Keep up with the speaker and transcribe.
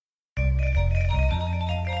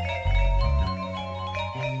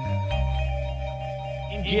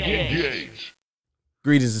Engage.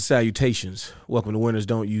 Greetings and salutations. Welcome to Winners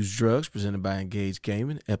Don't Use Drugs, presented by Engage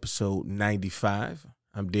Gaming, episode 95.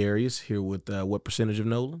 I'm Darius, here with what percentage of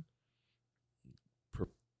Nolan?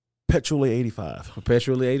 Perpetually 85.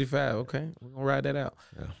 Perpetually 85. Okay, we're going to ride that out.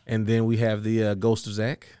 Yeah. And then we have the ghost of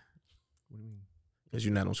Zach, because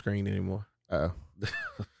you're not on screen anymore. Uh-oh.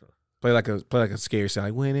 Play like a scary sound,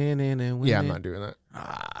 like went in and went Yeah, in. I'm not doing that.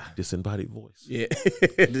 Disembodied voice. Yeah,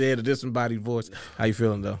 they had a disembodied voice. How you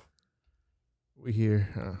feeling, though? We here.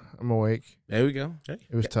 I'm awake. There we go. Okay.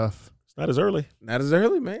 It was tough. It's not as early. Not as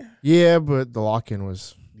early, man. Yeah, but the lock-in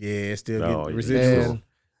was... Yeah, still Oh, getting yeah. residuals. And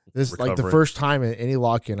this like the Recovering. first time in any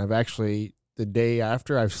lock-in, I've actually, the day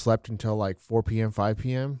after, I've slept until like 4 p.m., 5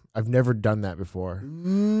 p.m. I've never done that before.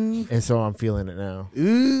 And so I'm feeling it now.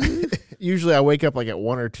 Usually I wake up like at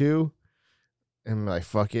 1 or 2 and I'm like,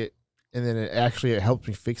 fuck it. And then it helps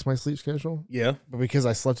me fix my sleep schedule. Yeah. But because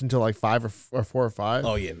I slept until like 5 or 4 or 5,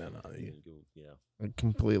 Oh, yeah, no. Yeah. like,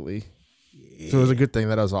 completely. Yeah. So it was a good thing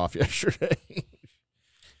that I was off yesterday.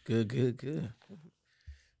 Good.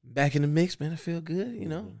 Back in the mix, man. I feel good, you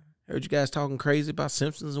know. Heard you guys talking crazy about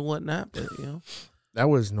Simpsons and whatnot, but, you know. That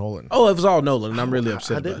was Nolan. Oh, it was all Nolan, and I'm really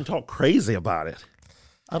upset I about didn't it. talk crazy about it.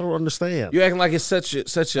 I don't understand. You're acting like it's such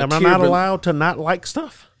a Am I tier not bel- allowed to not like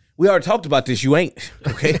stuff? We already talked about this. You ain't,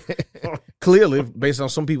 okay? Clearly, based on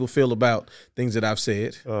some people feel about things that I've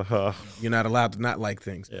said, Uh-huh. you're not allowed to not like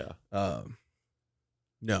things. Yeah.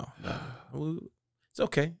 No. It's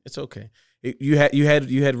okay. It's okay. You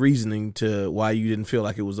had reasoning to why you didn't feel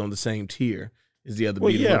like it was on the same tier as the other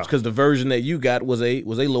Well, beat 'em yeah. ups, because the version that you got was a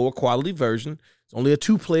lower quality version. It's only a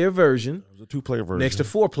 2-player version It was a 2-player version. next to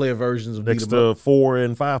 4-player versions of Next beat 'em up. to 4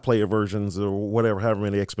 and 5-player versions or whatever, however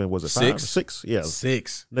many X-Men was it? 5? 6? Yeah.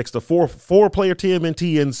 6. Next to 4-player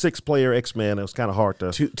TMNT and 6-player X-Men. It was kind of hard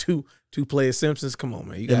to. Two-player Simpsons. Come on,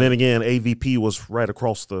 man. You And got then again, AVP was right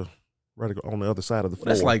on the other side of the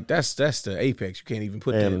floor. that's the apex. You can't even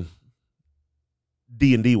put and that.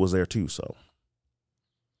 D&D was there too, so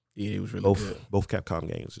Yeah, it was really good. both Capcom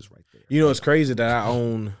games is right there. You know, it's crazy that I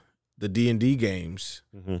own the D&D games.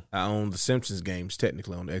 Mm-hmm. I own the Simpsons games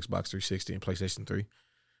technically on the Xbox 360 and PlayStation 3.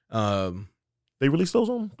 They released those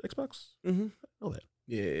on Xbox? Mm-hmm. I know that.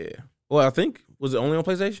 Yeah. Well, I think, was it only on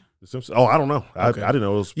PlayStation? The Simpsons? Oh, I don't know. Okay. I didn't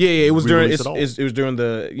know it was. Yeah, it was during re-released at all. it was during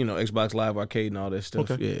the Xbox Live Arcade and all that stuff.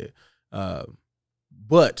 Okay. Yeah.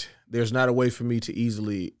 But there's not a way for me to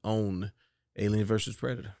easily own Alien versus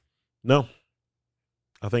Predator. No.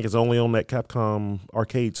 I think it's only on that Capcom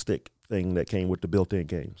arcade stick thing that came with the built-in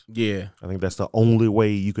games. Yeah, I think that's the only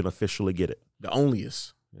way you can officially get it. the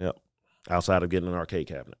onlyest. Yep. Outside of getting an arcade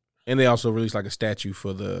cabinet. And they also released like a statue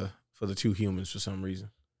for the two humans for some reason,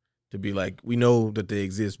 to be like, we know that they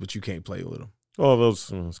exist, but you can't play with them. Oh,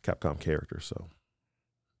 those it's Capcom characters, so.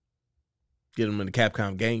 Get them in the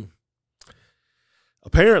Capcom game.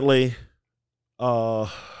 Apparently,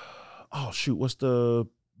 what's the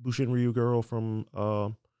Bushin Ryu girl from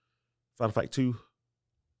Final Fight 2?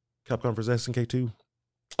 Capcom vs. SNK 2?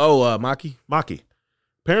 Oh, Maki. Maki.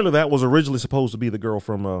 Apparently that was originally supposed to be the girl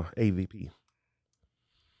from AVP.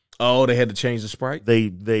 Oh, they had to change the sprite. They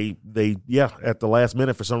at the last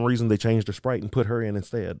minute for some reason they changed her sprite and put her in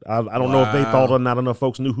instead. I don't know if they Wow. thought not enough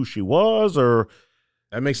folks knew who she was, or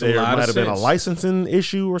That makes a there lot might of have sense. been a licensing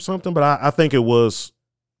issue or something. But I think it was.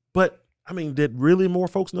 But I mean, did really more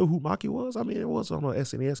folks know who Maki was? I mean, it was on an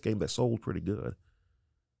SNES game that sold pretty good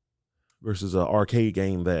versus an arcade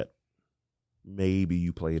game that maybe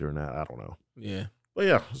you played or not. I don't know. Yeah. But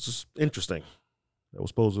yeah, it's just interesting. That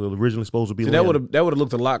was originally supposed to be. See, Lynn. that would have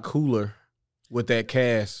looked a lot cooler with that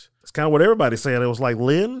cast. It's kind of what everybody's saying. It was like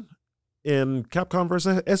Lynn in Capcom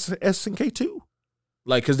versus SNK 2.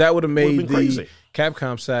 Like, because that would have made been the crazy.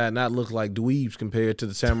 Capcom side not look like dweebs compared to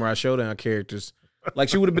the Samurai Showdown characters. Like,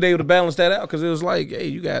 she would have been able to balance that out, because it was like, hey,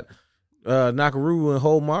 you got Nakaru and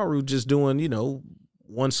Homaru just doing,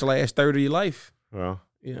 1/3 of your life. Well,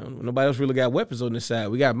 Nobody else really got weapons on this side.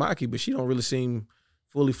 We got Maki, but she don't really seem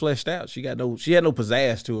fully fleshed out. She had no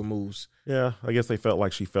pizzazz to her moves. yeah, I guess they felt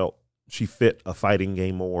like she fit a fighting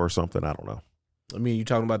game more or something. I don't know. I mean, you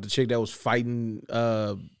talking about the chick that was fighting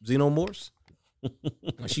Xenomorphs?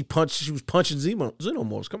 Like, she was punching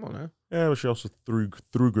Xenomorphs. Come on now. Yeah, but she also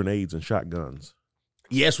threw grenades and shot guns.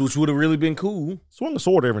 Yes, which would have really been cool. Swung a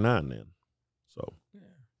sword every now and then.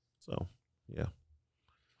 So yeah.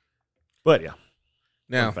 But yeah.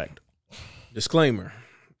 Now, fun fact. disclaimer.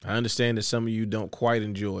 I understand that some of you don't quite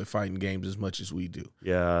enjoy fighting games as much as we do.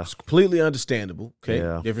 Yeah. It's completely understandable. Okay,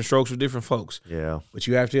 Yeah. different strokes for different folks. Yeah. But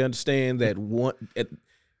you have to understand that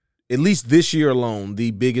at least this year alone,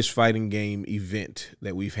 the biggest fighting game event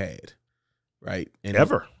that we've had right? And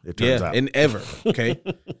Ever, it turns out. and ever, okay?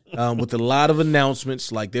 With a lot of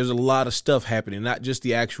announcements, like there's a lot of stuff happening, not just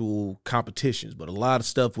the actual competitions, but a lot of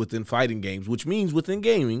stuff within fighting games, which means within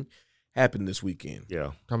gaming happened this weekend.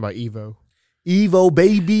 Yeah. Talking about Evo. Evo,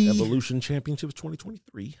 baby. Evolution Championships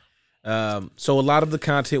 2023. So a lot of the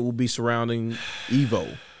content will be surrounding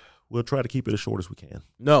Evo. We'll try to keep it as short as we can.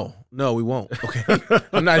 No, we won't. Okay,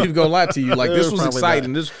 I'm not even gonna lie to you. Like this was Probably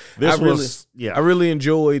exciting. not. I really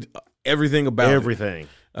enjoyed everything about everything,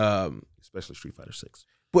 it. especially Street Fighter 6.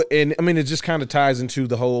 But and I mean, it just kind of ties into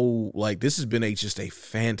the whole like this has been just a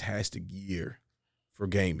fantastic year for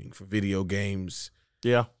gaming, for video games.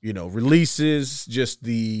 Yeah, releases, just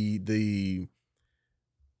the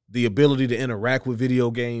ability to interact with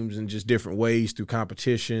video games in just different ways through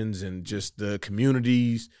competitions and just the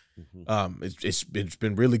communities. Mm-hmm. It's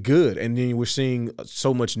been really good. And then we're seeing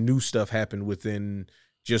so much new stuff happen within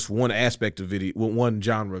just one aspect of one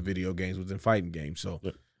genre of video games within fighting games. So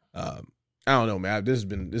I don't know, man. This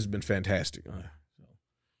has been fantastic.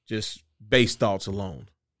 Just base thoughts alone.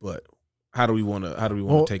 But how do we want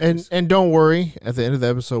to take this? And don't worry, at the end of the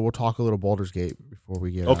episode, we'll talk a little Baldur's Gate before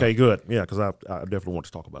we get okay, out. good. Yeah, because I definitely want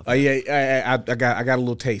to talk about that. Yeah, I got a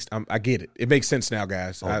little taste. I get it. It makes sense now,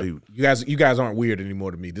 guys. Dude, you guys aren't weird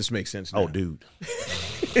anymore to me. This makes sense now. Oh, dude.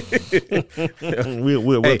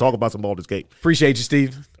 We'll talk about some Baldur's Gate. Appreciate you,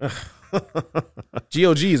 Steve.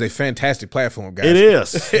 GOG is a fantastic platform, guys. It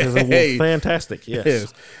is. It's fantastic. Yes. It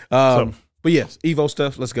is. But yes, Evo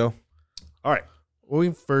stuff. Let's go. All right.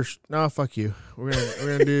 Fuck you. We're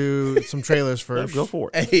gonna do some trailers first. Go for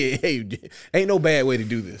it. Hey, ain't no bad way to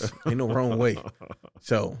do this. Ain't no wrong way.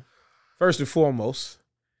 So, first and foremost,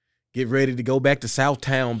 get ready to go back to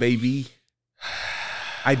Southtown, baby.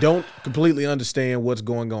 I don't completely understand what's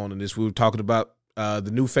going on in this. We were talking about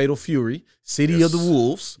the new Fatal Fury, City of the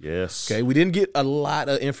Wolves. Yes. Okay, we didn't get a lot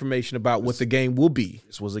of information about what the game will be.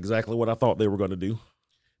 This was exactly what I thought they were going to do.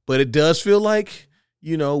 But it does feel like,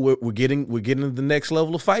 we're getting to the next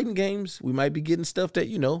level of fighting games. We might be getting stuff that,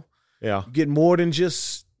 get more than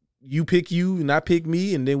just you pick you and I pick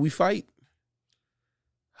me and then we fight.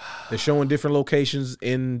 They're showing different locations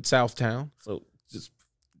in Southtown. So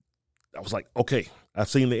I was like, okay, I've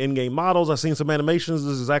seen the in-game models. I've seen some animations.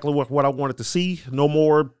 This is exactly what I wanted to see. No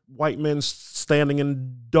more white men standing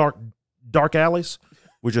in dark alleys.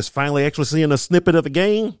 We're just finally actually seeing a snippet of the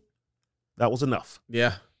game. That was enough.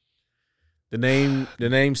 Yeah. The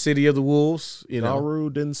name City of the Wolves, Naru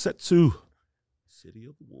Densetsu. City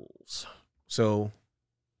of the Wolves. So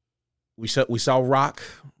we saw Rock.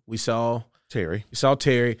 We saw Terry.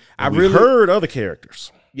 And we heard other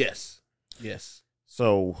characters. Yes.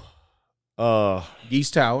 So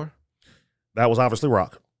Geese Tower. That was obviously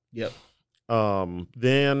Rock. Yep.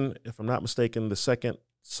 Then, if I'm not mistaken, the second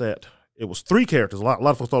set, it was 3 characters. A lot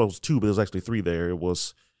of folks thought it was 2, but it was actually 3 there. It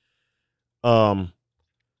was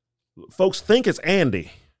folks think it's Andy.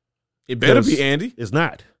 It better be Andy. It's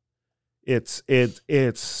not. It's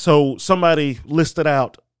so somebody listed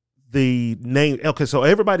out the name. Okay, so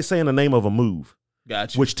everybody's saying the name of a move.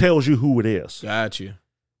 Gotcha. Which tells you who it is. Gotcha.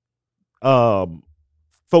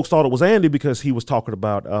 Folks thought it was Andy because he was talking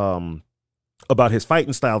about his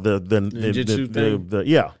fighting style. The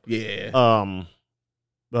yeah.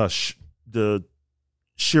 The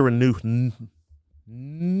Shiranui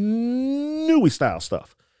style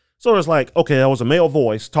stuff. So it's like, okay, that was a male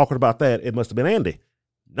voice talking about that. It must have been Andy.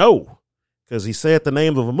 No, because he said the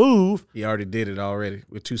name of a move. He already did it already.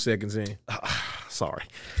 We're 2 seconds in. Sorry.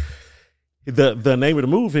 The name of the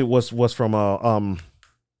move it was from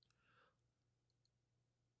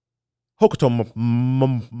Hokuto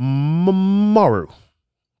Maru,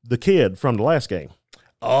 the kid from the last game.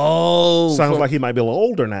 Oh, sounds like he might be a little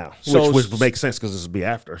older now, which makes sense because this will be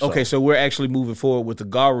after. So. Okay, so we're actually moving forward with the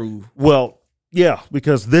Garu. Well, yeah,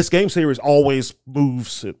 because this game series always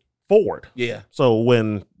moves it forward. Yeah. So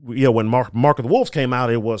when Mark of the Wolves came out,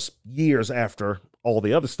 it was years after all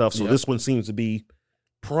the other stuff. So this one seems to be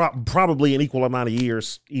probably an equal amount of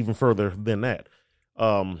years, even further than that.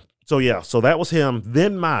 So that was him.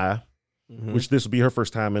 Then Maya, which this will be her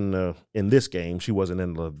first time in this game. She wasn't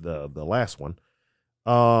in the last one.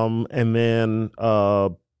 And then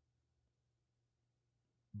Bon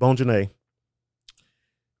Janae.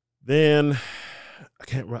 Then I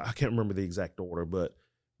can't remember the exact order, but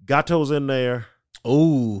Gato's in there.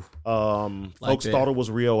 Oh, folks thought it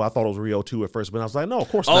was Rio. I thought it was Rio too at first, but I was like, no, of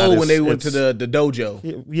course not. Oh, when they went to the dojo.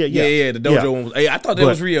 Yeah. The dojo one was. Hey, I thought that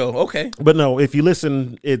was Rio. Okay, but no, if you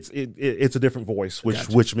listen, it's a different voice,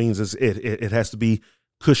 which means it has to be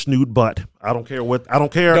Kushnoot Butt. I don't care what. I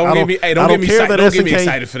don't care. Don't get me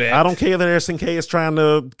excited for that. I don't care that SNK is trying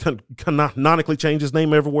to canonically change his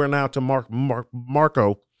name everywhere now to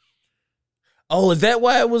Marco. Oh, is that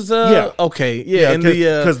why it was? Yeah. Okay. Yeah.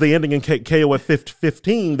 Because the ending in KOF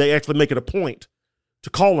 15, they actually make it a point to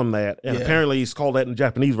call him that, and apparently he's called that in the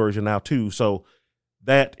Japanese version now too. So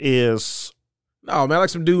that is. Oh man, I like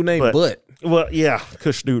some dude named Butt. Well, yeah,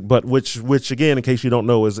 Kushnoot Butt, which again, in case you don't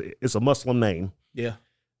know, is a Muslim name. Yeah.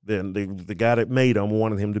 Then the guy that made him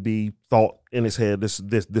wanted him to be thought in his head this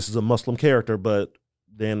is a Muslim character, but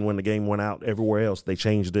then when the game went out everywhere else, they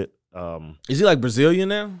changed it. Is he like Brazilian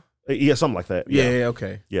now? Yeah, something like that. Yeah.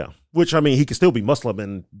 Okay. Yeah. Which I mean, he could still be Muslim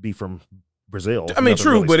and be from Brazil. I mean,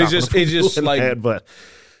 true, but it's just like that, but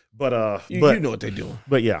you know what they're doing.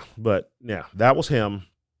 But yeah, that was him.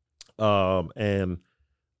 Dang,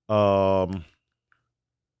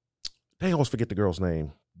 I always forget the girl's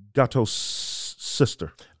name. Gato's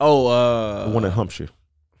sister. Oh, the one that humps you.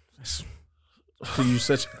 To use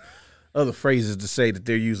such other phrases to say that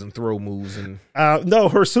they're using throw moves and no,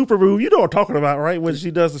 her super move. You know what I'm talking about, right? When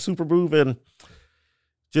she does the super move, and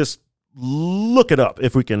just look it up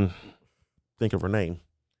if we can think of her name.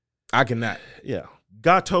 I cannot. Yeah,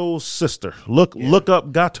 Gato's sister. Look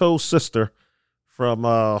up Gato's sister from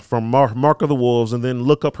Mark of the Wolves, and then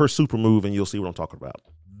look up her super move, and you'll see what I'm talking about.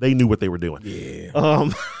 They knew what they were doing. Yeah.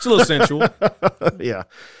 It's a little sensual. Yeah.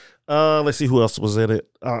 Let's see who else was in it.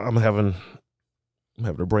 I'm having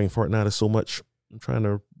a brain fart now. There's so much I'm trying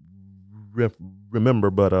to remember,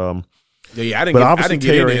 but I didn't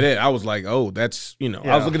get into that. I was like, oh, that's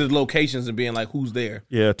I was looking at the locations and being like, who's there?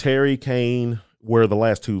 Yeah, Terry, Kane were the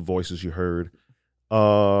last two voices you heard.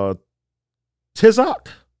 Tizak.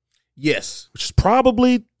 Yes. Which is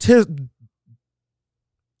probably Tizak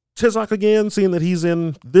again, seeing that he's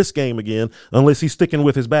in this game again, unless he's sticking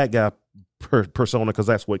with his bad guy persona, because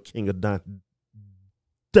that's what King of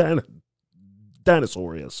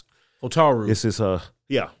Dinosaur is. Hotaru. This is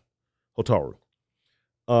Hotaru.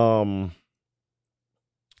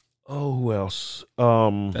 Who else?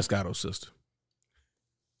 That's Gato's sister.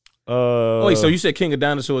 Wait, so you said King of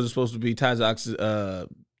Dinosaurs is supposed to be Tizak's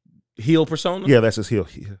heel persona? Yeah, that's his heel.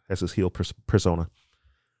 That's his heel persona.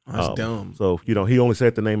 That's dumb. So he only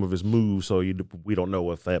said the name of his move, so we don't know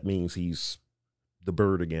if that means he's the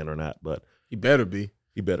bird again or not. But he better be.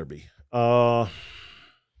 He better be.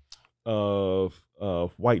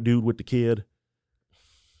 White dude with the kid.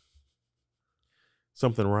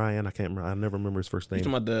 Something Ryan. I can't remember. I never remember his first name. You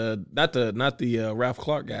talking about not the Ralph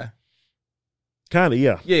Clark guy? Kind of,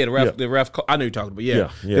 yeah. Yeah, the Ralph. I know you're talking about. Yeah.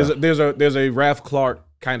 There's a Ralph Clark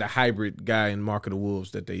kind of hybrid guy in Mark of the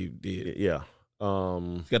Wolves that they did. Yeah.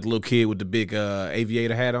 He's got the little kid with the big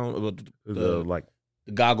aviator hat on, the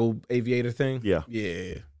goggle aviator thing. Yeah.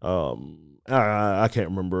 Yeah. I can't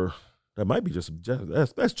remember. That might be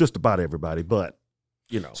that's just about everybody, but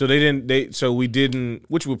So we didn't.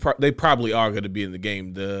 Which they probably are going to be in the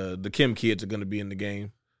game. The Kim kids are going to be in the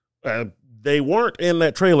game. They weren't in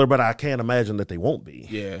that trailer, but I can't imagine that they won't be.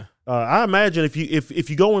 Yeah. I imagine if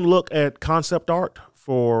you go and look at concept art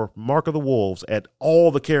for Mark of the Wolves, at all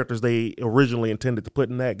the characters they originally intended to put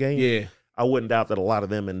in that game, I wouldn't doubt that a lot of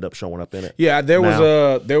them end up showing up in it. Yeah, there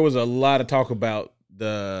was a lot of talk about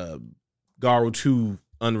the Garo 2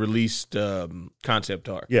 unreleased concept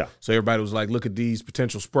art. Yeah. So everybody was like, look at these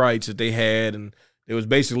potential sprites that they had, and it was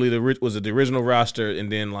basically the original roster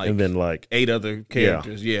and then like 8 other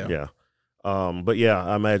characters. Yeah. Yeah. But yeah,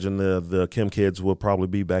 I imagine the Kim kids will probably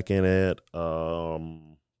be back in it.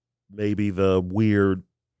 Maybe the weird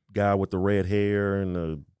guy with the red hair and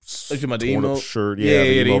the emo shirt. Yeah,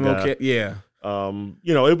 the emo guy. Yeah.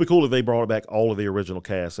 It'd be cool if they brought back all of the original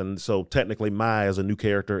cast. And so technically Mai is a new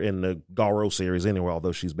character in the Garo series anyway,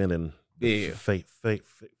 although she's been in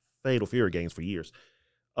Fatal Fury games for years.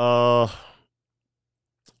 And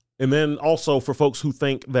then also for folks who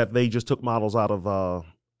think that they just took models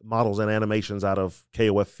and animations out of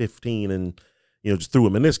KOF 15 and just threw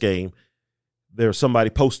them in this game, there's somebody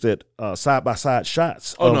posted side by side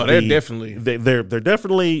shots. Oh no, they're definitely they're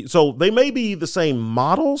definitely, so they may be the same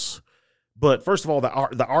models, but first of all, the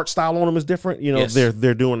art style on them is different. Yes.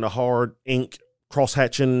 They're doing the hard ink cross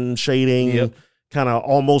hatching shading, kind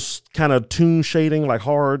of toon shading, like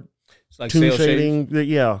hard toon shading.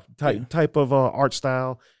 Yeah, type of art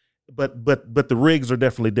style. But the rigs are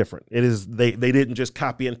definitely different. It is they didn't just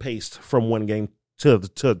copy and paste from one game to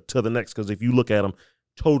the next, because if you look at them,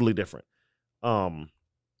 totally different.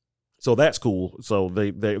 So that's cool. So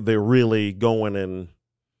they're really going and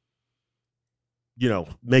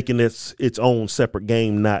making this its own separate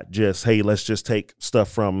game, not just, hey, let's just take stuff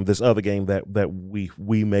from this other game that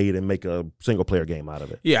we made and make a single player game out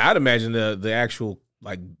of it. Yeah, I'd imagine the actual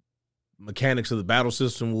like mechanics of the battle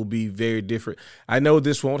system will be very different. I know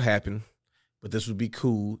this won't happen, but this would be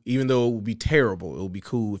cool. Even though it would be terrible, it would be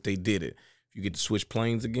cool if they did it. If you get to switch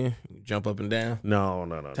planes again, you jump up and down. No.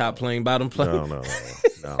 Top plane, bottom plane.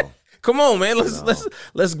 No. Come on, man.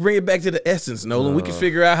 Let's bring it back to the essence, Nolan. We can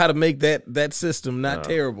figure out how to make that system not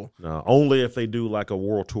terrible. No, only if they do like a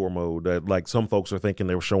world tour mode. That, like some folks are thinking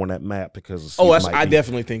they were showing that map because. I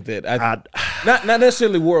definitely think that. Not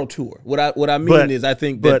necessarily world tour. What I mean is I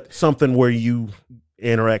think that, but something where you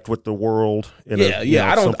interact with the world. I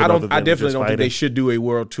definitely don't think they should do a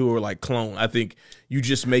world tour like clone. I think you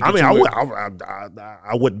just make. I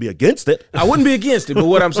wouldn't be against it. I wouldn't be against it, but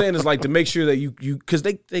what I'm saying is like to make sure that you because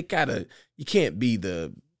they gotta. You can't be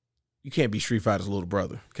Street Fighter's little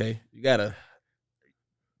brother. Okay, you gotta.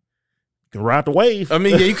 You can ride the wave. I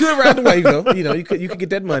mean, yeah, you could ride the wave though. You could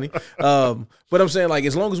get that money. But I'm saying like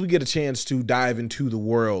as long as we get a chance to dive into the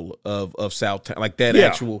world of Southtown, like that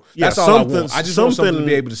actual. That's all I want. I just want something to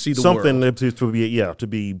be able to see the world. Something to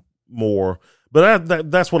be more. But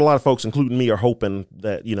that's what a lot of folks, including me, are hoping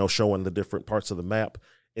that showing the different parts of the map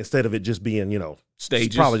instead of it just being stages.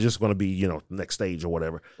 It's probably just going to be next stage or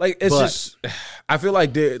whatever. Like just I feel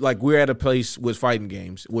like we're at a place with fighting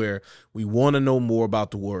games where we want to know more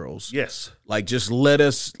about the worlds. Yes, like just let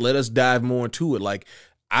us dive more into it. Like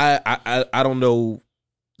I don't know.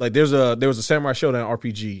 Like there was a Samurai Showdown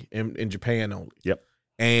RPG in Japan only. Yep.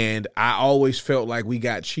 And I always felt like we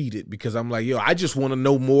got cheated because I'm like, I just want to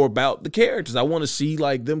know more about the characters. I want to see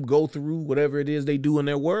like them go through whatever it is they do in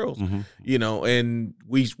their worlds, and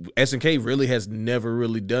SNK really has never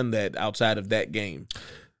really done that outside of that game.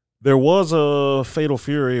 There was a Fatal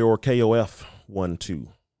Fury or KOF 1 too.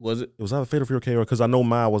 Was it? It was either Fatal Fury or KOF because I know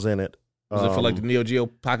Mai was in it. Was it for like the Neo Geo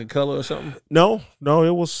Pocket Color or something? No,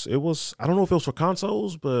 it was. I don't know if it was for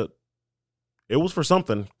consoles, but it was for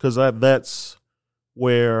something because that's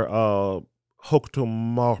where Hokuto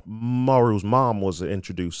Maru's mom was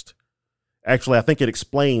introduced. Actually, I think it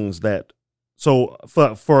explains that. So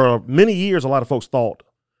for many years, a lot of folks thought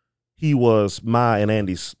he was Mai and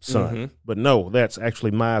Andy's son, but no, that's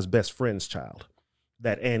actually Mai's best friend's child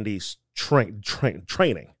that Andy's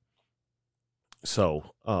training.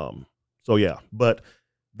 So yeah, but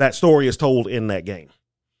that story is told in that game.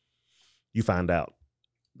 You find out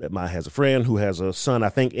that Mai has a friend who has a son. I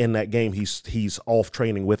think in that game he's off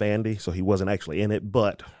training with Andy, so he wasn't actually in it.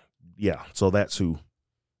 But yeah, so that's who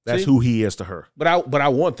he is to her. But I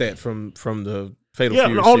want that from the Fatal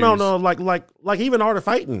Fury series. No, like even Art of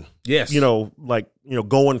Fighting. Yes,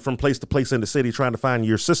 going from place to place in the city trying to find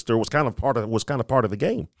your sister was kind of part of the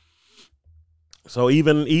game. So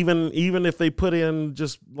even if they put in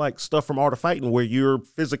just like stuff from Art of Fighting where you're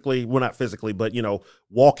not physically, but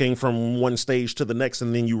walking from one stage to the next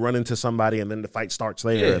and then you run into somebody and then the fight starts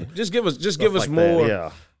there. Yeah, just give us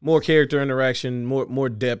more character interaction, more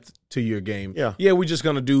depth to your game. Yeah, we're just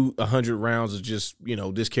gonna do 100 rounds of just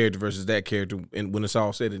this character versus that character, and when it's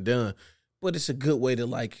all said and done, but it's a good way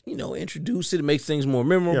to introduce it. It makes things more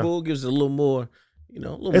memorable. Gives it a little more.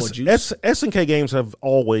 More juice. SNK games have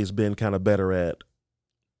always been kind of better at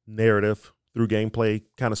narrative through gameplay,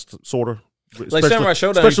 kind of sort of. Like Samurai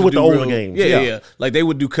Showdown, especially with the older games. Yeah. Like they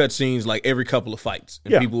would do cutscenes like every couple of fights,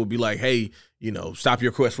 and people would be like, "Hey, stop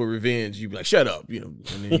your quest for revenge." You'd be like, "Shut up," and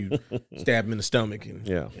then you stab him in the stomach, and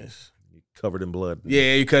covered in blood.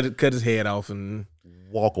 Yeah, you cut his head off and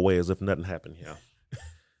walk away as if nothing happened. Yeah,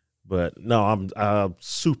 but no, I'm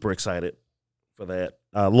super excited for that.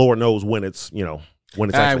 Lord knows when it's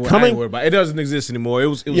actually coming. It doesn't exist anymore. It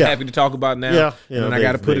was happy to talk about now. And I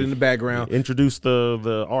got to put it in the background. Introduced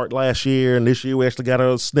the art last year, and this year we actually got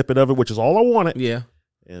a snippet of it, which is all I wanted. Yeah,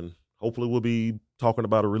 and hopefully we'll be talking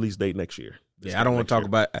about a release date next year. I don't want to talk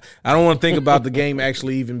about. I don't want to think about the game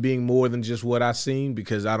actually even being more than just what I've seen,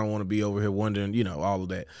 because I don't want to be over here wondering, all of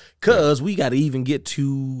that. Because we got to even get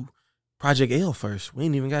to Project L first. We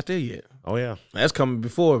ain't even got there yet. Oh yeah, that's coming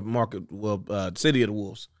before City of the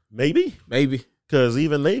Wolves. Maybe. Because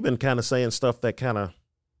even they've been kind of saying stuff that kind of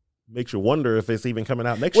makes you wonder if it's even coming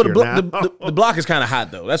out next year. The block is kind of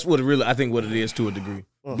hot though. That's what it really. I think what it is to a degree.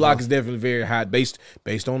 The block is definitely very hot based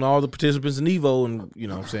on all the participants in Evo, and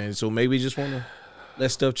what I'm saying. So maybe just want to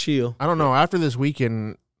let stuff chill. I don't know. After this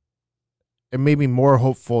weekend, it made me more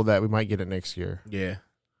hopeful that we might get it next year. Yeah.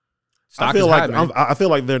 I feel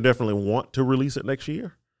like they definitely want to release it next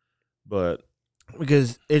year, but.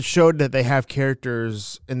 Because it showed that they have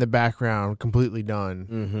characters in the background completely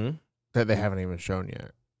done that they haven't even shown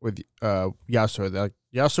yet. With Yasuo,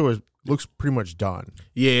 Yasuo looks pretty much done.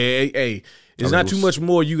 Yeah, hey, there's not too much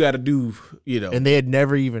more you got to do, And they had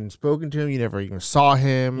never even spoken to him. You never even saw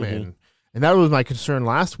him, and that was my concern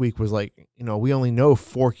last week. Was like, we only know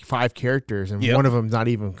 4-5 characters, and one of them's not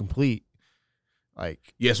even complete.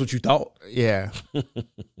 Like, yeah, that's what you thought. Yeah,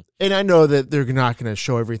 and I know that they're not going to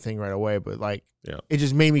show everything right away, but like, it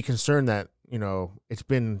just made me concerned that it's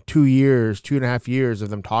been 2.5 years of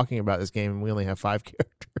them talking about this game, and we only have 5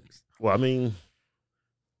 characters. Well, I mean,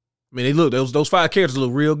 they look those 5 characters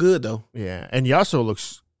look real good though. Yeah, and Yasuo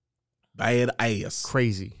looks bad ass,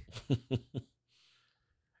 crazy.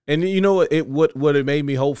 And what it made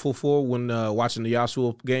me hopeful for when watching the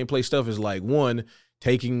Yasuo gameplay stuff is like, one,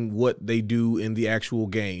 taking what they do in the actual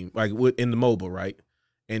game, like in the MOBA, right,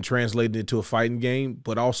 and translating it to a fighting game,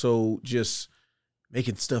 but also just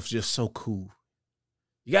making stuff just so cool.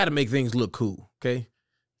 You got to make things look cool, okay?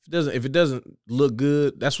 If it doesn't look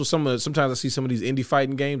good, that's what sometimes I see some of these indie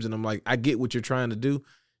fighting games, and I'm like, I get what you're trying to do. You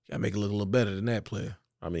got to make it look a little better than that, player.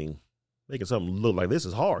 I mean, making something look like this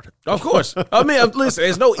is hard. Of course. I mean, listen,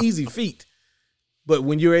 it's no easy feat. But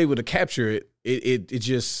when you're able to capture it, it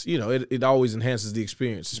just, it always enhances the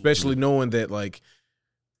experience, especially knowing that, like,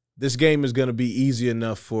 this game is going to be easy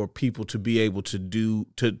enough for people to be able to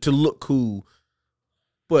to look cool.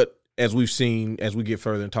 But as we've seen, as we get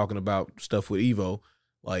further in talking about stuff with Evo,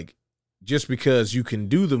 like, just because you can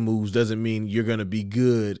do the moves doesn't mean you're going to be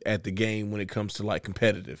good at the game when it comes to, like,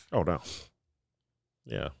 competitive. Oh, no.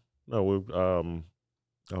 Yeah. No, I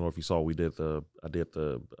don't know if you saw, we did a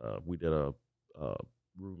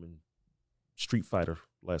room in Street Fighter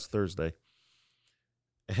last Thursday,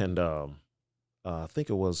 and I think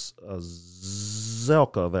it was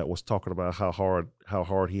Zelka that was talking about how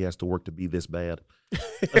hard he has to work to be this bad.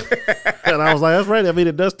 And I was like, that's right. I mean,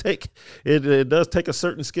 it does take a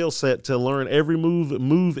certain skill set to learn every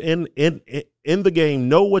move in the game,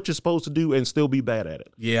 know what you're supposed to do, and still be bad at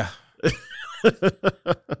it. Yeah.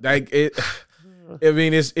 Like it. I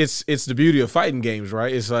mean, it's the beauty of fighting games,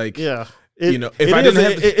 right? It's like, yeah.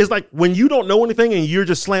 It's like when you don't know anything and you're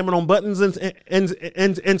just slamming on buttons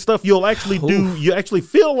and stuff, you actually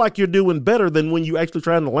feel like you're doing better than when you actually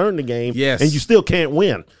trying to learn the game. Yes. And you still can't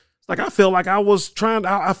win. It's like I felt like I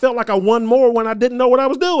won more when I didn't know what I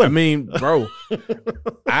was doing. I mean, bro,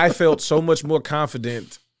 I felt so much more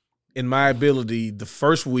confident in my ability the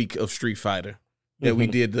first week of Street Fighter that we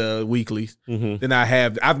did the weeklies than I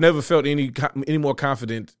have. I've never felt any more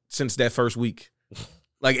confident since that first week.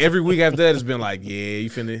 Like, every week after that, it's been like, yeah,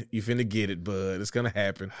 you finna get it, bud. It's gonna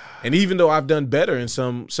happen. And even though I've done better in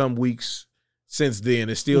some weeks since then,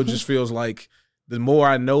 it still just feels like the more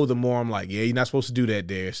I know, the more I'm like, yeah, you're not supposed to do that,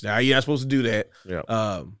 Darius. Nah, you're not supposed to do that.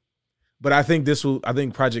 Yeah. But I think I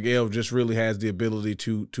think Project L just really has the ability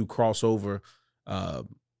to cross over,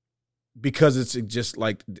 because it's just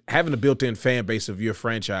like having a built-in fan base of your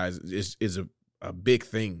franchise is a big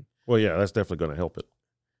thing. Well, yeah, that's definitely going to help it.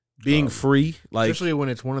 Being free, like, especially when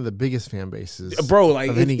it's one of the biggest fan bases, bro.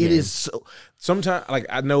 Like, it is so. Sometimes, like,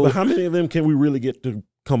 I know, but how many of them can we really get to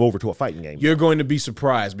come over to a fighting game? You're going to be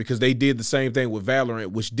surprised because they did the same thing with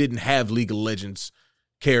Valorant, which didn't have League of Legends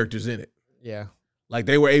characters in it. Yeah, like,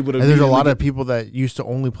 they were able to. And there's a lot of people that used to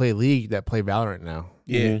only play League that play Valorant now.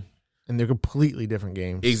 Yeah, and they're completely different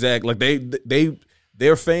games. Exactly. Like,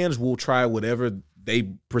 their fans will try whatever they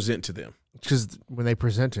present to them because when they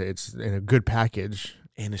present it, it's in a good package.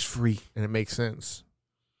 And it's free. And it makes sense.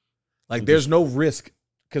 Like, there's no risk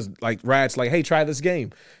because, like, Riot's like, hey, try this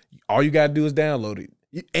game. All you got to do is download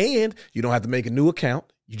it. And you don't have to make a new account.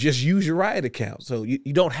 You just use your Riot account. So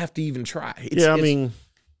you don't have to even try.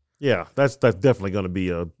 That's definitely going to be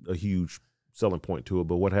a huge selling point to it.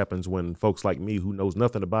 But what happens when folks like me who knows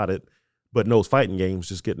nothing about it but knows fighting games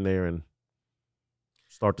just get in there and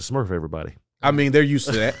start to smurf everybody? I mean, they're used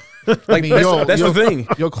to that. Like, that's the thing.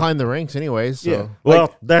 You'll climb the ranks anyways. So. Yeah.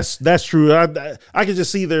 Well, that's true. I can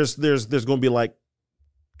just see there's going to be like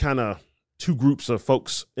kind of two groups of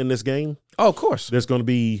folks in this game. Oh, of course. There's going to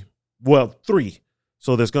be 3.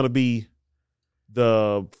 So there's going to be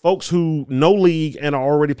the folks who know League and are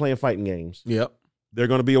already playing fighting games. Yep. They're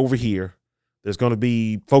going to be over here. There's going to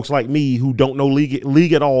be folks like me who don't know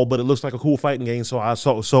League at all, but it looks like a cool fighting game. So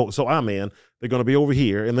I'm in. They're going to be over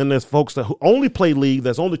here. And then there's folks that only play League,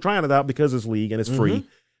 that's only trying it out because it's League and it's free.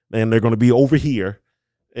 And they're going to be over here.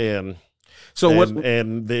 And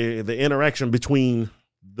the interaction between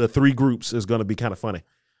the 3 groups is going to be kind of funny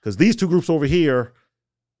because these 2 groups over here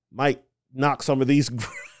might knock some of these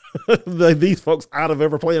folks out of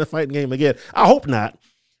ever playing a fighting game again. I hope not.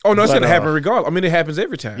 Oh, no, it's going to happen regardless. I mean, it happens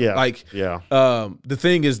every time. Yeah. Like, the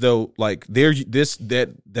thing is, though, like,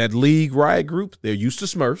 that League Riot group, they're used to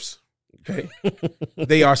Smurfs. Okay,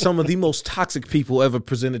 they are some of the most toxic people ever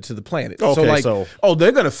presented to the planet. Okay,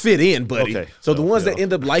 they're gonna fit in, buddy. Okay, so the ones yeah. that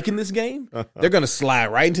end up liking this game, they're gonna slide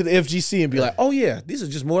right into the FGC and be like, "Oh yeah, these are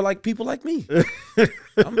just more like people like me.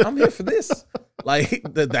 I'm here for this." Like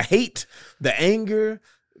the hate, the anger,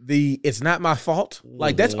 it's not my fault.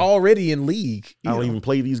 Like that's already in League. I don't even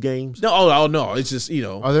play these games. No, no. It's just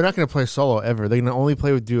Oh, they're not going to play solo ever. They're going to only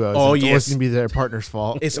play with duos. Oh, It's yes. always going to be their partner's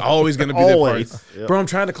fault. It's always going to be their Always. part. Yep. Bro, I'm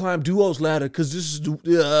trying to climb duos ladder because this is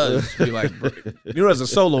just be like, bro, you know, there's a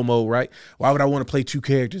solo mode, right? Why would I want to play two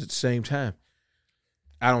characters at the same time?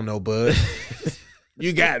 I don't know, bud.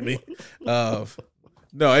 You got me. No,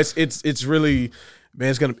 it's really, man.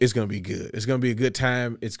 It's gonna be good. It's gonna be a good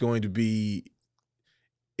time. It's going to be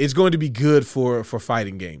good for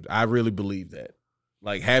fighting games. I really believe that.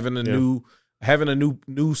 Like having a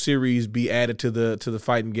new series be added to the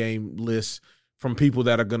fighting game list from people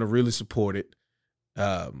that are going to really support it.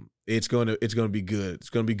 It's going to be good. It's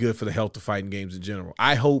going to be good for the health of fighting games in general.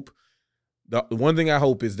 I hope the one thing I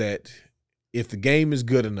hope is that if the game is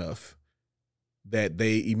good enough, that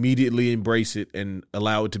they immediately embrace it and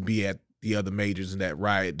allow it to be at the other majors, and that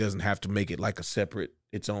Riot doesn't have to make it like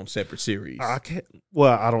its own separate series. I can't.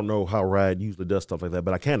 Well, I don't know how Riot usually does stuff like that,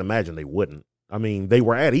 but I can't imagine they wouldn't. I mean, they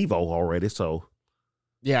were at Evo already, so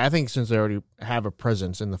Yeah, I think since they already have a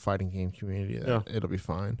presence in the fighting game community, it'll be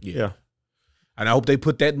fine. yeah. And I hope they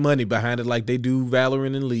put that money behind it like they do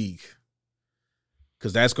Valorant and League.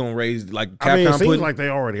 Because that's going to raise, like, Capcom. I mean, it seems like they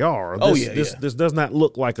already are. This does not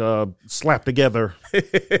look like a slap together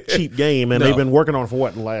cheap game, and No. they've been working on it for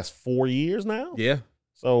the last 4 years now. Yeah.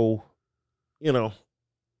 So,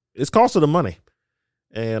 it's costing them money.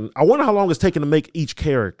 And I wonder how long it's taking to make each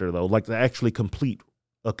character, though, like to actually complete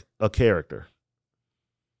a character.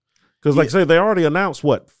 Because, like I say, they already announced,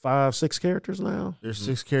 5-6 characters now? There's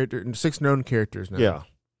 6 known characters now. Yeah.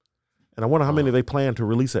 And I wonder how many they plan to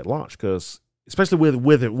release at launch, because especially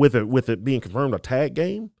with it being confirmed a tag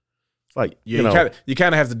game, it's like, You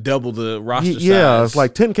kind of have to double the roster size. Yeah, it's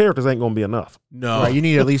like 10 characters ain't going to be enough. No. Right, you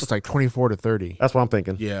need at least like 24 to 30. That's what I'm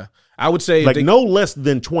thinking. Yeah. I would say. Like no less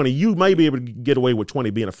than 20. You may be able to get away with 20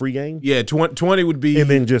 being a free game. Yeah, 20 would be. And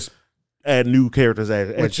then just add new characters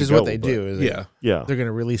as Which you is go, what they but- do. Yeah. Yeah. They're going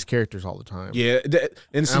to release characters all the time. Yeah.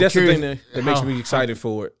 And see, I'm that's the curious thing that makes how- me excited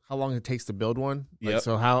for it. How long it takes to build one? Like, Yep.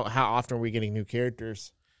 so how often are we getting new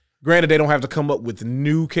characters? Granted, they don't have to come up with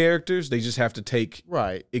new characters. They just have to take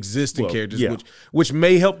Right. existing Well, characters, yeah. which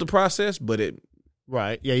may help the process, but it.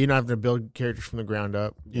 Right. Yeah, you're not having to build characters from the ground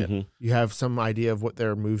up. Yeah. Mhm. You have some idea of what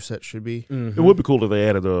their moveset should be. Mhm. It would be cool if they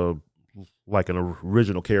added an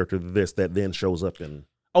original character to this that then shows up in,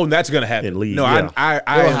 Oh, and that's gonna happen. In League, no, yeah. I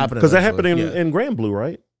It'll am- happen. because that happened eventually. in Grand Blue,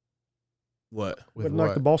 right? What? With Wasn't like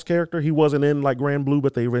what? the boss character, he wasn't in like Grand Blue,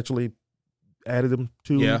 but they eventually added him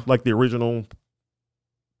to Yeah. like the original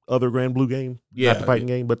other Grand Blue game, Yeah. not the fighting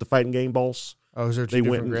game, but the fighting game boss. Oh, is there two They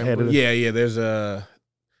different went and Grand had Blues? it. Yeah. There's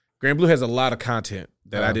Grand Blue has a lot of content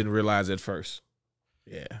that I Oh. didn't realize at first.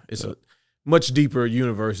 Yeah, it's a much deeper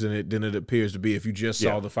universe than it appears to be if you just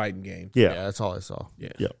saw Yeah. the fighting game. Yeah. Yeah, that's all I saw.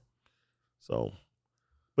 So,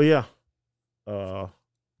 but yeah,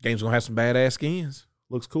 Game's gonna have some badass skins.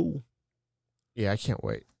 looks cool. Yeah, I can't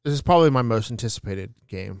wait. This is probably my most anticipated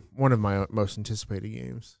game. One of my most anticipated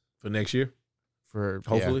games For next year, for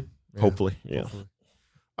hopefully. yeah, Hopefully, yeah. hopefully.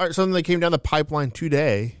 All right, something that came down the pipeline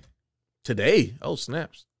today. Today. Oh,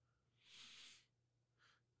 snaps.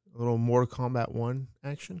 A little Mortal Kombat 1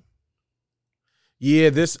 action. Yeah,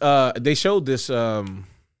 this they showed this Or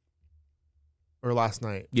last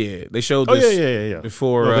night. they showed Oh this yeah.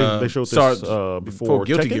 before No, they showed this started- before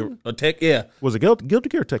Guilty Tekken? Gear. Tech, yeah. Was it Guilty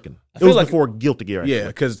Gear or Tekken? I It feel was like- before Guilty Gear. Actually. Yeah,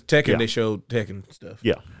 because Tekken, Yeah. they showed Tekken stuff.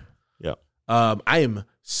 Yeah. I am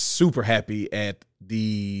super happy at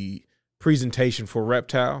the presentation for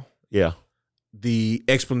Reptile, Yeah. the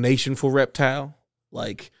explanation for Reptile,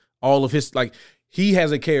 like all of his, like he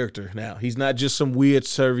has a character now. He's not just some weird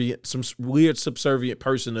subservient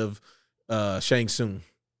person of Shang Tsung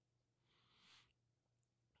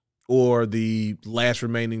or the last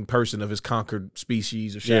remaining person of his conquered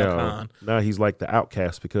species of Shao Kahn. Now he's like the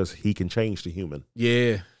outcast because he can change to human.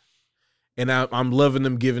 Yeah. And I'm loving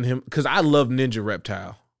them giving him, because I love Ninja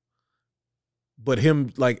Reptile. But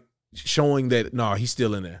him like showing that, no, he's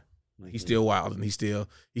still in there. He's still wild and he's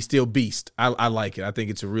still beast. I like it. I think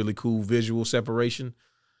it's a really cool visual separation.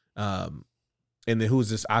 And then who is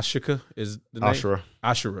this? Ashika is the name? Ashura.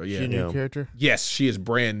 Ashura, She yeah. a new Yeah. character? Yes, she is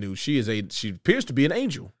brand new. She appears to be an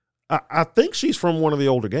angel. I think she's from one of the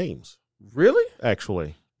older games, Really?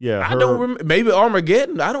 actually. Yeah, I don't remember. Maybe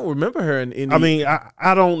Armageddon. I don't remember her in any. I mean,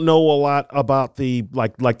 I don't know a lot about the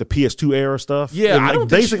like the PS2 era stuff. Yeah, and I don't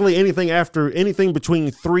think basically anything between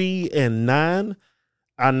 3 and 9,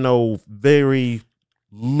 I know very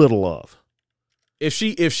little of. If she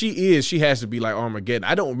is, she has to be like Armageddon.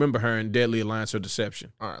 I don't remember her in Deadly Alliance or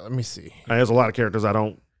Deception. All right, let me see. There's a lot of characters I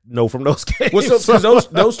don't know from those games. Well, because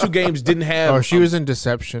those two games didn't have. Oh, she was in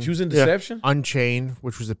Deception. She was in Deception. Unchained,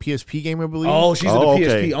 which was a PSP game, I believe. Oh, she's in the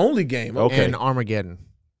okay. PSP only game. Okay. And Armageddon.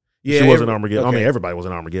 Yeah, she was in Armageddon. okay. I mean, everybody was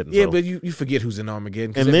in Armageddon. Yeah, so. but you forget who's in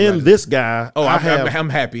Armageddon. And then this guy. Oh, I'm I'm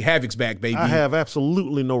happy. Havoc's back, baby. I have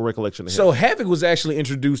absolutely no recollection of him. So Havoc was actually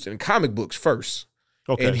introduced in comic books first.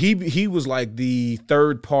 Okay. And he was like the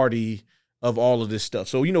third party of all of this stuff.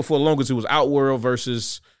 So, for the longest it was Outworld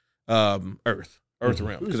versus Earth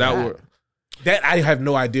Realm. Because Outworld. That I have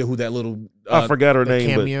no idea who that little I forgot her name.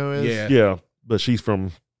 Cameo but, is? Yeah, but she's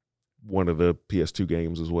from one of the PS2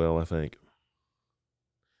 games as well, I think.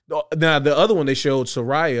 Now the other one they showed,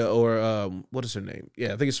 Soraya, or what is her name?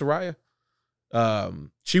 Yeah, I think it's Soraya.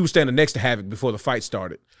 She was standing next to Havoc before the fight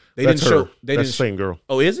started. That's the same girl.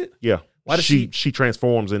 Oh, is it? Yeah. Why does she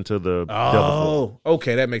transforms into the devil form. Oh,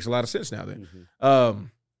 okay, that makes a lot of sense now then. Mm-hmm.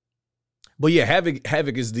 But yeah,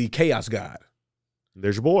 Havoc is the chaos god.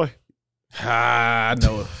 There's your boy. I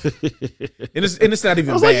know. and it's not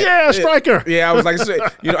even I was bad. like, yeah, Stryker. Yeah, I was like,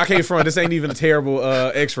 I can't front. This ain't even a terrible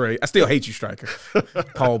X-ray. I still hate you, Stryker.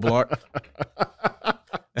 Paul Blart.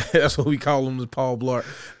 That's what we call him, Paul Blart.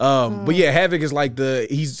 But yeah, Havoc is like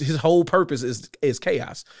his whole purpose is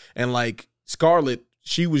chaos. And like Scarlet,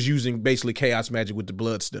 she was using basically chaos magic with the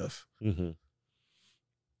blood stuff. Mm-hmm.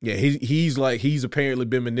 Yeah, he's apparently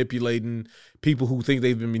been manipulating people who think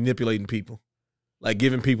they've been manipulating people. Like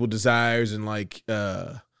giving people desires and like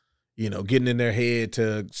getting in their head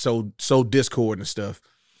to sow discord and stuff.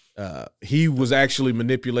 He was actually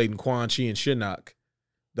manipulating Quan Chi and Shinnok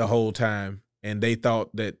the whole time, and they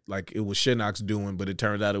thought that like it was Shinnok's doing, but it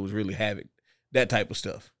turns out it was really Havoc. That type of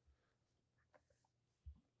stuff.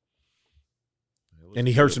 And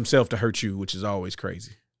he hurts himself to hurt you, which is always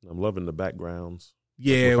crazy. I'm loving the backgrounds.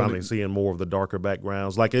 Yeah, we're finally seeing more of the darker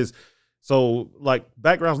backgrounds. Like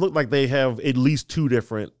backgrounds look like they have at least two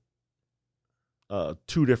different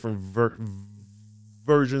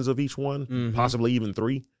versions of each one, mm-hmm. possibly even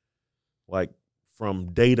 3. Like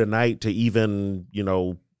from day to night to even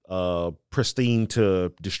pristine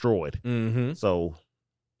to destroyed. Mm-hmm. So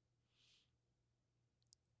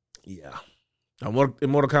yeah,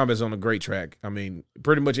 Mortal Kombat's on a great track. I mean,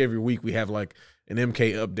 pretty much every week we have like an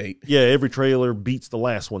MK update. Yeah, every trailer beats the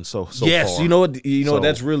last one so yes, far. you know what,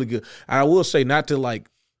 that's really good. I will say not to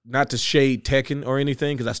shade Tekken or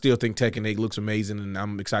anything, because I still think Tekken 8 looks amazing and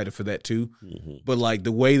I'm excited for that too. Mm-hmm. But like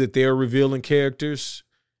the way that they're revealing characters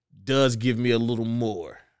does give me a little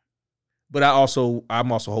more. But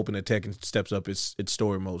I'm also hoping that Tekken steps up its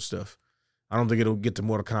story mode stuff. I don't think it'll get to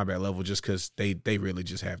Mortal Kombat level just because they really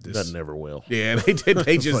just have this. That never will. Yeah, they did.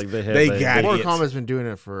 They just like they got it. Mortal Kombat's been doing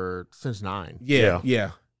it since 9.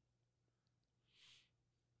 Yeah.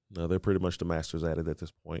 No, they're pretty much the masters at it at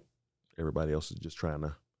this point. Everybody else is just trying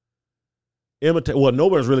to imitate. Well,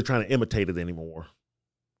 nobody's really trying to imitate it anymore.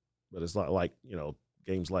 But it's not like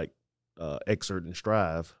games like Exert and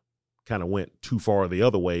Strive kind of went too far the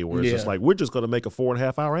other way, where it's just like, we're just going to make a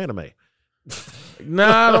 4.5 hour anime. No,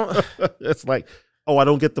 I don't. It's like, oh, I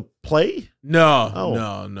don't get to play? No.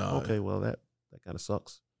 Okay, well, that kind of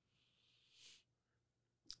sucks.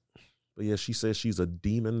 But yeah, she says she's a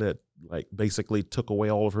demon that like basically took away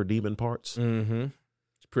all of her demon parts. Mm-hmm.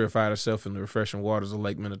 She purified herself in the refreshing waters of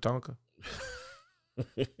Lake Minnetonka.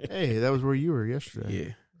 Hey, that was where you were yesterday.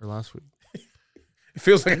 Yeah. Or last week. It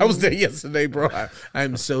feels like I was there yesterday, bro.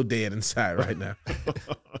 I'm so dead inside right now.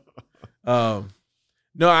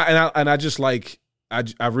 No, I just like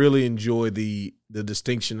I really enjoy the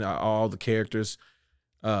distinction of all the characters.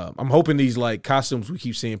 I'm hoping these like costumes we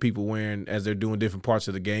keep seeing people wearing as they're doing different parts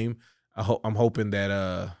of the game. I'm hoping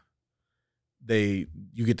that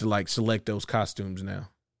you get to like select those costumes now.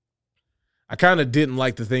 I kind of didn't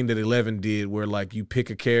like the thing that 11 did, where like you pick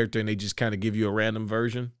a character and they just kind of give you a random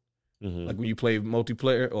version, mm-hmm. like when you play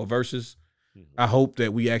multiplayer or versus. Mm-hmm. I hope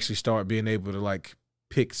that we actually start being able to like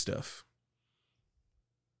pick stuff.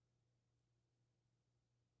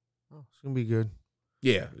 Oh, it's gonna be good.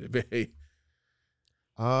 Yeah.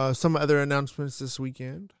 Some other announcements this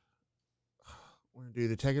weekend. We're gonna do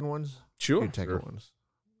the Tekken ones. Sure. Do Tekken ones.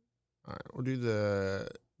 All right, we'll do the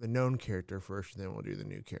known character first, and then we'll do the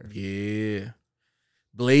new character. Yeah.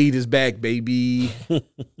 Blade is back, baby.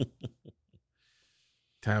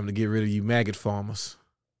 Time to get rid of you maggot farmers.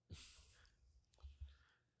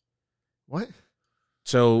 What?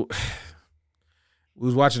 So we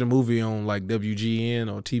was watching a movie on like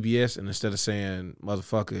WGN or TBS, and instead of saying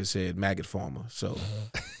motherfucker, it said maggot farmer. So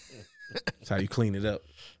that's how you clean it up.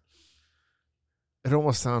 It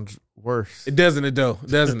almost sounds worse. It doesn't it though,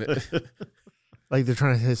 doesn't it? Like they're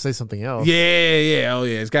trying to say something else. Yeah. Oh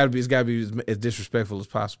yeah. It's gotta be as disrespectful as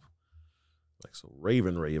possible. Like so,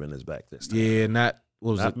 Raven is back this time. Yeah, not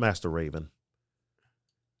what was Not it? Master Raven.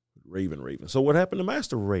 Raven. So what happened to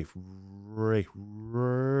Master Raven?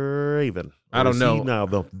 I don't know. Now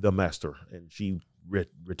the Master, and she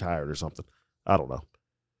retired or something. I don't know.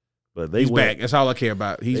 But He's back. That's all I care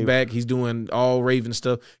about. He's back. He's doing all Raven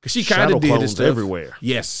stuff because she kind Shadow of did clones his stuff everywhere.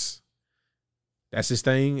 Yes, that's his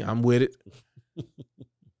thing. I'm with it.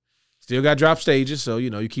 Still got drop stages, so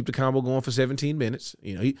you keep the combo going for 17 minutes.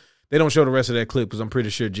 They don't show the rest of that clip because I'm pretty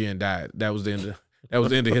sure Jen died. That was the end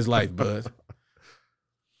of his life, bud.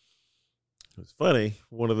 It's funny.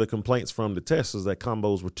 One of the complaints from the test is that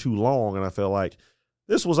combos were too long, and I felt like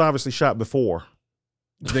this was obviously shot before.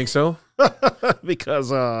 You think so?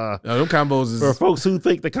 Because No, them combos is. for folks who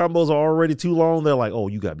think the combos are already too long, they're like, "Oh,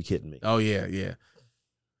 you gotta be kidding me!" Oh yeah.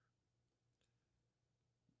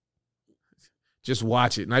 Just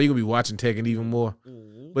watch it. Now you're gonna be watching Tekken even more,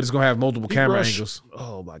 but it's gonna have multiple camera angles.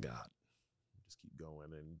 Oh my god! Just keep going,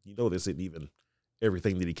 and this isn't even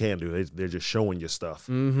everything that he can do. They're just showing you stuff.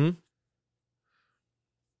 Mm-hmm.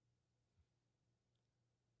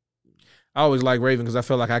 I always like Raven because I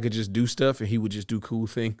felt like I could just do stuff and he would just do cool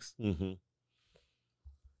things. Mm-hmm.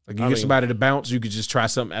 Like you get somebody to bounce, you could just try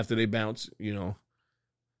something after they bounce. You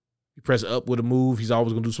press up with a move, he's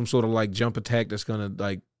always gonna do some sort of like jump attack that's gonna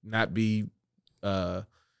like not be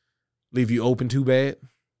leave you open too bad.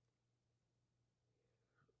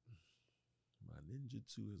 My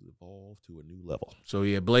ninjutsu has evolved to a new level. So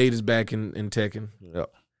yeah, Blade is back in Tekken. Yep.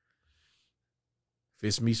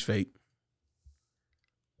 Fist meets fate.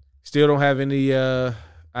 Still don't have any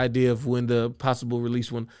idea of when the possible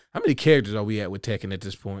release one. How many characters are we at with Tekken at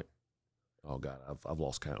this point? Oh god, I've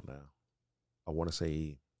lost count now. I want to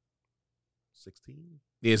say 16.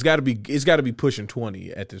 Yeah, it's got to be pushing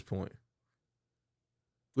 20 at this point,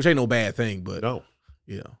 which ain't no bad thing, but No,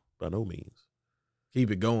 yeah, by no means.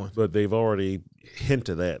 keep it going. But they've already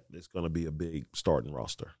hinted that it's going to be a big starting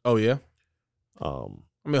roster. Oh yeah, I Um,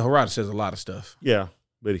 mean Harada says a lot of stuff. yeah,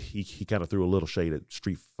 but he kind of threw a little shade at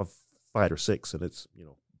Street Fighter 6, and it's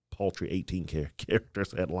paltry 18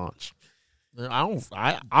 characters at launch.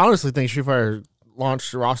 I honestly think Street Fighter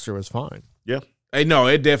launch roster was fine. Yeah. Hey, no,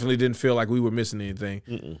 it definitely didn't feel like we were missing anything.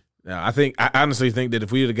 Mm-mm. Now, I honestly think that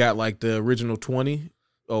if we would have got like the original 20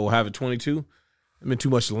 or have it 22, it'd been too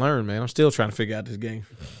much to learn, man. I'm still trying to figure out this game.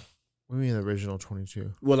 What do you mean the original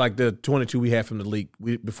 22? Well, like the 22 we had from the leak,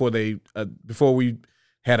 before we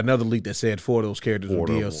had another leak that said 4 of those characters were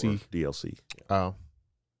DLC. DLC. Oh,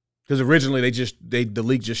 Because originally the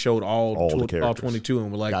leak just showed all the characters. all 22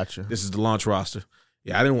 and we're like, gotcha. this is the launch roster.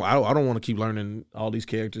 Yeah, I don't want to keep learning all these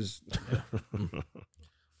characters. A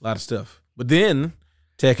lot of stuff. But then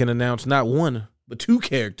Tekken announced not one, but 2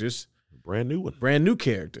 characters. Brand new one. Brand new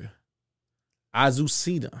character.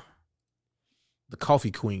 Azucena, the coffee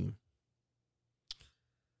queen.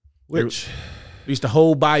 Which Released a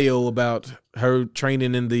whole bio about her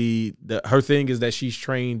training in the her thing is that she's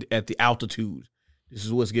trained at the altitude. This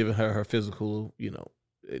is what's giving her physical,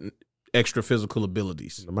 extra physical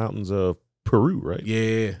abilities. the mountains of Peru, right?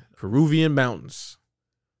 Yeah, Peruvian mountains.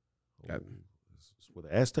 Got- Where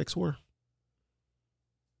the Aztecs were.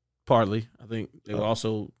 Partly, I think they were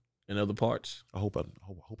also in other parts. I hope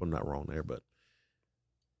I'm not wrong there, but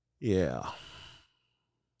yeah.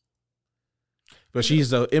 But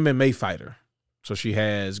she's a MMA fighter, so she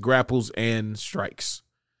has grapples and strikes.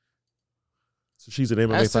 So she's an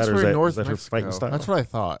MMA Aztecs fighter. were in North Is that her Mexico. fighting style? That's what I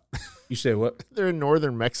thought. You said what? They're in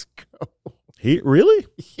northern Mexico. Really?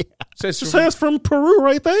 Yeah. Says It says from Peru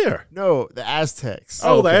right there. No, the Aztecs.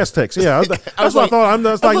 Oh, okay. the Aztecs. Yeah, that's was what I like- thought. I'm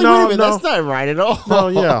just I was like, wait a no, minute, no. that's not right at all. No,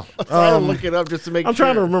 yeah. I had to look it up just to make I'm sure.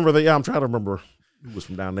 trying to remember that. Yeah, I'm trying to remember who was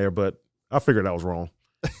from down there, but I figured I was wrong.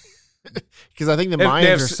 Because I think the They have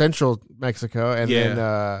Mayans are s- central Mexico, and Yeah. then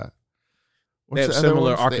They what's have the other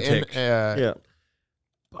similar ones? The architect. Yeah,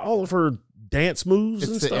 all of her dance moves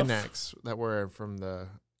It's and the stuff. Inaks that were from the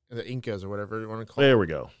Incas or whatever you want to call There them. we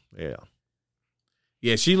go. Yeah,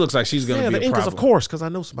 Yeah, she looks like she's gonna yeah. be The a Incas, problem. of course, because I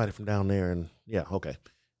know somebody from down there, and yeah, okay,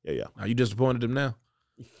 yeah. Are you disappointed them now?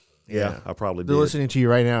 Yeah, I probably They're did. listening to you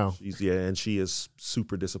right now. And she is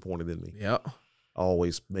super disappointed in me. Yeah. I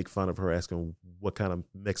always make fun of her asking what kind of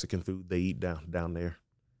Mexican food they eat down there.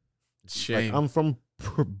 It's a shame. Like, I'm from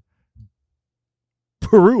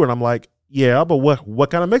Peru, and I'm like, yeah, but what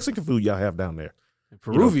kind of Mexican food y'all have down there?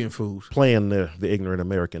 Peruvian food. Playing the ignorant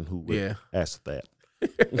American who would ask that.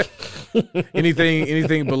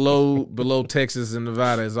 anything below Texas and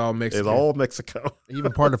Nevada is all Mexico. It's all Mexico.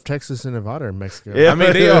 Even part of Texas and Nevada are Mexico. Yeah, I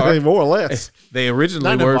mean, they are. more or less. They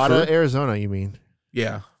originally Not were Nevada, for Arizona, you mean?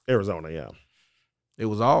 yeah. Arizona, yeah. It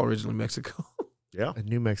was all originally Mexico. Yeah.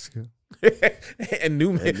 New Mexico. and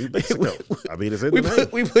New Mexico. I mean, it's in the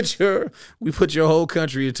name. we put your whole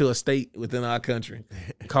country into a state within our country.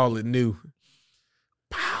 Call it new.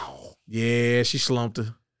 Pow. Yeah, she slumped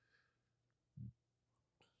her.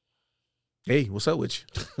 Hey, what's up with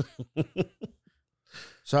you?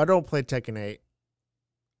 So I don't play Tekken 8,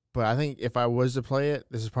 but I think if I was to play it,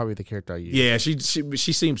 this is probably the character I use. Yeah,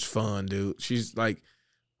 she seems fun, dude. She's like,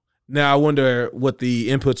 now I wonder what the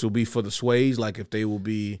inputs will be for the sways, like if they will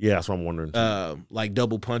be, Yeah, that's what I'm wondering. like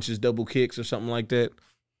double punches, double kicks, or something like that.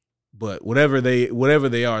 But whatever they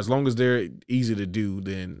are, as long as they're easy to do,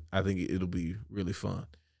 then I think it'll be really fun.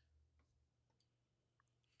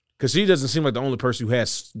 Because she doesn't seem like the only person who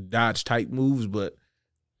has dodge type moves, but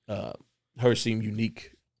hers seem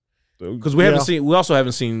unique. Because we also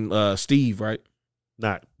haven't seen Steve, right?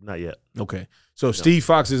 Not yet. Okay, so Steve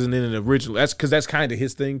Fox isn't in an original. That's because that's kind of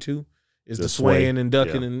his thing too, is the swaying and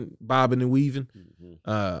ducking and bobbing and weaving.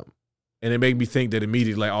 Mm-hmm. And it made me think that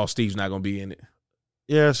immediately, like, oh, Steve's not going to be in it.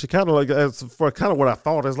 Yeah, she kind of like for kind of what I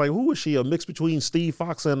thought. It's like, who is she? A mix between Steve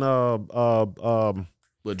Fox and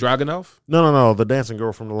What, Dragunov? No, the dancing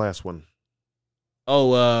girl from the last one.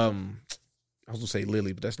 Oh, I was gonna say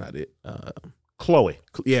Lily, but that's not it. Chloe.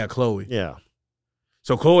 Yeah, Chloe. Yeah.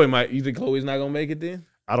 So Chloe you think Chloe's not gonna make it then?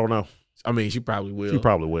 I don't know. I mean, she probably will. She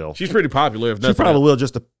probably will. She's pretty popular. If She nothing probably else.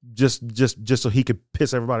 will just so he could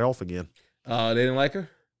piss everybody off again. They didn't like her.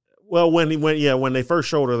 Well, when they first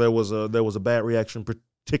showed her, there was a bad reaction,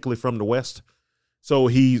 particularly from the West. So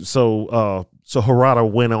Harada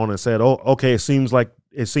went on and said, "Oh, okay, it seems like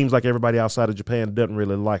everybody outside of Japan doesn't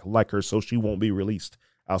really like her, so she won't be released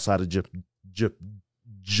outside of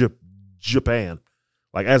Japan."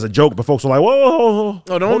 Like, as a joke, but folks were like, "Whoa,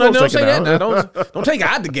 no, don't say that. Now. Don't take her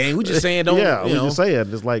out the game. We just saying don't." Yeah, we just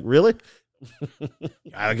saying. It's like, really?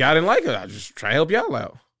 I didn't like her. I just try to help y'all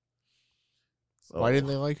out. So, why didn't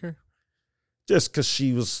they like her? Just because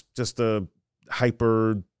she was just a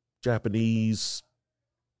hyper Japanese,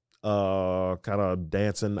 kind of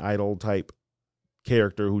dancing idol type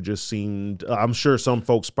character who just seemed. I'm sure some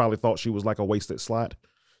folks probably thought she was like a wasted slot.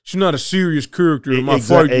 She's not a serious character in my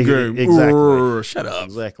fighting game. Exactly. Shut up.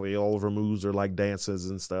 Exactly. All of her moves are like dances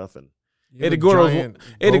and stuff. And Eddie Gordo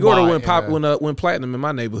went platinum in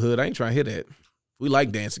my neighborhood. I ain't trying to hear that. We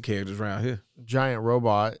like dancing characters around here. Giant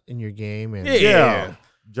robot in your game, and yeah.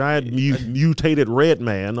 Giant mutated red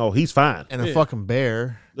man. Oh, he's fine. And a fucking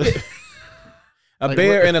bear. A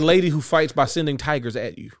bear and a lady who fights by sending tigers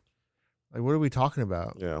at you. Like, what are we talking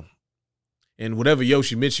about? Yeah. And whatever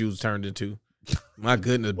Yoshimitsu's turned into. My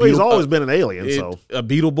goodness. Well, he's always been an alien, so. A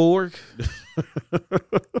Beetleborg.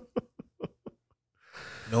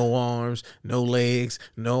 No arms, no legs,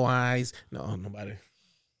 no eyes. No, nobody.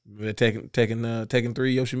 Tekken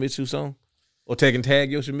 3 Yoshimitsu song? Or Tekken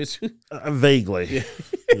Tag Yoshimitsu? Vaguely.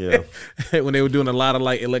 Yeah. When they were doing a lot of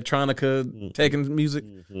like electronica Tekken music.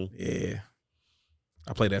 Mm-hmm. Yeah.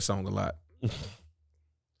 I play that song a lot.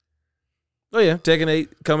 Oh yeah, Tekken 8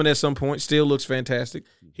 coming at some point. Still looks fantastic.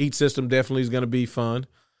 Heat system definitely is going to be fun.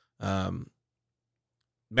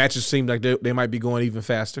 Matches seem like they might be going even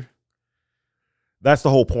faster. That's the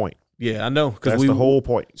whole point. Yeah, I know. That's the whole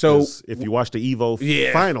point. So if you watch the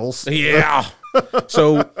Evo finals, yeah.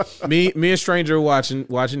 So me and Stranger are watching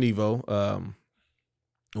Evo,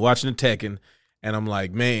 watching the Tekken, and I'm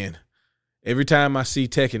like, man, every time I see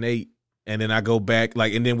Tekken 8, and then I go back,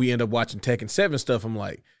 like, and then we end up watching Tekken 7 stuff, I'm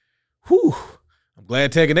like, whew, I'm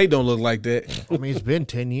glad Tekken 8 don't look like that. I mean, it's been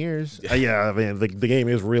 10 years. Yeah, I mean, the game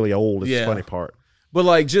is really old. It's the funny part. But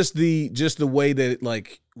like just the way that it,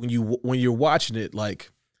 like when you're watching it,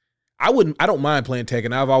 like I don't mind playing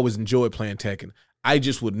Tekken. I've always enjoyed playing Tekken. I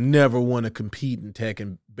just would never want to compete in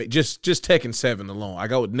Tekken. Just Tekken 7 alone.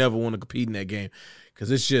 Like I would never want to compete in that game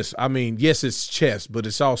because it's just. I mean, yes, it's chess, but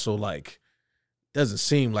it's also like doesn't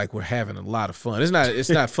seem like we're having a lot of fun. It's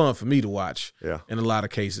not fun for me to watch. Yeah. In a lot of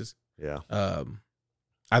cases. Yeah.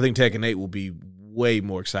 I think Tekken 8 will be way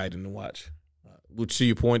more exciting to watch. Which, to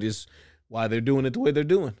your point, is why they're doing it the way they're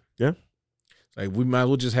doing. Yeah. Like we might as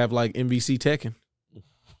well just have like MVC Tekken.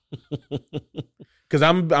 Because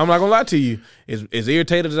I'm not gonna lie to you, as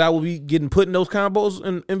irritated as I will be getting put in those combos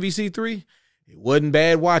in MVC3, it wasn't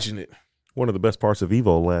bad watching it. One of the best parts of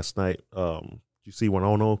Evo last night, you see when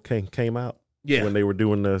Ono came out? Yeah. When they were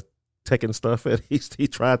doing the Tekken stuff, and he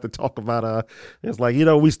tried to talk about it's like, you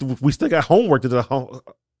know, we still got homework to do.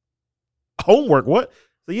 Homework? What?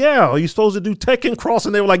 So yeah, you supposed to do Tekken Cross,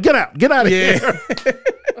 and they were like, get out of here.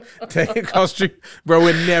 Tekken Cross Street, bro,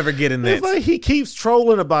 we're never getting that. It's like he keeps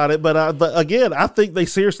trolling about it, but again, I think they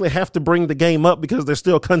seriously have to bring the game up because they're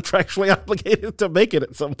still contractually obligated to make it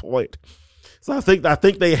at some point. So I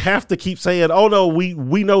think they have to keep saying, oh no,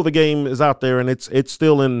 we know the game is out there and it's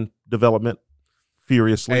still in development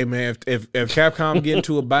furiously. Hey man, if Capcom get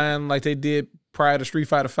into a bind like they did prior to Street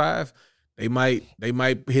Fighter V, they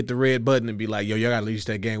might hit the red button and be like, yo, y'all gotta release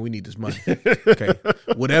that game. We need this money. Okay,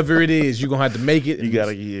 whatever it is, you're gonna have to make it. You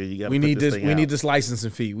gotta. We need this. We need this licensing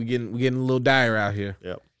fee. We getting a little dire out here.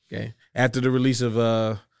 Yep. Okay. After the release of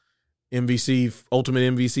MVC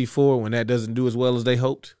Ultimate MVC 4, when that doesn't do as well as they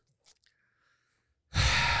hoped.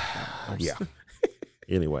 Yeah.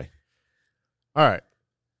 Anyway. All right.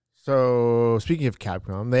 So speaking of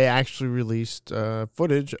Capcom, they actually released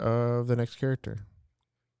footage of the next character.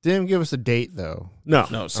 Didn't give us a date though.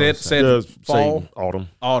 No. Said fall, autumn.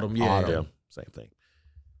 Yeah. Same thing.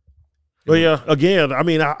 But yeah, again, I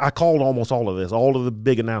mean, I called almost all of this. All of the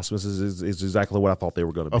big announcements is exactly what I thought they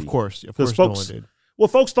were going to be. Of course, folks, no one did. Well,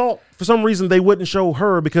 folks thought for some reason they wouldn't show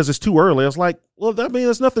her because it's too early. I was like, well, I mean,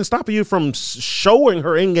 there's nothing stopping you from showing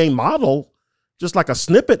her in-game model, just like a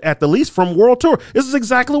snippet at the least from World Tour. This is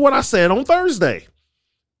exactly what I said on Thursday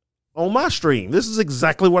on my stream. This is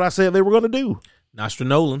exactly what I said they were going to do. Nostra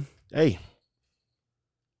Nolan. Hey,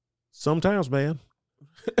 sometimes, man,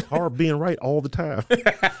 it's hard being right all the time.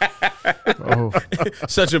 Oh,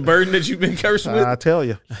 such a burden that you've been cursed with. I tell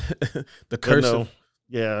you, the curse. No,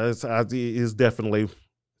 yeah, it's definitely.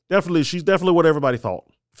 She's definitely what everybody thought.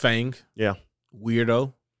 Fang. Yeah,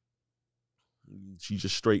 weirdo. She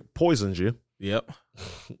just straight poisons you. Yep.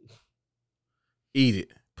 Eat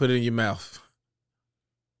it. Put it in your mouth.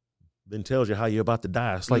 Then tells you how you're about to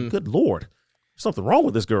die. It's like, good Lord, there's something wrong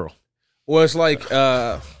with this girl. Well, it's like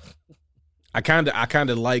I kind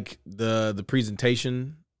of like the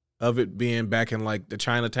presentation of it being back in like the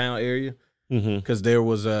Chinatown area because there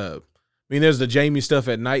was there's the Jamie stuff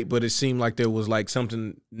at night, but it seemed like there was like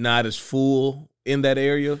something not as full in that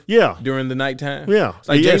area. Yeah, during the nighttime. Yeah,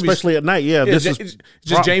 like especially at night. Yeah, this is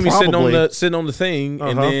just Jamie sitting on the thing,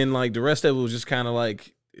 and then like the rest of it was just kind of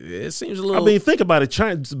like it seems a little. I mean, think about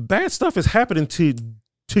it. Bad stuff is happening to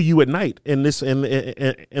you at night in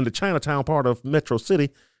the Chinatown part of Metro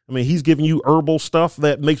City. I mean, he's giving you herbal stuff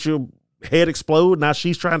that makes your head explode. Now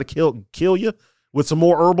she's trying to kill you with some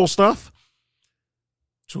more herbal stuff.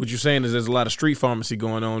 So what you're saying is there's a lot of street pharmacy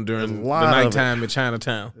going on during the nighttime in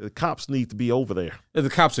Chinatown. The cops need to be over there. The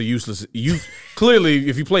cops are useless. Clearly,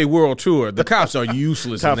 if you play World Tour, the cops are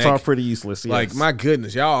useless. Cops are pretty useless. Yes. Like, my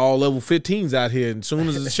goodness, y'all all level 15s out here. And as soon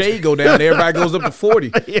as the shade go down, everybody goes up to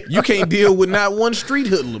 40. Yeah. You can't deal with not one street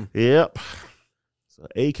hoodlum. Yep. So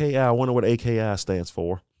AKI, I wonder what AKI stands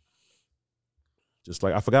for. Just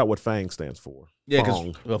like, I forgot what FANG stands for. Yeah,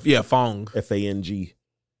 Fong. Fong. FANG.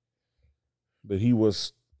 But he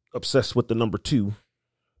was obsessed with the number 2.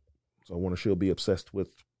 So I wonder she'll be obsessed with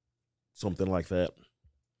something like that.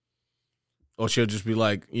 Or she'll just be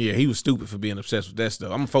like, yeah, he was stupid for being obsessed with that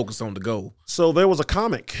stuff. I'm focused on the goal. So there was a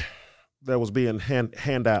comic that was being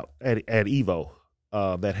hand out at EVO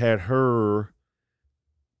that had her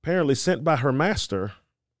apparently sent by her master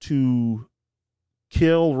to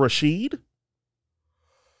kill Rashid.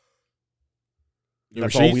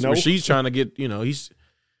 That's all we know. Rashid's trying to get, he's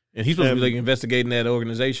supposed to be like investigating that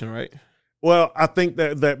organization, right? Well, I think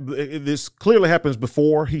that this clearly happens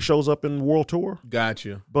before he shows up in World Tour.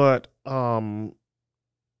 Gotcha. But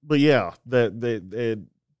yeah,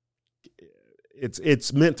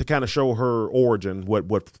 it's meant to kind of show her origin,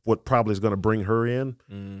 what probably is going to bring her in.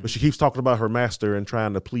 But she keeps talking about her master and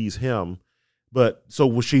trying to please him. But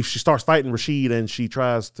so she starts fighting Rashid and she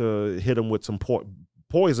tries to hit him with some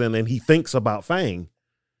poison, and he thinks about Fang.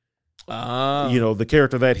 The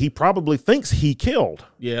character that he probably thinks he killed.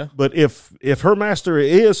 Yeah. But if her master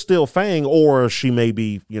is still Fang, or she may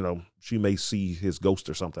be, she may see his ghost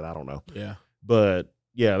or something. I don't know. Yeah. But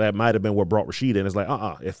yeah, that might have been what brought Rashid in. It's like,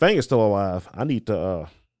 if Fang is still alive, I need to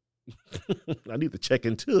check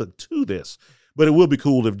into this. But it would be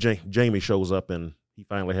cool if Jamie shows up and he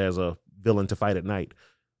finally has a villain to fight at night,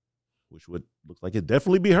 which would look like it'd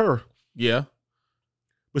definitely be her. Yeah.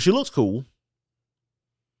 But she looks cool.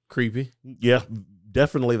 Creepy. Yeah,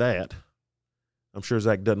 definitely that. I'm sure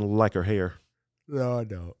Zach doesn't like her hair. No, I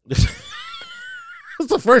don't. That's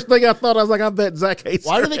the first thing I thought. I was like, I bet Zach hates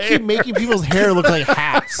her Why do they keep making people's hair look like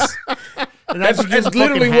hats? That's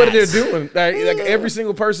literally what they're doing. Like every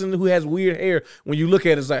single person who has weird hair, when you look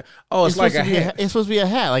at it, it's like, oh, it's like a hat. It's supposed to be a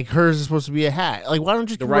hat. Like hers is supposed to be a hat. Like, why don't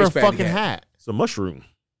you give her rice a patty fucking hat? It's a mushroom.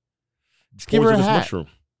 Just give her a Poisonous hat. mushroom.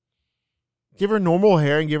 Give her normal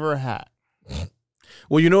hair and give her a hat.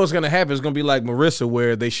 Well, you know what's going to happen? It's going to be like Marissa,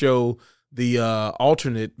 where they show the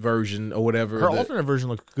alternate version or whatever. Her alternate version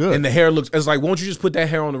looks good. And the hair looks, it's like, won't you just put that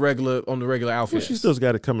hair on the regular outfit? Well, she still's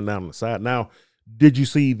got it coming down on the side. Now, did you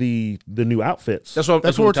see the new outfits? That's what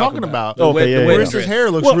we're talking about. Okay, Marissa's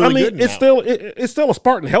hair looks really good it's now. it's still a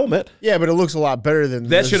Spartan helmet. Yeah, but it looks a lot better than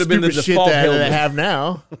that should have been the default shit that helmet they have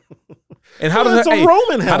now. And how it's a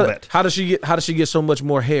Roman helmet. How does she get so much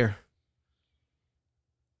more hair?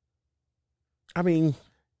 I mean,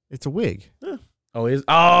 it's a wig.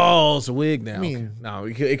 Oh, it's a wig now. I mean, okay. No,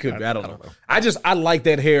 it could be. I don't know. I like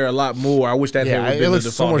that hair a lot more. I wish that hair would have it been the looks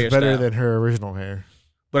default so much hairstyle. better than her original hair.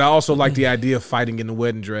 But I also like the idea of fighting in the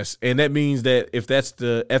wedding dress, and that means that if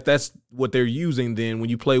that's what they're using, then when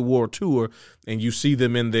you play War Tour and you see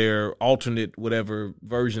them in their alternate whatever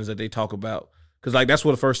versions that they talk about, because like that's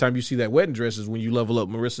what the first time you see that wedding dress is when you level up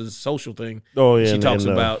Marissa's social thing. Oh yeah, she talks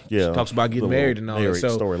about getting getting married and all that.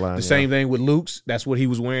 So the same thing with Luke's. That's what he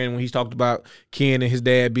was wearing when he's talked about Ken and his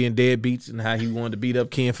dad being deadbeats and how he wanted to beat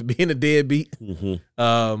up Ken for being a deadbeat.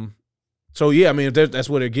 Mm-hmm. So yeah, I mean, if that's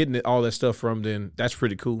where they're getting all that stuff from, then that's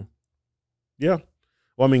pretty cool. Yeah.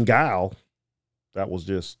 Well, I mean, Guile, that was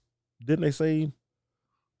just, didn't they say?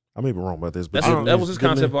 I may be wrong about this, but that was his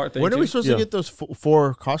concept art thing. When are we supposed to get those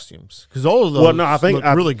 4 costumes? Because all of those I think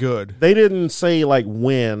look really good. They didn't say like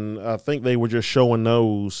when. I think they were just showing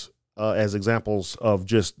those as examples of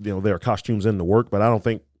just their costumes in the work. But I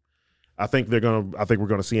think we're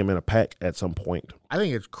gonna see them in a pack at some point. I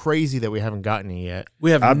think it's crazy that we haven't gotten it yet.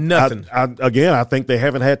 We have nothing. I think they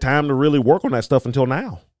haven't had time to really work on that stuff until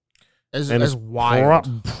now. As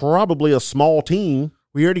wild. Probably a small team.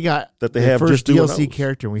 We already got that they have first just doing DLC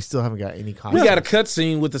character, and we still haven't got any costumes. We got a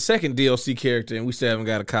cutscene with the second DLC character, and we still haven't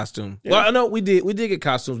got a costume. Yeah. Well, no, we did get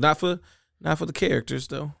costumes, not for the characters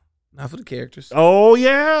though. Not for the characters. Oh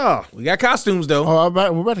yeah, we got costumes though. Oh,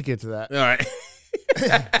 we're about to get to that. All right.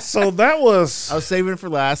 So that was. I was saving it for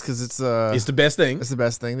last because it's the best thing. It's the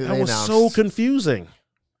best thing that they announced. Was so confusing.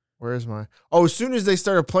 Where's my? Oh, as soon as they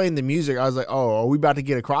started playing the music, I was like, "Oh, are we about to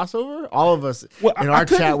get a crossover?" All of us in our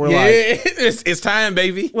chat were like, "It's time,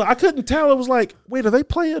 baby." Well, I couldn't tell. It was like, wait, are they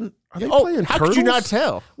playing? Playing how Turtles? Could you not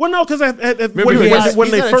tell? Well, no, because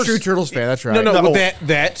when they first a true Turtles fan. That's right. No,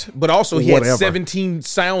 that, but also he had 17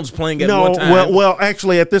 sounds playing at one time. Well,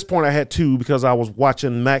 actually, at this point, I had 2 because I was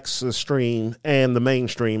watching Max's stream and the main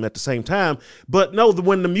stream at the same time. But no,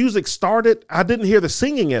 when the music started, I didn't hear the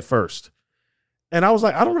singing at first. And I was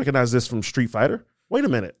like, I don't recognize this from Street Fighter. Wait a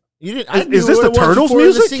minute. You didn't? Is this the Turtles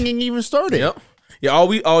music? The singing even started. Yep. Yeah.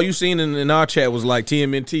 All you seen in our chat was like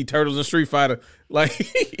TMNT, Turtles, and Street Fighter. Like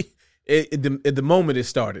at the moment it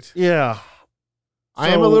started. Yeah. I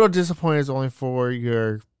am a little disappointed. It's only for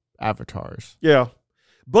your avatars. Yeah,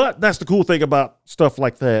 but that's the cool thing about stuff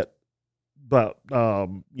like that. But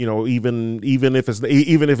even if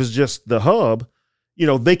it's just the hub.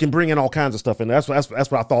 They can bring in all kinds of stuff, and that's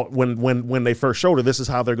what I thought when they first showed it. This is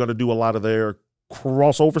how they're going to do a lot of their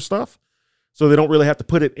crossover stuff, so they don't really have to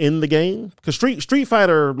put it in the game. Because Street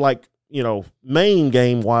Fighter, main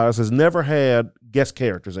game wise, has never had guest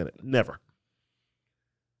characters in it, never.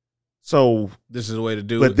 So this is a way to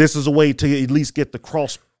do it. But this is a way to at least get the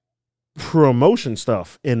cross promotion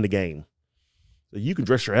stuff in the game. So you can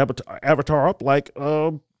dress your avatar up like.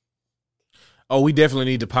 Oh, we definitely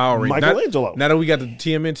need the Power Ranger. Michelangelo. Now that we got the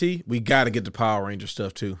TMNT, we got to get the Power Ranger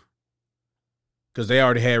stuff too. Because they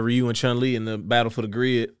already had Ryu and Chun-Li in the Battle for the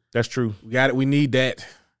Grid. That's true. We got it. We need that.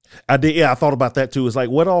 I did. Yeah, I thought about that too. It's like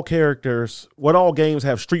what all games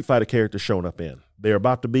have Street Fighter characters shown up in? They're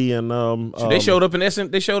about to be in. They showed up in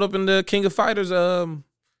They showed up in the King of Fighters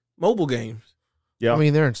mobile games. Yeah, I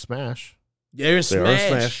mean they're in Smash. They're in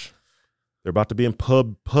Smash. They're about to be in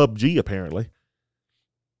PUBG apparently.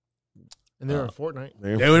 And they're in Fortnite.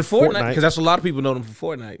 They're in Fortnite because that's a lot of people know them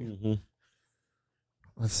for Fortnite. Mm-hmm.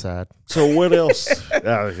 That's sad. So what else?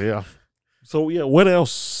 Yeah. So yeah, what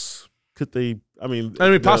else could they? I mean,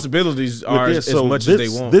 possibilities are as much as they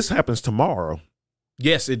want. This happens tomorrow.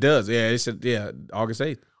 Yes, it does. Yeah, it said August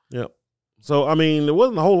 8th. Yep. So I mean, there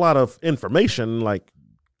wasn't a whole lot of information like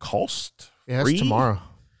cost. Yeah, it's tomorrow.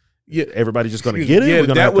 Yeah, everybody just going to get it.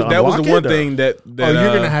 Yeah, that was the one thing that you're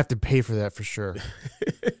going to have to pay for that for sure.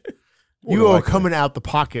 You are coming out the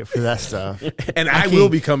pocket for that stuff. And I will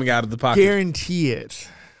be coming out of the pocket. Guarantee it.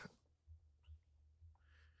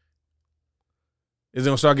 Is it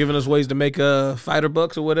gonna start giving us ways to make fighter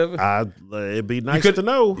bucks or whatever? It'd be nice to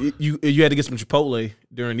know. You had to get some Chipotle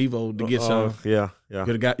during Evo to get some. Yeah. You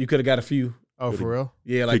could have got a few. Oh, for real?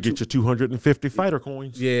 Yeah, To like get your 250 fighter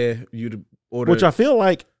coins. yeah, you'd order. Which I feel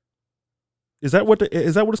like is that what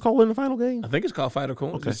it's called in the final game? I think it's called fighter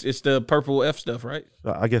coins. Okay. It's the purple F stuff, right?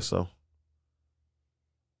 I guess so.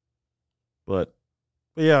 But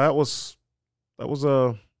yeah, that was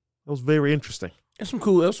very interesting. There's some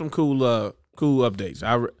cool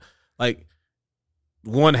updates. Like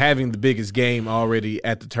one having the biggest game already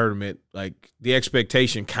at the tournament. Like the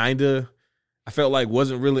expectation I felt like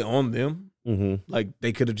wasn't really on them. Mm-hmm. Like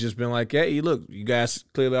they could have just been like, "Hey, look, you guys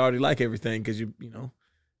clearly already like everything because you know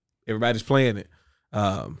everybody's playing it."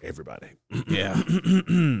 Everybody, Yeah.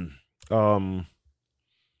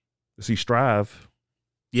 See, Strive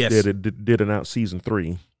Yes. did announce season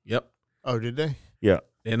 3. Yep. Oh, did they? Yeah,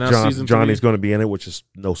 And now season Johnny's 3, going to be in it, which is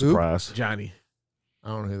no surprise. Johnny. I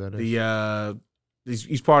don't know who that is.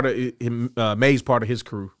 He's part of him. May's part of his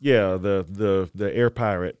crew. Yeah, the air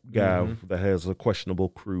pirate guy Mhm. that has a questionable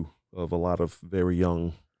crew of a lot of very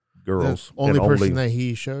young girls. The only and person that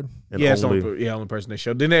he showed. and Yeah, it's only, only person they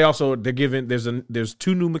showed. Then they're giving there's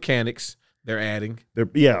 2 new mechanics they're adding.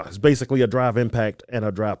 it's basically a drive impact and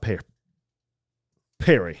a drive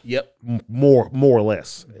parry. Yep. More or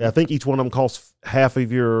less. I think each one of them costs half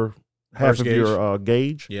of your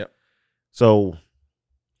gauge. Yep. So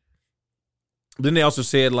Then they also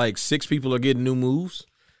said like 6 people are getting new moves.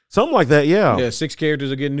 something like that. Yeah. Yeah, 6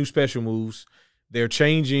 characters are getting new special moves. They're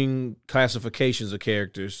changing classifications of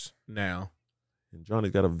characters now. And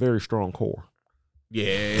Johnny's got a very strong core.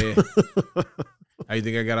 Yeah. How you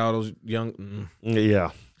think I got all those young? Yeah.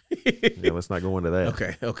 Yeah. Let's not go into that.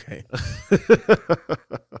 Okay.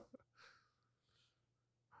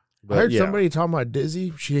 But I heard yeah. somebody talking about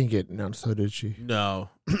Dizzy. She didn't get announced, so did she? No.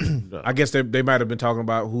 I guess they might have been talking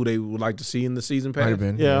about who they would like to see in the season pass. Might have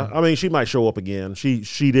been. Yeah, I mean, she might show up again. She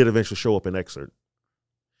did eventually show up in Excerpt.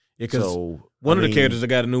 Yeah, because So one of the characters that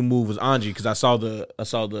got a new move was Anji. Because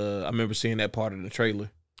I remember seeing that part of the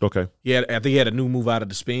trailer. Okay. Yeah, I think he had a new move out of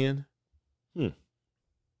the spin.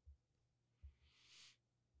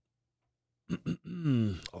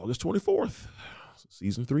 August 24th.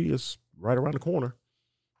 Season 3 is right around the corner.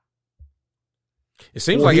 It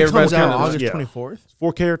seems Well, like he everybody's comes out kind of August yeah. 24th.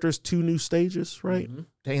 4 characters, 2 new stages, right? Mhm.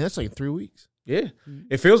 Dang, that's like 3 weeks. Yeah,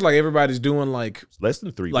 it feels like everybody's doing like It's less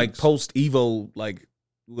than 3 weeks. post Evo. Like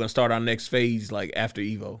we're gonna start our next phase like after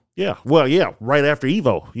Evo. Yeah. Well, yeah, right after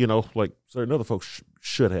Evo, like certain other folks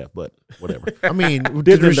should have, but whatever. I mean, Didn't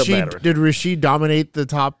did end up mattering. Rashid dominate the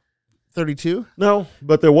top 32? No,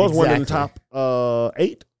 but there was one in the Exactly. top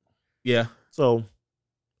 8. Yeah, So,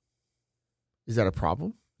 Is that a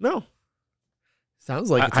problem? no.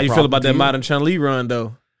 Sounds like it's how a you feel problem about to that you. modern Chun-Li run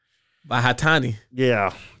though? By Hatani.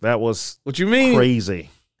 Yeah, that was What you mean?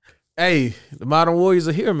 crazy. Hey, the modern warriors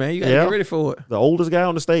are here, man. You gotta Yeah. get ready for it. The oldest guy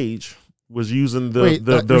on the stage was using the Wait,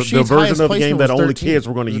 the Rashid's version highest of the game placement that was only 13. kids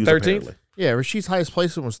were going to Was it use. 13th? Apparently. Yeah, Rashid's highest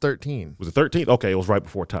placement was 13. Was it 13? Okay, it was right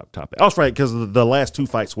before top 8. I was right because the last 2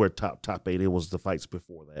 fights were top 8. It was the fights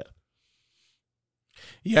before that.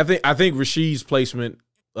 Yeah, I think Rashid's placement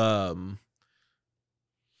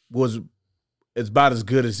was it's about as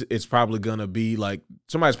good as it's probably gonna be. Like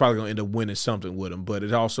somebody's probably gonna end up winning something with him, but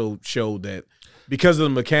it also showed that because of the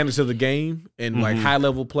mechanics of the game and like Mhm. high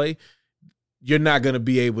level play, you're not gonna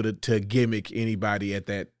be able to gimmick anybody at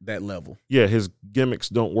that level. Yeah, his gimmicks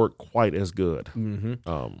don't work quite as good. Mm-hmm.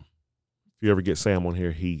 If you ever get Sam on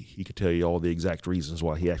here, he could tell you all the exact reasons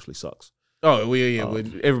why he actually sucks. Oh well, yeah. But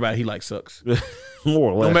everybody he like sucks.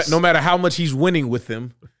 More or less. No matter how much he's winning with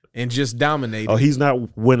them and just dominating. Oh, he's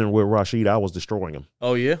not winning with Rashid. I was destroying him.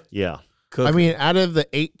 Oh yeah. Yeah. I mean, out of the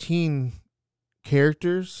 18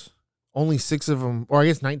 characters, only 6 of them, or I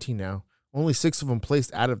guess 19 now, only 6 of them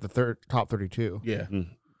placed out of the top 32. yeah. And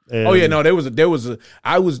Oh yeah. No, there was a. That was It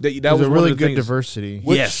one was a of really the good things- diversity.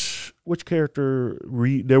 Which character?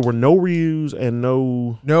 There were no Ryus and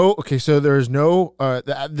no. No, okay, so there's no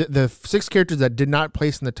the 6 characters that did not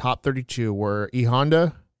place in the top 32 were E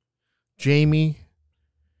Honda, Jamie,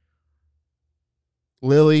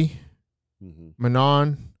 Lily,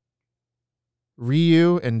 Manon,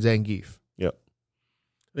 Ryu, and Zangief. Yep.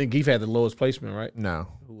 I think Geef had the lowest placement, right? No,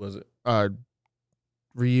 Who was it?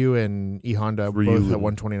 Ryu and E Honda Ryu both at and-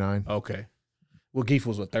 129, Okay. Well, Geef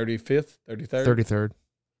was what, 35th, 33rd? 33rd.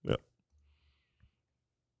 Yep.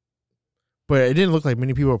 But it didn't look like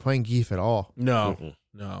many people were playing Geef at all. No, Mm-mm.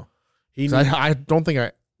 no. He 'Cause I don't think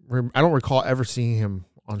I don't recall ever seeing him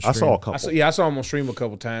on stream. I saw a couple. I saw him on stream a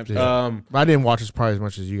couple times. Yeah. But I didn't watch it probably as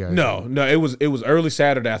much as you guys. No, it was early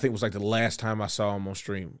Saturday. I think it was like the last time I saw him on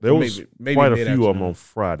stream. There was maybe quite a few of them mid-afternoon. on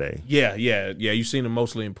Friday. Yeah. You seen him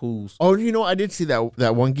mostly in pools. Oh, I did see that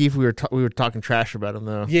one geef. We were talking trash about him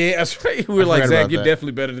though. Yeah, that's right. We were like, forgot Zach, about you're that.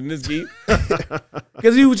 definitely better than this geek.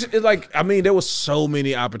 Because he was like, I mean, there was so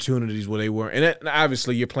many opportunities where they weren't, and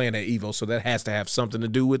obviously you're playing at Evo, so that has to have something to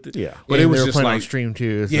do with it. Yeah. but And it was they were just playing like, on stream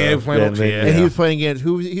too. So. yeah, they were playing on, Yeah, yeah, And he was playing against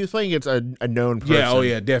who? He was playing against a known person. yeah, oh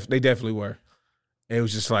yeah, they definitely were. And it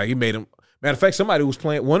was just like he made him. Matter of fact, somebody was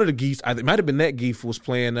playing one of the geese. It might have been that geef was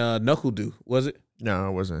playing Knuckle Dew. Was it? No,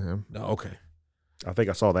 it wasn't him. No, okay. I think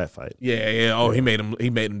I saw that fight. Yeah. Oh, he made him. He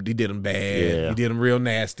did him bad. Yeah. He did him real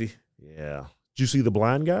nasty. Yeah. Did you see the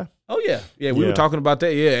blind guy? Oh yeah. We Yeah. were talking about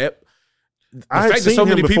that. Yeah. The I had fact that seen so him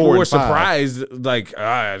many people before in were 5. surprised, like,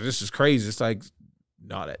 this is crazy. It's like,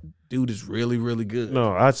 no, that dude is really, really good.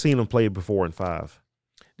 No, I'd seen him play before in 5.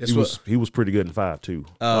 That's He was pretty good in 5 too.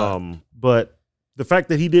 Uh, But the fact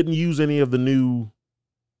that he didn't use any of the new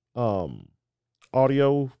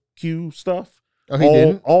audio cue stuff. Oh, he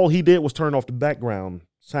didn't. All he did was turn off the background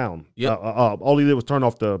sound. Yep. All he did was turn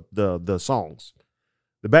off the songs,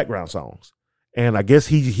 the background songs. And I guess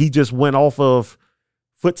he just went off of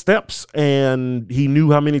footsteps, and he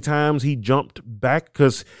knew how many times he jumped back,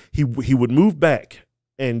 because he would move back,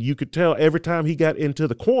 and you could tell every time he got into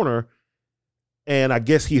the corner. And I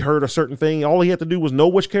guess he heard a certain thing. All he had to do was know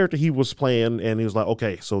which character he was playing, and he was like,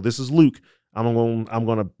 "Okay, so this is Luke. I'm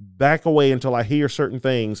gonna back away until I hear certain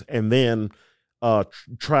things, and then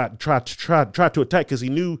try to attack." Because he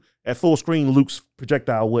knew at full screen Luke's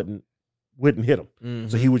projectile wouldn't hit him, Mhm.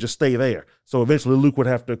 so he would just stay there. So eventually Luke would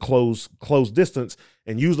have to close distance,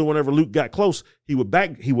 and usually whenever Luke got close, he would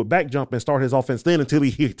back jump and start his offense then until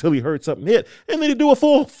he heard something hit, and then he'd do a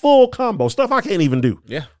full combo, stuff I can't even do.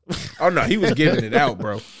 Yeah. Oh no, he was giving it out,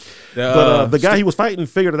 bro. But the guy he was fighting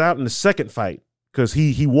figured it out in the second fight, because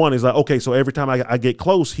he won. He's like, okay, so every time I get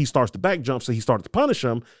close, he starts to back jump, so he started to punish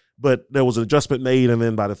him. But there was an adjustment made, and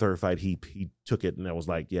then by the third fight, he took it, and that was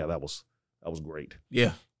like, yeah, that was great.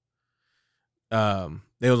 Yeah.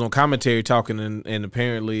 They was on commentary talking, and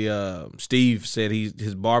apparently Steve said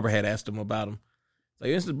his barber had asked him about him.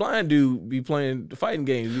 Like, this blind dude be playing the fighting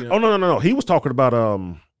games. You know? Oh no, he was talking about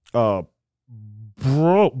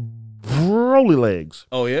Broly legs.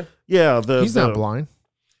 Oh yeah. Yeah, He's not blind.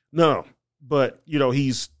 No, but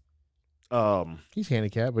he's He's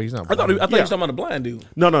handicapped, but he's not I blind. thought he was Yeah. talking about the blind dude.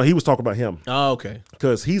 no, he was talking about him, Oh, okay.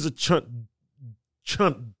 because he's a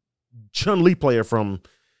Chun-Li player from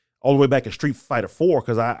all the way back in Street Fighter 4,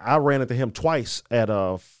 because I ran into him twice at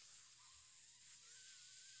a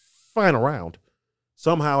final round.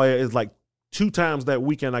 Somehow it's like 2 times that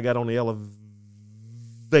weekend I got on the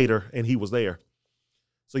elevator and he was there.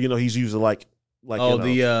 So he's usually like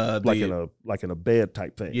in a bed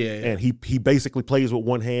type thing. Yeah. And he basically plays with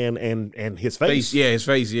one hand and his face. Yeah, his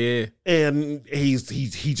face. Yeah. And he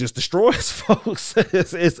just destroys folks.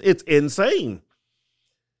 It's insane.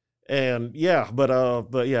 And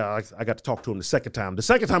but yeah, I got to talk to him the second time. The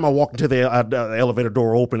second time I walked into the elevator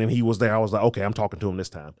door open and he was there, I was like, okay, I'm talking to him this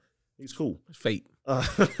time. He's cool. It's fate.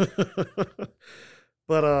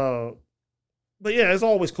 But yeah, it's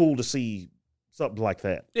always cool to see something like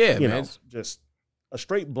that. Yeah, you man. know, just a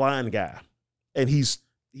straight blind guy, and he's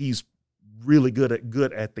really good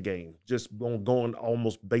at the game. Just going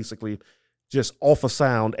almost basically just off of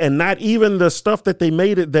sound, and not even the stuff that they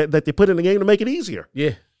made it that they put in the game to make it easier.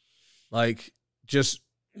 Yeah. Like, just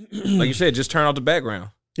like you said, just turn off the background.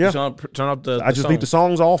 Yeah. Just turn off the I just song. leave the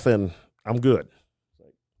songs off, and I'm good.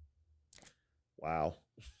 Wow.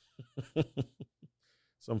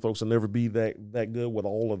 Some folks will never be that good with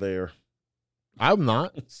all of their I'm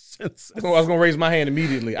not. senses. I was gonna raise my hand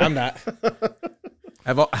immediately. I'm not.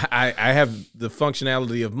 I have the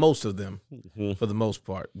functionality of most of them for the most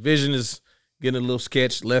part. Vision is getting a little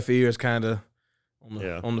sketched. Left ear is kind of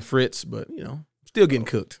on the fritz, but still getting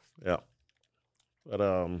cooked. Yeah. But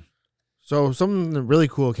So something that really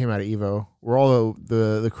cool came out of Evo were all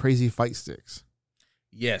the crazy fight sticks.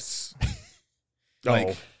 Yes.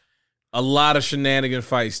 Like a lot of shenanigan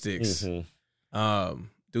fight sticks. mhm.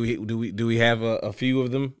 Do we have a few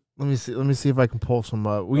of them? Let me see if I can pull some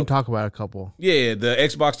up. We can talk about a couple. Yeah, the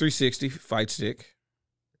Xbox 360 fight stick.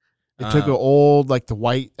 They took an old, like the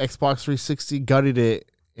white Xbox 360, gutted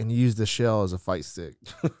it, and used the shell as a fight stick.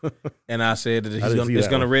 And I said that didn't see it's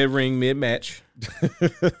that gonna one. red ring mid match.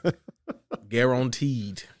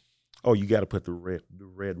 Guaranteed. Oh, you got to put the red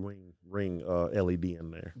ring LED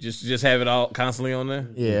in there, Just have it all constantly on there.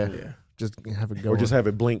 Yeah. Yeah. Just have it go. or just have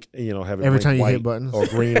it blink. Have it Every blink time you white hit buttons. or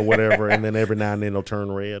green or whatever, and then every now and then it'll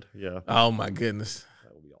turn red. Yeah, Oh my goodness.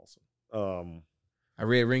 that I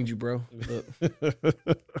red ringed you, bro. Look.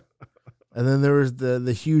 And then there was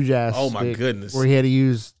the huge ass. Oh my stick goodness. Where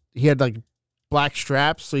he had like black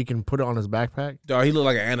straps so he can put it on his backpack. Dog, he looked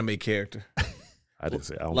like an anime character. I didn't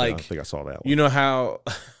say. I don't Like, think I saw that one. You know how,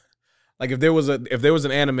 like, if there was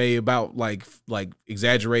an anime about like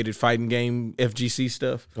exaggerated fighting game FGC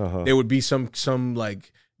stuff, there would be some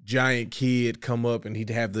like giant kid come up and he'd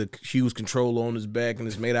have the huge controller on his back and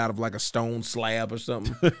it's made out of like a stone slab or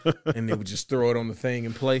something, and they would just throw it on the thing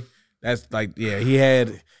and play. That's like, yeah,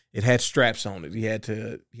 it had straps on it. He had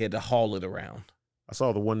to haul it around. I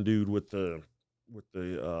saw the one dude with the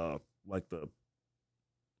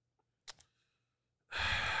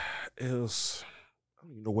it was, I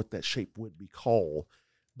don't even know what that shape would be called,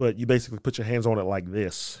 but you basically put your hands on it like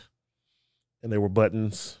this, and there were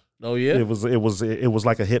buttons. Oh yeah, it was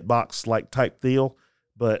like a hitbox like type deal,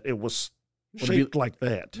 but it was shaped like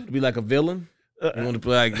that. To be like a villain. You want to be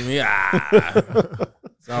like, yeah.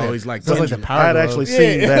 It's always like, like the power I had glove. actually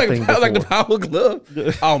seen that thing before. Like the power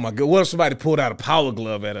glove. Oh my god! What if somebody pulled out a power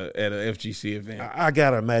glove at a FGC event? I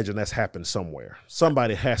gotta imagine that's happened somewhere.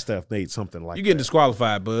 Somebody has to have made something like You getting that.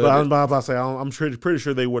 disqualified, bud. But I'm about to say I'm pretty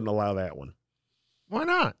sure they wouldn't allow that one. Why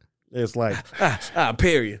not? It's like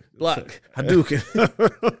period. Block.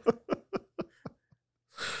 Hadouken.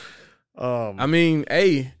 I mean,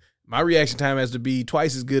 hey, my reaction time has to be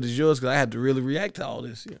twice as good as yours because I had to really react to all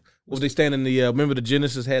this. Yeah. Was they standing in the? Remember the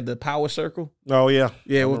Genesis had the power circle? Oh yeah,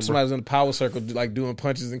 yeah. When somebody was in the power circle, like doing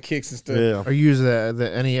punches and kicks and stuff. Yeah. Or use the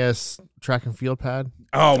NES track and field pad.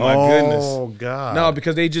 Oh my goodness! Oh god! No,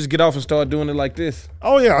 because they just get off and start doing it like this.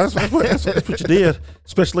 Oh yeah, that's what you did,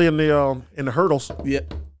 especially in the hurdles.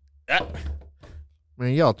 Yep.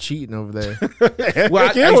 Man, y'all cheating over there. Well,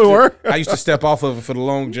 I used to step off of it for the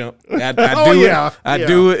long jump. I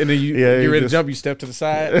do it, and then you get ready to jump. You step to the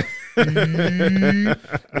side. Man,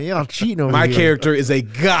 y'all cheating over My here. character is a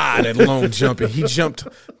god at long jumping. He jumped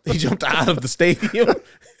out of the stadium,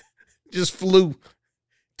 just flew,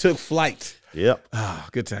 took flight. Yep. Oh,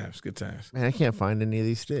 good times, good times. Man, I can't find any of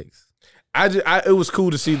these sticks. It was cool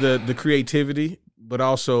to see the creativity, but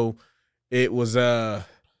also it was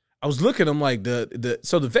I was looking. I'm like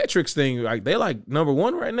so the Vectrex thing, like they're like number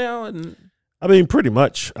one right now, and I mean pretty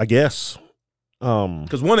much, I guess.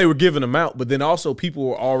 Because one, they were giving them out, but then also people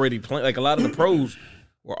were already playing. Like a lot of the pros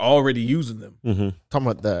were already using them. Mm-hmm. Talking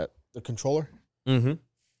about the controller. Mm-hmm.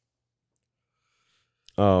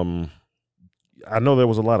 I know there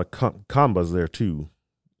was a lot of combos there too,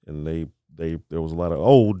 and there was a lot of.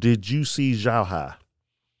 Oh, did you see Zhao Hai?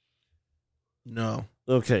 No.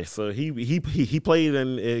 Okay, so he played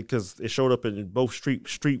in because it showed up in both Street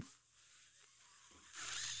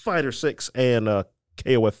Fighter 6 and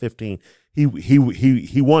KOF 15. He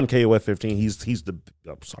won KOF 15. He's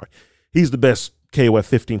the best KOF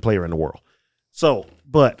 15 player in the world. So,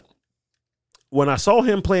 but when I saw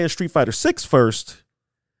him playing Street Fighter 6 first,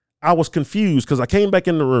 I was confused because I came back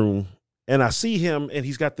in the room and I see him and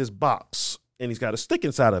he's got this box and he's got a stick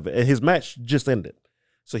inside of it and his match just ended.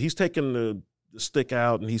 So he's taking the stick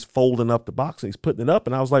out and he's folding up the box and he's putting it up,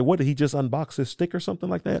 and I was like, what, did he just unbox his stick or something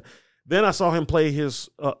like that? Then I saw him play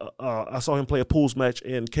a pools match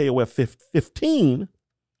in KOF 15,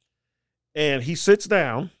 and he sits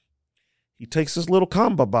down, he takes his little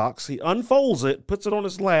combo box, he unfolds it, puts it on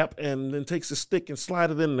his lap, and then takes his stick and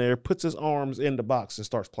slides it in there, puts his arms in the box and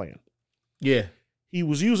starts playing. Yeah. He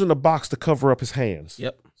was using the box to cover up his hands.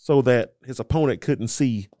 Yep. So that his opponent couldn't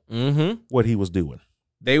see what he was doing.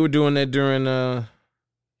 They were doing that during I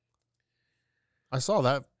saw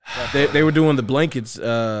that. They were doing the blankets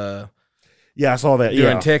Yeah, I saw that.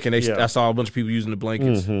 during Yeah. Tekken. I saw a bunch of people using the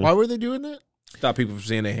blankets. Mhm. Why were they doing that? Stop people from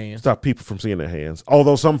seeing their hands. Stop people from seeing their hands.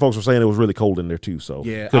 Although some folks were saying it was really cold in there too. So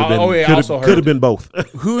Yeah. could have been, I also heard could have been both.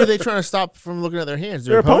 Who are they trying to stop from looking at their hands?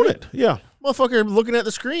 Their opponent. Yeah. Motherfucker looking at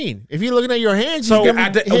the screen. If you're looking at your hands, So, he's gonna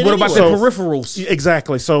hit what about anyway. the peripherals?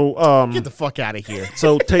 Exactly. So Get the fuck out of here.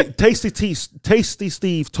 so Tasty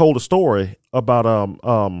Steve told a story about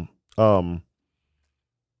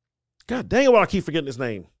God dang it, why I keep forgetting his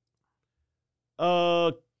name.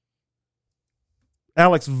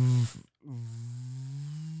 Alex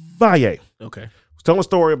Valle Okay. was telling a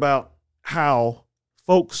story about how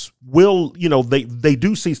folks will, they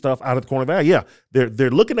do see stuff out of the corner of their eye. Yeah, they're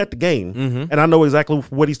looking at the game, Mm-hmm. and I know exactly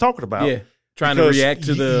what he's talking about. Yeah. trying to react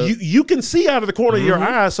to the. You can see out of the corner of your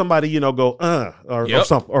eye somebody go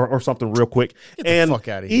or something real quick. Get the and fuck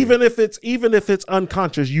outta here. even if it's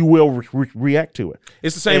unconscious, you will react to it.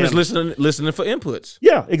 It's the same as And- listening for inputs.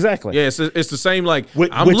 Yeah, exactly. Yeah, it's the same. Like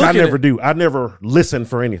Which I'm I looking never at, do. I never listen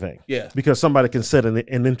for anything. Yeah. because somebody can set an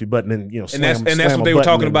empty button and And that's what they were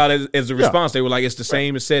talking about as a response. They were like, it's the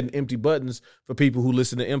same as setting empty buttons for people who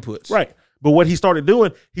listen to inputs. Right. But what he started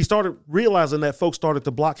doing, he started realizing that folks started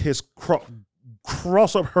to block his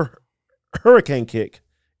cross up hurricane kick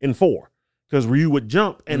in 4. Because where you would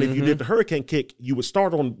jump, and if you did the hurricane kick, you would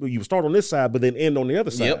start on this side, but then end on the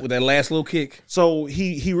other side. Yep, with that last little kick. So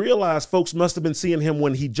he realized folks must have been seeing him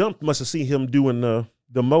when he jumped, must have seen him doing the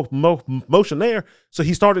motion there. So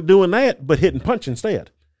he started doing that, but hitting punch instead.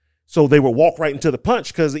 So they would walk right into the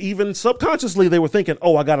punch because even subconsciously they were thinking,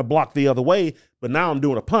 "Oh, I got to block the other way," but now I'm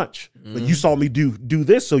doing a punch. But you saw me do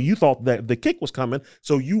this, so you thought that the kick was coming.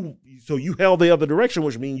 So you held the other direction,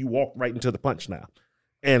 which means you walked right into the punch now.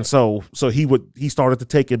 And so he started to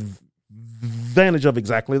take advantage of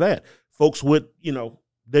exactly that. Folks would,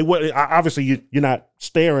 they would obviously you're not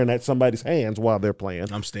staring at somebody's hands while they're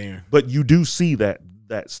playing. I'm staring. But you do see that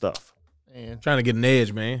stuff. Man. Trying to get an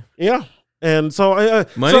edge, man. Yeah. And so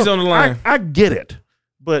Money's on the line. I get it.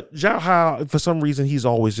 But Zhao Hao, for some reason, he's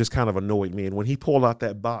always just kind of annoyed me. And when he pulled out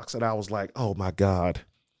that box, and I was like, oh my God.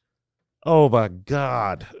 Oh my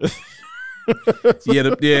God. It's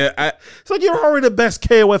like you're already the best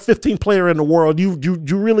KOF 15 player in the world. You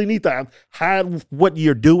really need to hide what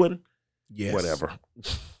you're doing. Yes. Whatever.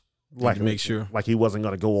 Like to make sure. Like he wasn't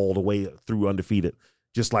going to go all the way through undefeated,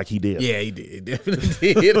 just like he did. Yeah, he did. He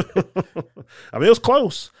definitely did. I mean, it was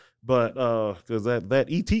close, but because that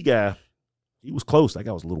ET guy, he was close. That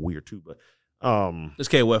guy was a little weird too, but This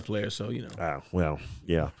KOF player, so well,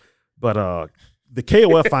 yeah. But the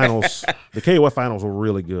KOF finals, were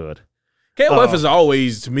really good. KOF is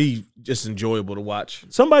always, to me, just enjoyable to watch.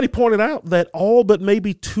 Somebody pointed out that all but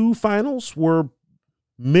maybe 2 finals were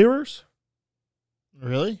mirrors.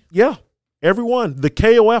 Really? Yeah, everyone. The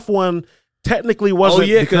KOF one technically wasn't. Oh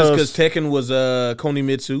yeah, because Tekken was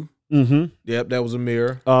Konimitsu. Mm-hmm. Yep, that was a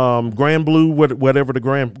mirror. Grand Blue, whatever the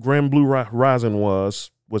Grand Blue Rising was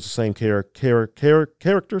the same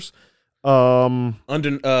characters. Under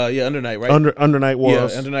Night, right? Under Night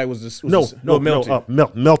was. Yeah, Under Night was this.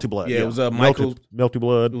 Melty Blood. Yeah, it was Michael. Melty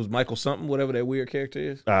Blood. It was Michael something, whatever that weird character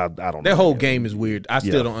is. I don't know. That whole game is weird. I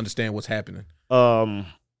still don't understand what's happening.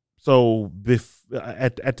 So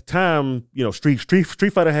at the time,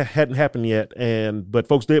 Street Fighter hadn't happened yet, but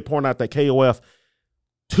folks did point out that KOF,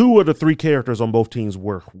 2 of the 3 characters on both teams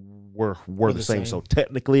were the same. So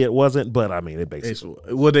technically it wasn't, but I mean it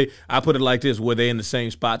basically. Were they? I put it like this: were they in the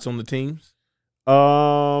same spots on the teams?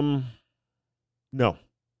 No,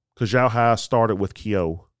 because Zhao Hai started with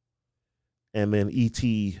Kyo, and then ET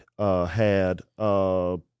had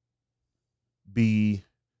B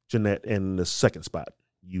Jeanette in the second spot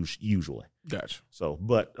usually. Gotcha. So,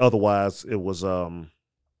 but otherwise it was I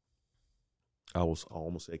almost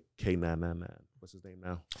said K999. What's his name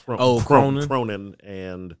now? Cronin. Cronin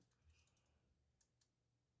and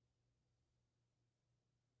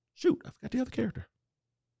shoot, I forgot the other character.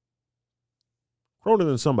 Cronin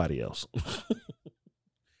and somebody else.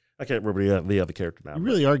 I can't remember the other character now. You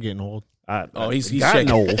really are getting old. He's gotten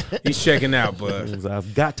checking. old. He's checking out, but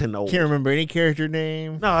I've gotten old. Can't remember any character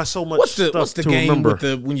name. No, so much. what's stuff the to game remember.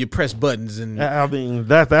 with when you press buttons and I mean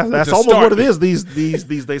that's almost start what it is these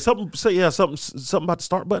days. Something about the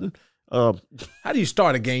start button. how do you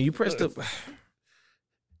start a game? You press the.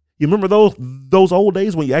 You remember those old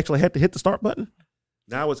days when you actually had to hit the start button?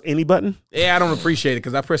 Now it's any button. Yeah, I don't appreciate it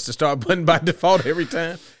because I press the start button by default every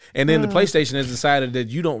time, and then the PlayStation has decided that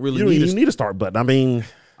you don't really need a start button. I mean,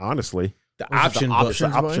 honestly, the options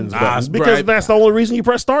button button. because Right. that's the only reason you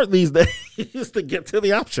press start these days is to get to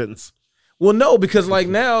the options. Well, no, because like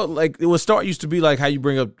now, like it was start used to be like how you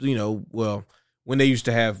bring up, when they used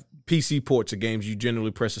to have PC ports of games, you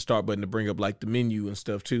generally press the start button to bring up like the menu and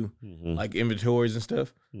stuff too, like inventories and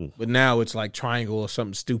stuff. But now it's like triangle or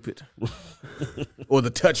something stupid, or the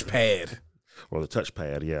touchpad. Or the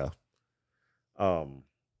touchpad, yeah.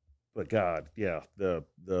 But God, yeah, the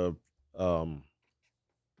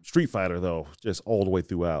Street Fighter though, just all the way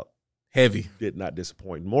throughout, Heavy. did not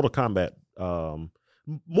disappoint. Mortal Kombat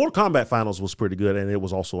Finals was pretty good, and it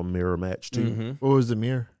was also a mirror match too. Mm-hmm. What was the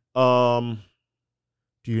mirror?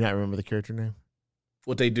 Do you not remember the character name?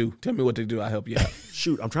 What they do? Tell me what they do. I'll help you out.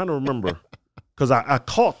 Shoot, I'm trying to remember because I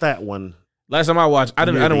caught that one. Last time I watched, I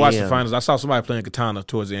didn't watch the end. finals. I saw somebody playing Katana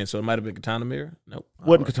towards the end, so it might have been Katana Mirror. Nope.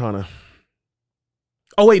 Wasn't Katana?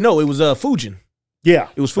 Oh wait, no, it was Fujin. Yeah,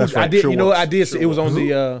 It was Fujin. that's right. I did. Sure you know, was. I did. Sure it was on was.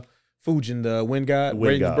 the Fujin, the Wind God,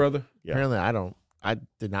 Wind Raiden's God. brother. Yeah. Apparently, I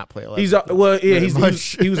did not play 11. He's well, yeah, Very he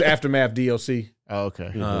much. was Aftermath DLC. Oh,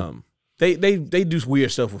 okay. Mhm. They do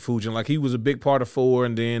weird stuff with Fujin. Like he was a big part of 4,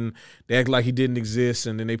 and then they act like he didn't exist,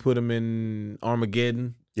 and then they put him in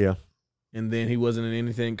Armageddon. Yeah. And then he wasn't in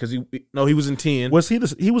anything because he was in 10. Was he?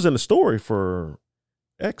 He was in the story for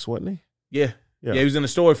X, wasn't he? Yeah. Yeah. He was in the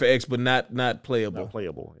story for X, but not playable. Not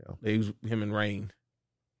playable. Yeah. He was him and Rain.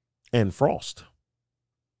 And Frost.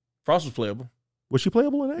 Frost was playable. Was she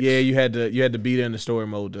playable in X? Yeah, you had to beat her in the story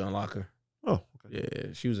mode to unlock her. Oh. Okay.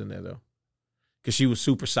 Yeah, she was in there though, because she was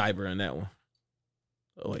super cyber in that one.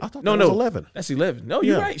 Oh wait, I thought no, that was 11. that's 11. No,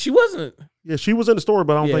 you're Yeah. right. She wasn't. Yeah, she was in the story,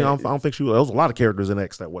 but I don't Yeah. think I don't think she was. There was a lot of characters in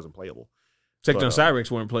X that wasn't playable. Sector But, and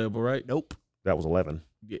Cyrex weren't playable, right? Nope. That was 11.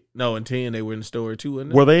 Yeah. No, in 10 they were in the story too,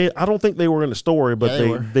 wasn't Were they? I don't think they were in the story, but Yeah, they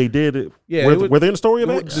were. they did it. Yeah, were, they were they in the story of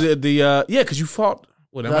it? X? Yeah, because you fought.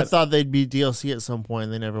 What? I thought they'd be DLC at some point,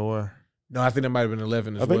 and they never were. No, I think that might have been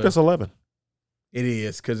 11 as I well. think that's 11. It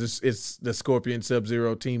is because it's the Scorpion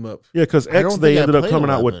Sub-Zero team up. Yeah, because I X don't they think I ended up played coming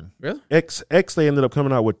out with 11. Really? X they ended up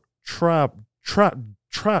coming out with Tribot.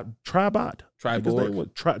 Triborg.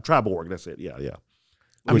 Triborg. That's it. Yeah, yeah.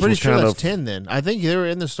 I'm Which pretty was sure kind that's of- 10 then. I think they were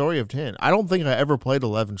in the story of 10. I don't think I ever played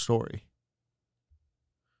 11 story.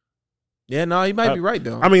 Yeah, no, you might be right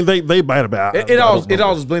though. I mean, they might have. It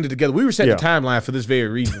all just blended together. We were setting Yeah. the timeline for this very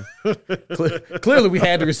reason. Clearly, we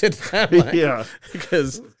had to reset the timeline. Yeah,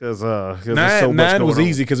 because because nine was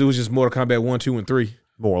easy because it was just Mortal Kombat 1, 2, and 3.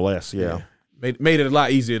 more or less. Yeah. Made it a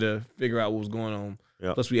lot easier to figure out what was going on.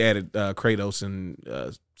 Yeah. Plus, we added Kratos and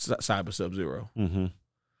Cyber Sub-Zero. Mm-hmm.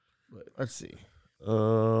 Let's see.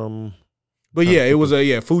 But yeah, it was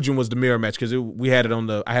Fujin was the mirror match because I had it on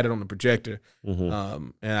the projector. Mm-hmm.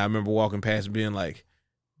 And I remember walking past and being like,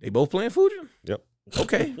 "They both playing Fujin?" Yep.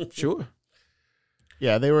 Okay, sure.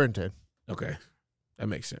 Yeah, they were in 10. Okay, that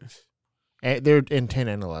makes sense. And they're in 10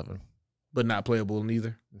 and 11. But not playable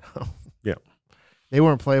neither. No. Yeah. They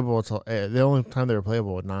weren't playable until the only time they were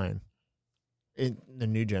playable was 9. In the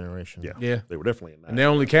new generation. Yeah. Yeah, They were definitely in that. and they're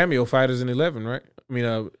only cameo fighters in 11, right? I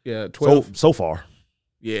mean, 12. So far.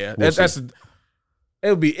 Yeah, We'll that's it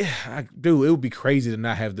would be, dude. It would be crazy to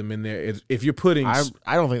not have them in there. If you're putting, I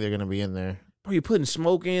don't think they're going to be in there. bro, you're putting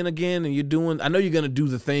smoke in again, and you're doing. I know you're gonna do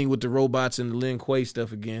the thing with the robots and the Lin Kuei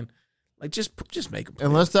stuff again. Like just make them.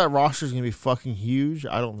 Unless that roster's going to be fucking huge,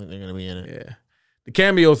 I don't think they're going to be in it. Yeah, the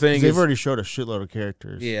cameo thing. They've is, already showed a shitload of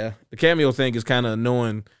characters. Yeah, the cameo thing is kind of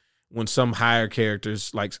annoying when some higher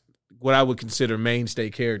characters, like what I would consider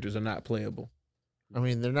mainstay characters, are not playable. I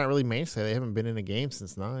mean, they're not really mainstay. They haven't been in a game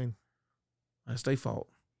since 9. That's their fault.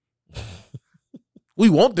 We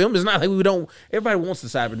want them. It's not like we don't. Everybody wants the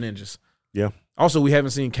Cyber Ninjas. Yeah. Also, we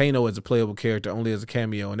haven't seen Kano as a playable character, only as a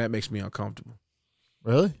cameo, and that makes me uncomfortable.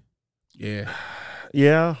 Really? Yeah.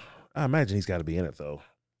 Yeah. I imagine he's got to be in it though.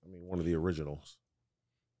 I mean, one of the originals.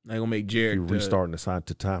 They're gonna make If you're Jarek restarting the side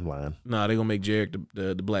to timeline. No, they're gonna make Jarek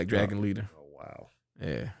the Black Dragon leader. Oh wow.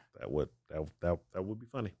 Yeah. That would be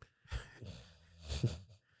funny.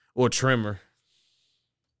 Or Tremor.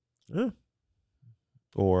 Yeah.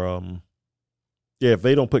 Or yeah, if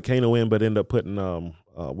they don't put Kano in but end up putting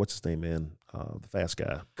what's his name in, the fast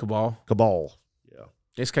guy. Cabal. Yeah.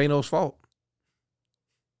 It's Kano's fault.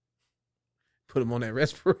 Put him on that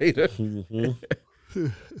respirator. Mm-hmm.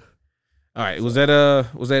 All right. Was that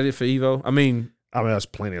it for Evo? I mean, there's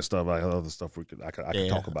plenty of stuff. Other stuff I could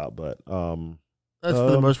talk about, but That's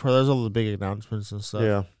for the most part. Those are all the big announcements and stuff.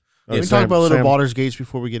 yeah. We can talk about little Baldur's Gates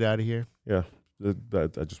before we get out of here. Yeah. I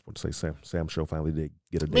just want to say Sam Show finally did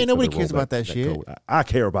get a date. Man, for nobody the cares rollback- about that shit. code. I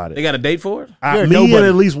care about they it. got a date for it? You're Me nobody. and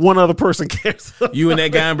at least one other person cares. You and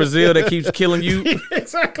that guy in Brazil that keeps killing you.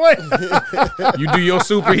 Exactly. You do your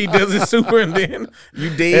super, he does his super, and then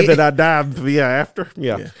you dead. And then I die after.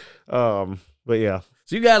 Yeah. But yeah.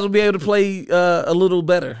 So you guys will be able to play a little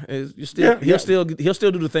better. You still, Yeah, he'll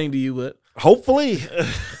still do the thing to you, but Hopefully.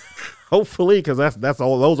 Hopefully, because that's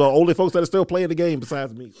all. Those are only folks that are still playing the game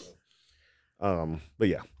besides me. But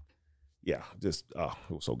yeah, just it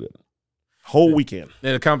was so good. Whole weekend.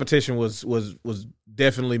 the competition was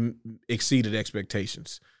definitely exceeded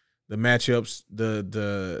expectations. The matchups,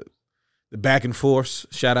 the back and forth.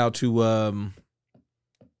 Shout out to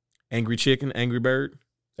Angry Bird,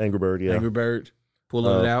 Angry Bird, yeah. Angry Bird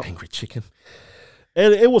pulling it out. Angry Chicken.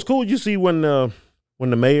 And it was cool. You see when the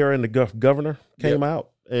mayor and the governor came out,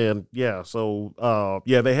 and so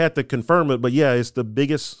they had to confirm it. But yeah, it's the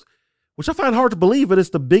biggest, which I find hard to believe, but it's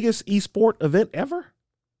the biggest esport event ever.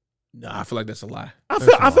 No, I feel like that's a lie. I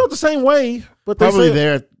felt the same way, but they Probably said,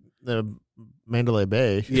 there at the Mandalay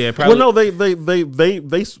Bay. Yeah, probably. Well,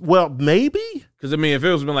 no, well, maybe. Because I mean, if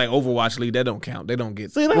it was been like Overwatch League, that don't count. They don't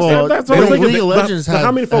get. See, that's Well, what I was thinking. League of Legends But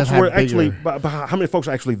how many folks have were had actually? bigger- But how many folks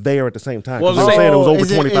were actually there at the same time? Well, Well, they saying it was over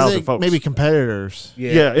Is 20,000 folks. Maybe competitors.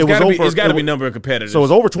 Yeah, it's gotta be. over- It's got to it be was- number of competitors. So it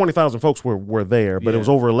was over 20,000 folks were there, but Yeah. it was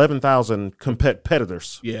over 11,000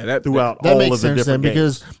 competitors yeah, that throughout That all makes of the sense then, different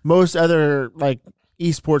games. because most other like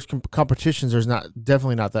esports competitions, there's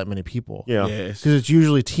definitely not that many people. Yeah. Yes. Because it's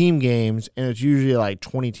usually team games and it's usually like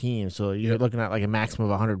 20 teams, so you're looking at like a maximum of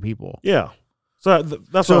 100 people. Yeah. So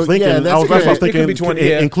that's So, what I was thinking. yeah, that's I was good. thinking, It could be 20,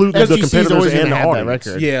 yeah. include the FGC is competitors always and gonna the have that audience.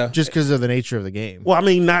 record. Yeah. Just because of the nature of the game. Well, I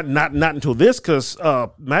mean, not until this, because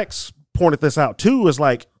Max pointed this out too. Is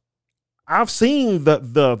like I've seen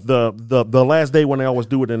the last day when they always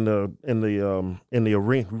do it in the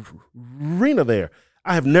arena there.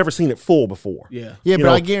 I have never seen it full before. Yeah. Yeah, You but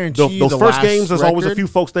know, I guarantee you those the first last games, there's always a record- few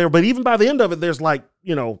folks there, but even by the end of it, there's like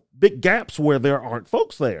big gaps where there aren't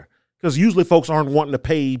folks there, because usually folks aren't wanting to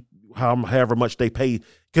pay however much they pay,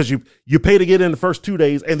 because you pay to get in the first 2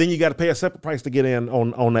 days, and then you got to pay a separate price to get in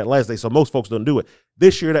on that last day. So most folks don't do it.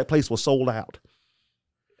 This year, that place was sold out,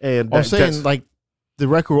 and I'm saying like the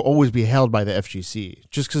record will always be held by the FGC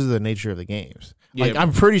just because of the nature of the games. Like Yeah.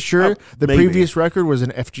 I'm pretty sure the maybe. previous record was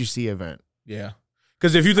an FGC event. Yeah.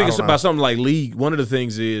 Because if you think I it's don't know. about something like League, one of the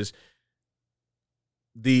things is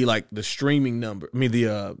the streaming number. I mean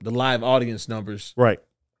the live audience numbers. right.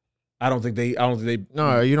 I don't think they.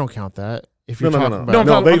 No, you don't count that. If you're No, no, talking no. No,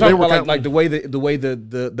 about I'm they talking were about counting- like the way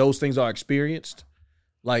the those things are experienced,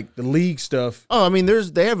 like the league stuff. Oh, I mean,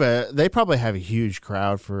 they probably have a huge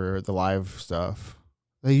crowd for the live stuff.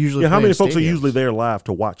 They usually Yeah, how play many in folks are stadiums. usually there live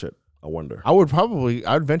to watch it? I wonder. I would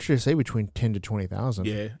venture to say between 10 to 20,000.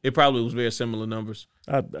 Yeah, it probably was very similar numbers.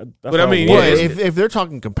 But I mean, Well, yeah, if they're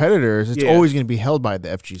talking competitors, it's Yeah. always going to be held by the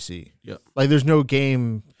FGC. Yeah. Like there's no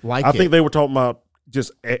game like I it. think they were talking about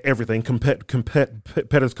just everything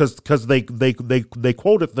competitors, because they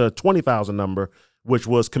quoted the 20,000 number, which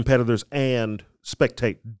was competitors and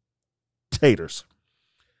spectators.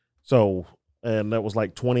 So, and that was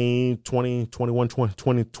like 20, 21,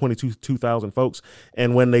 20, 22,000 folks.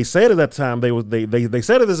 And when they said it at that time, they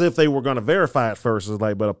said it as if they were going to verify it first, as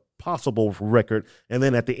like, but a possible record. And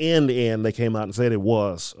then at the end, they came out and said it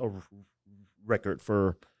was a record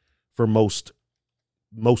for most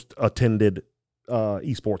attended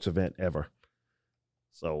esports event ever.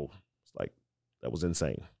 So it's like, that was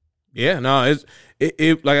insane. Yeah, no,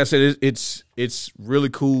 it like I said, it's really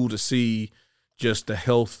cool to see just the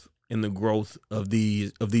health and the growth of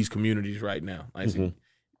these communities right now. Like Mhm.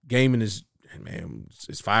 gaming is, man,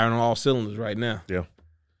 it's firing on all cylinders right now. Yeah.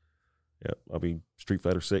 I mean, Street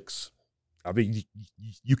Fighter 6. I mean,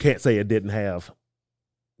 you can't say it didn't have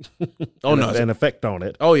an effect on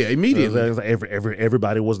it. Oh yeah, immediately.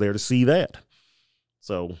 Everybody was there to see that.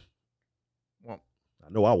 So, well, I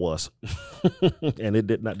know I was, and it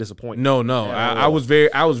did not disappoint. No, at I all. was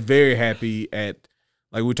very happy at,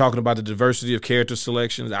 like, we're talking about the diversity of character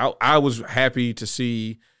selections. I was happy to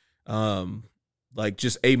see, like,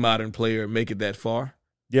 just a modern player make it that far.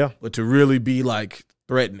 Yeah, But to really be like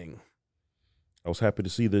threatening. I was happy to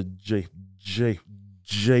see the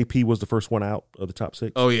JP was the first one out of the top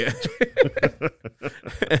 6. Oh yeah.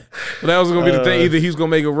 But that was gonna be the thing. Either he's gonna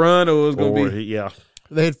make a run or it was gonna be. Yeah.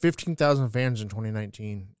 They had 15,000 fans in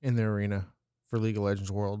 2019 in the arena for League of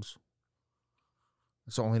Legends Worlds.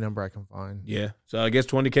 That's the only number I can find. Yeah. So I guess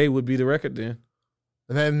 20K would be the record then.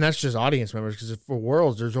 And that's just audience members, because for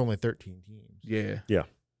Worlds, there's only 13 teams. Yeah.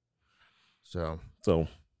 So,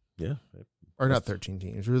 Yeah, or not 13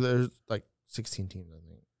 teams. There's like 16 teams, I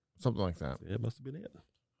think. Something like that. it must have been it.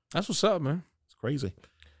 That's what's up, man. It's crazy,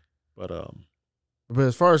 but But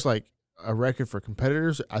as far as like a record for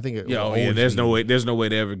competitors, I think it will always There's be- no way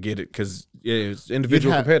to ever get it because it's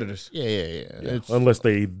individual have- competitors. Yeah. It's, unless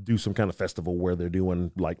they do some kind of festival where they're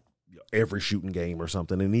doing like every shooting game or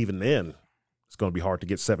something, and even then, it's going to be hard to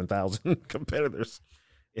get 7,000 competitors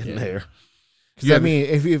in there. 'cause I mean,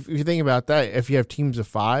 if you think about that, if you have teams of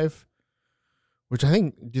 5, which I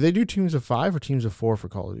think, do they do teams of 5 or teams of 4 for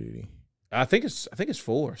Call of Duty? I think it's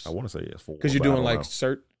 4. I want to say it's 4 Because you're but I doing don't like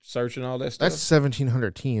search and all that stuff. That's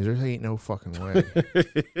 1,700 teams. There ain't no fucking way.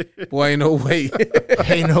 know. Boy, ain't no way.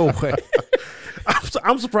 Ain't no way.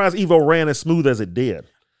 I'm surprised Evo ran as smooth as it did.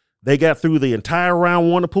 They got through the entire round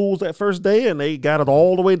 1 of pools that first day, and they got it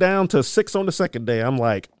all the way down to 6 on the second day. I'm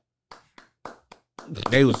like,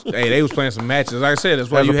 they was playing some matches. Like I said, that's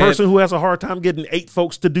why as you a had person who has a hard time getting 8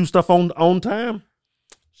 folks to do stuff on time,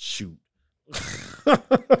 shoot.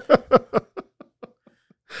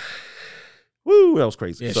 Woo, that was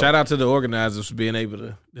crazy. Yeah, So, shout out to the organizers for being able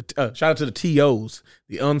to. Shout out to the TOs,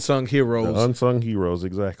 the unsung heroes. the unsung heroes,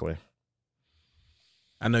 exactly.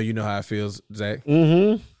 I know you know how it feels, Zach.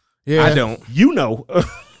 Mm-hmm. Yeah, I don't. You know.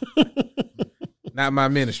 Not my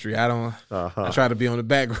ministry. I don't. Uh-huh. I try to be on the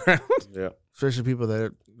background. Yeah. especially people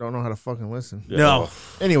that don't know how to fucking listen. Yeah. No.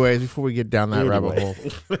 Anyways, before we get down that rabbit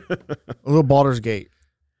Anyway. hole, a little Baldur's Gate.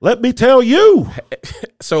 Let me tell you.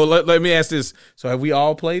 So let me ask this. So have we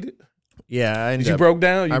all played it? Yeah, I Did you broke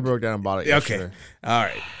down? I broke down and bought it. Okay. Yesterday. All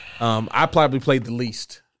right. I probably played the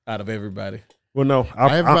least out of everybody. Well, no,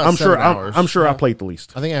 I have about I'm sure. 7 hours. I'm sure I played the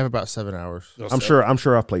least. I think I have about 7 hours. I'm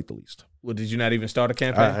sure I've played the least. Well, did you not even start a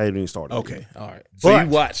campaign? I hadn't even started. Okay. yet. All right.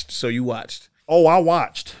 So you watched. Oh, I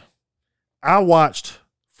watched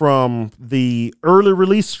from the early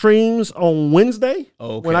release streams on Wednesday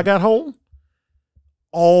Okay. when I got home,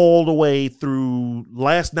 all the way through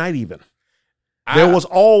last night. Even there was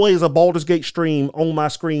always a Baldur's Gate stream on my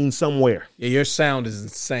screen somewhere. Yeah, your sound is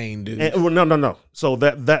insane, dude. And, well, no. So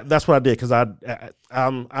that's what I did because I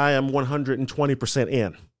am 120%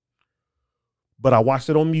 in, but I watched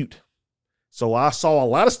it on mute. So I saw a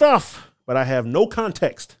lot of stuff, but I have no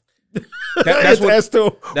context. That's what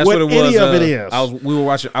it was. Any of it is. I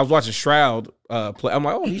was watching Shroud play. I'm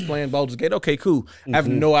like, oh, he's playing Baldur's Gate. Okay, cool. I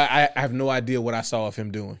have no idea what I saw of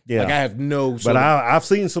him doing. Yeah. Like I have no. But I've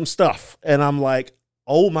seen some stuff, and I'm like,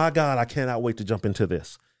 oh my God, I cannot wait to jump into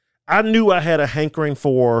this. I knew I had a hankering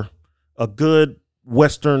for a good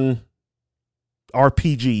Western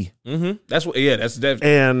RPG, That's what. Yeah, that's definitely.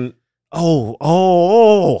 and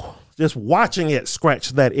just watching it scratch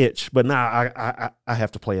that itch. But now I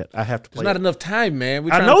have to play it. I have to play There's not it. enough time,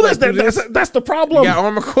 man. I know that's the problem. You got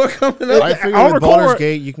Armor Core coming up. I figure Armor with Baldur's Core-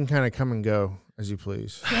 Gate, you can kind of come and go as you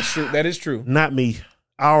please. That's true. That is true. Not me.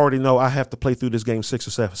 I already know I have to play through this game 6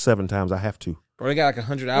 or 7 times. I have to. Bro, they got like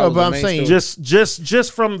 100 hours. but of I'm main saying story.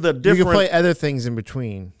 Just from the You different. can play other things in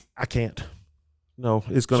between. I can't. No,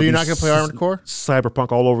 it's going So to. you're not going to play Armored Core?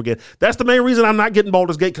 Cyberpunk all over again. That's the main reason I'm not getting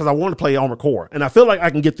Baldur's Gate, because I want to play Armored Core, and I feel like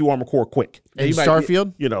I can get through Armored Core quick. Yeah, And you might be-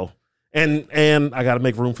 Starfield? You know, and I got to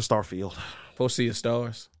make room for Starfield. Post Sea of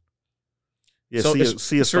Stars. Yeah, So see it's a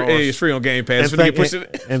free, Stars. it's free on Game Pass. And It's finna get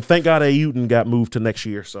thank, pushed- and thank God Euden got moved to next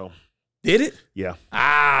year. So Did it? yeah.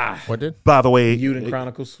 Ah. What did? By the way, Euden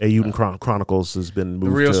Chronicles. Euden Chronicles has been The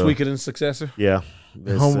moved. real to, Suikoden successor. Yeah.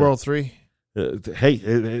 It's, Homeworld 3?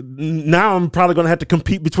 Now I'm probably going to have to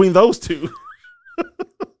compete between those two.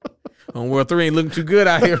 World 3 ain't looking too good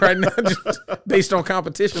out here right now, just based on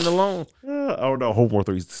competition alone. Oh no, Homeworld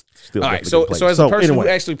 3 is still. All right, definitely so good as a person anyway.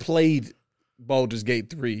 who actually played Baldur's Gate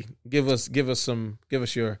 3, give us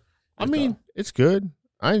your. I mean, it's good.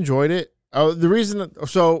 I enjoyed it. The reason,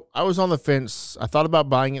 so I was on the fence. I thought about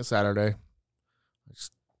buying it Saturday.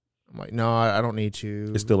 I'm like, no, I don't need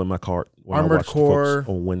to. It's still in my cart. When I Armored watched the Core folks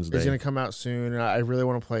on Wednesday. It's going to come out soon. And I really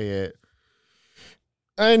want to play it.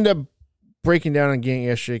 I ended up breaking down on getting it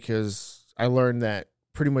yesterday because I learned that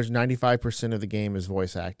pretty much 95% of the game is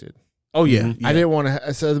voice acted. Oh yeah, Mhm. I didn't want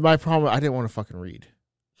to. So my problem, I didn't want to fucking read.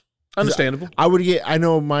 understandable. I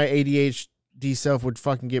know my ADHD self would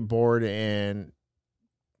fucking get bored and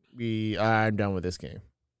I'm done with this game.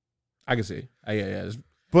 I can see. Yeah.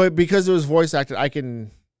 But because it was voice acted, I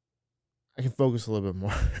can focus a little bit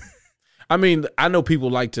more. I mean, I know people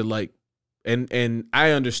like to like, and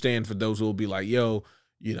I understand for those who will be like, yo,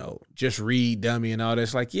 you know, just read, dummy, and all that.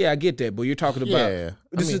 It's like, yeah, I get that, but you're talking about Yeah.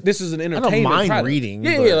 this is an I entertainment. don't mind product. reading.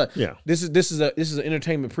 Yeah, but yeah. Like, Yeah. This is an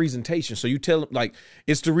entertainment presentation. So you tell them, like,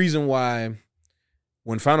 it's the reason why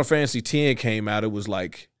when Final Fantasy X came out, it was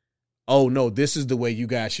like, oh no, this is the way you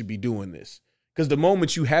guys should be doing this. Because the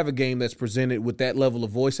moment you have a game that's presented with that level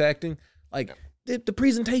of voice acting, like the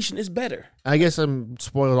presentation is better. I guess I'm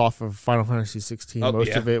spoiled off of Final Fantasy 16. Oh, Most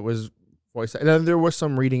yeah. of it was voice acted. And there was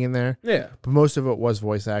some reading in there, Yeah, but most of it was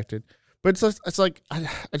voice acted. But it's like I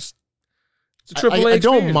just it's a triple A. I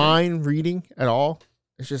don't experience, man. mind reading at all.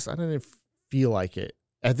 It's just I didn't feel like it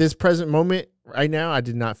at this present moment. Right now, I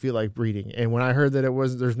did not feel like reading. And when I heard that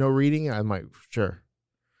there's no reading, I'm like, sure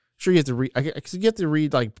you have to read. I guess you get to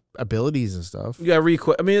read like abilities and stuff. You got to read.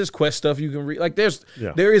 I mean, there's quest stuff you can read. Like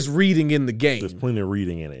there is reading in the game, There's plenty of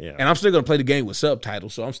reading in it. Yeah. and I'm still gonna play the game with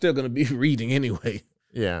subtitles, so I'm still gonna be reading anyway.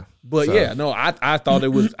 Yeah, But So- yeah, no, I thought it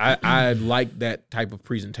was I like that type of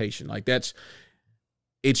presentation. Like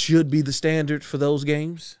it should be the standard for those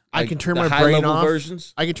games. I Like, can turn the my brain high-level off.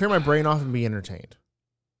 versions. I can turn my brain off and be entertained.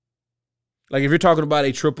 Like if you're talking about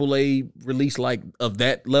a AAA release like of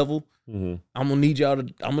that level, I'm gonna need y'all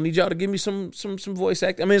to give me some voice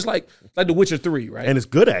acting. I mean, it's like The Witcher 3, right? And it's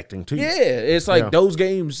good acting too. Yeah, it's like those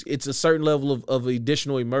games. It's a certain level of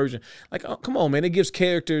additional immersion. Like, oh, come on, man! It gives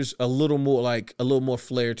characters a little more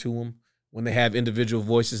flair to them when they have individual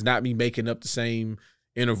voices. Not me making up the same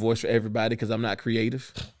inner voice for everybody because I'm not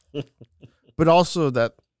creative. But also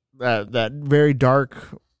that very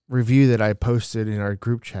dark review that I posted in our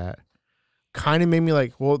group chat kind of made me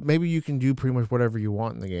like, well, maybe you can do pretty much whatever you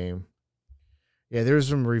want in the game. Yeah, there was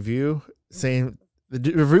some review saying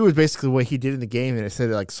the review was basically what he did in the game, and it said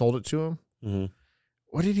it like sold it to him. Mm-hmm.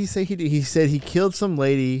 What did he say he did? He said he killed some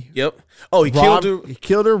lady. Yep. Oh, he killed her. He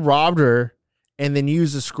killed her, robbed her, and then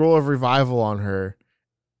used the scroll of revival on her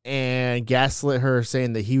and gaslit her,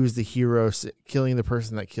 saying that he was the hero, killing the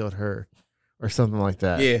person that killed her, or something like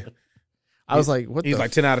that. Yeah. I was like, what? He's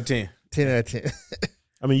like 10 out of 10. 10 out of 10.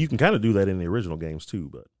 I mean, you can kind of do that in the original games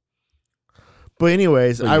too, but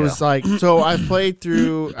anyways, I was like, so I played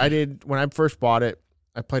through. When I first bought it,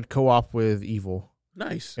 I played co-op with Evil.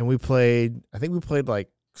 Nice. And I think we played like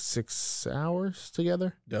 6 hours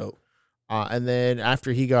together. Dope. And then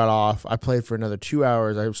after he got off, I played for another 2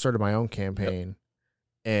 hours. I started my own campaign. Yep.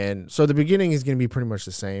 And so the beginning is going to be pretty much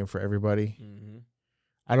the same for everybody. Mm-hmm.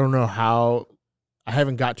 I don't know how. I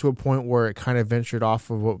haven't got to a point where it kind of ventured off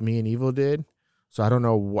of what me and Evil did. So I don't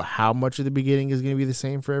know how much of the beginning is going to be the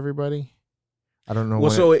same for everybody. I don't know.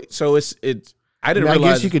 Well, it's. I didn't realize.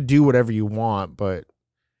 I guess you could do whatever you want, but.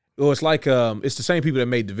 Well, it's like it's the same people that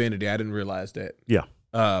made Divinity. I didn't realize that. Yeah.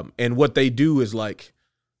 And what they do is like,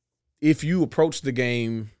 if you approach the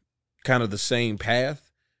game kind of the same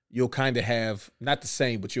path, you'll kind of have not the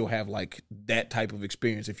same, but you'll have like that type of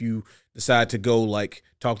experience if you decide to go like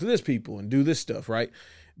talk to this people and do this stuff, right?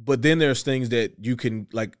 But then there's things that you can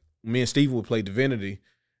like. Me and Steven would play Divinity.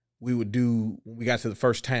 We would do when we got to the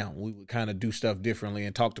first town. We would kind of do stuff differently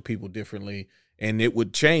and talk to people differently, and it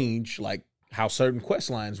would change like how certain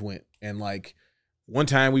quest lines went. And like one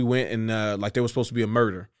time we went and like there was supposed to be a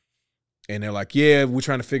murder, and they're like, yeah, we're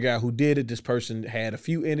trying to figure out who did it. This person had a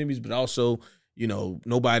few enemies, but also, you know,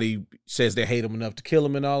 nobody says they hate him enough to kill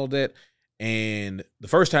him and all of that. And the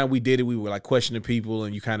first time we did it, we were like questioning people,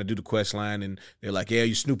 and you kind of do the quest line, and they're like, yeah,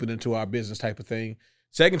 you're snooping into our business type of thing.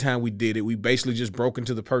 Second time we did it, we basically just broke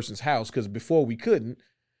into the person's house because before we couldn't.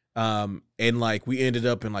 And like we ended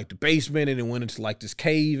up in like the basement and then went into like this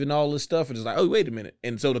cave and all this stuff. And it's like, oh, wait a minute.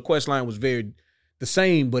 And so the quest line was very the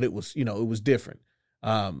same, but it was, you know, it was different.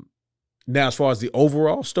 Now, as far as the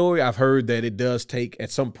overall story, I've heard that it does take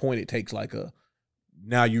at some point it takes like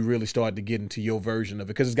now you really start to get into your version of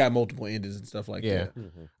it because it's got multiple endings and stuff like that.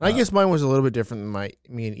 Mm-hmm. I guess mine was a little bit different than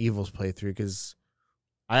me and Evil's playthrough because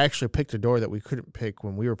I actually picked a door that we couldn't pick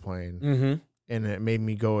when we were playing, and it made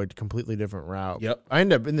me go a completely different route. Yep. I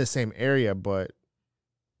ended up in the same area, but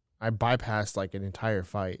I bypassed like an entire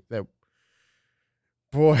fight. That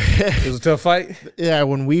boy, it was a tough fight. Yeah,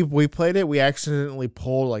 when we played it, we accidentally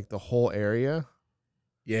pulled like the whole area.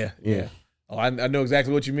 Yeah. Oh, I know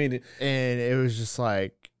exactly what you mean. And it was just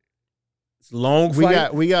like it's a long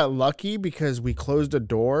fight. We got lucky because we closed a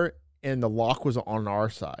door and the lock was on our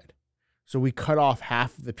side. So we cut off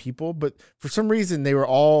half of the people, but for some reason they were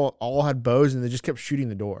all had bows and they just kept shooting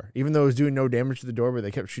the door, even though it was doing no damage to the door. But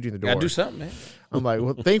they kept shooting the door. Gotta do something, man. I'm like,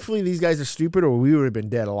 well, thankfully these guys are stupid, or we would have been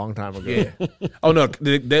dead a long time ago. Yeah. Oh no,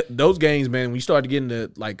 those games, man. When you start getting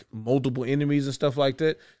to like multiple enemies and stuff like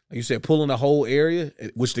that, like you said, pulling the whole area,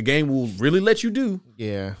 which the game will really let you do.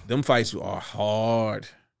 Yeah, them fights are hard.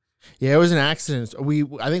 Yeah, it was an accident.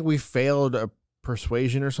 I think we failed a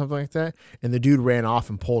persuasion or something like that, and the dude ran off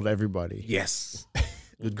and pulled everybody. Yes.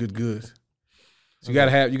 Good. So you gotta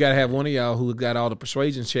have one of y'all who got all the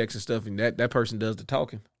persuasion checks and stuff, and that person does the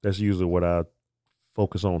talking. That's usually what I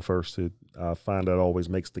focus on first. I find that always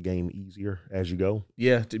makes the game easier as you go.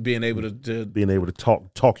 Yeah, to being able to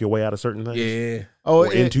talk your way out of certain things. Yeah.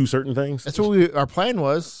 Into certain things. That's what our plan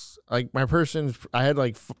was. Like I had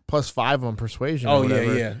like +5 on persuasion. Oh or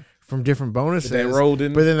whatever. yeah. From different bonuses. That rolled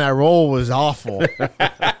in. But then that roll was awful.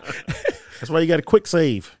 That's why you got to quick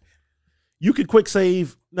save. You could quick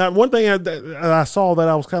save. Now, one thing I saw that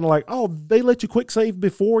I was kind of like, oh, they let you quick save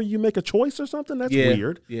before you make a choice or something? That's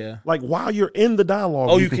weird. Yeah. Like while you're in the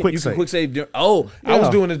dialogue, you can quick save. Can quick save. I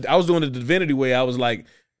was doing the Divinity way. I was like,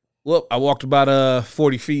 well, I walked about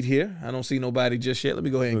 40 feet here. I don't see nobody just yet. Let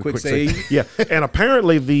me go ahead and quick save. Yeah, and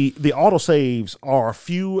apparently the autosaves are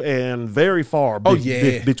few and very far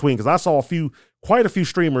between, because I saw quite a few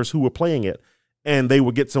streamers who were playing it, and they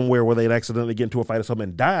would get somewhere where they'd accidentally get into a fight or something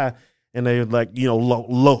and die, and they would like,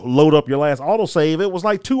 load up your last autosave. It was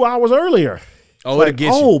like 2 hours earlier. Oh, Like, it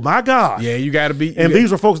gets oh you. my God. Yeah, you got to be. And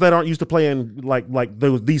these are folks that aren't used to playing like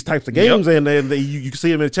these types of games, and you can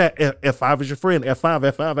see them in the chat. F5 is your friend.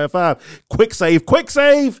 F5, F5, F5. Quick save, quick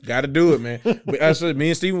save. Got to do it, man. But I said, me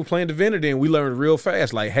and Steven were playing Divinity, and we learned real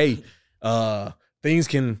fast. Like, hey, things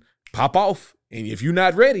can pop off, and if you're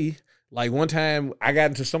not ready, like one time I got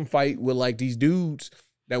into some fight with like these dudes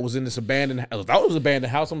that was in this abandoned. I thought it was an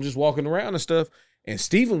abandoned house. I'm just walking around and stuff, and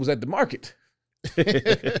Steven was at the market.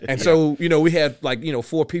 And so, we had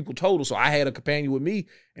 4 people total. So I had a companion with me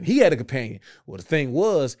and he had a companion. Well, the thing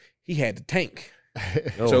was, he had the tank.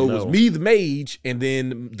 So it was me, the mage, and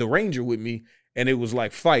then the ranger with me. And it was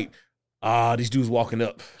like fight. These dudes walking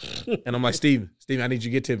up. And I'm like, Steven, I need you to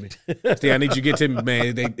get to me. Steve, I need you to get to me,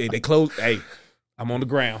 man. They close. Hey, I'm on the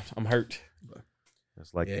ground. I'm hurt.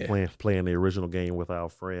 It's like playing the original game with our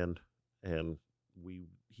friend, and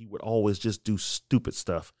he would always just do stupid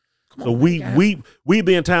stuff. So we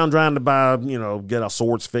be in town trying to buy, get our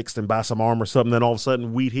swords fixed and buy some armor or something. Then all of a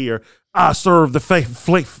sudden we'd hear, I serve the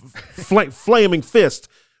flaming fist,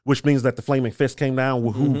 which means that the flaming fist came down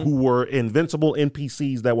who were invincible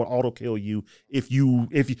NPCs that would auto kill you. If you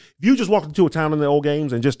just walked into a town in the old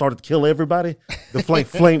games and just started to kill everybody, the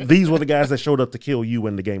flame these were the guys that showed up to kill you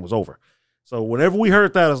when the game was over. So whenever we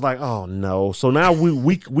heard that, it's like, oh no. So now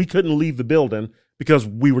we couldn't leave the building because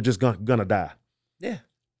we were just gonna die. Yeah.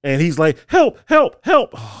 And he's like, help. Oh,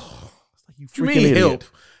 it's like, you freaking idiot. Help?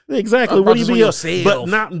 Exactly. What do you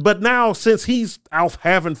mean? But now, since he's out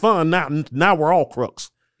having fun, now we're all crooks.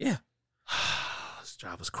 Yeah. This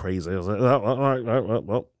job is crazy. I was like, all right,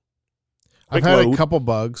 well. I've had a couple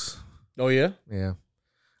bugs. Oh, yeah? Yeah.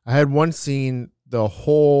 I had one scene, the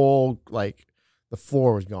whole, the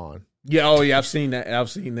floor was gone. Yeah, oh, yeah, I've seen that. I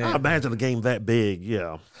imagine a game that big,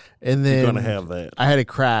 yeah. And then you're going to have that. I had a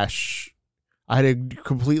crash. I had to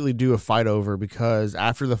completely do a fight over because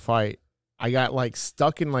after the fight, I got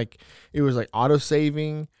stuck in it was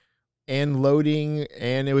auto-saving and loading,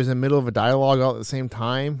 and it was in the middle of a dialogue all at the same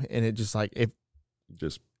time, and it just it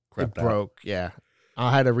broke. Yeah.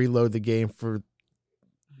 I had to reload the game for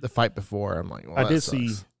the fight before. I'm like, well, I did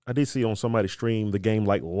see on somebody's stream the game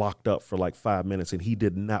locked up for 5 minutes, and he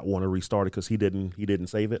did not want to restart it because he didn't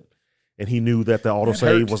save it. And he knew that the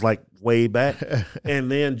autosave was way back.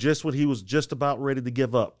 And then just when he was just about ready to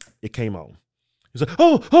give up, it came on. He's like,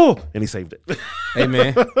 oh, and he saved it. Hey,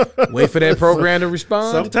 man, wait for that program to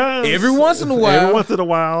respond. Sometimes. Every once in a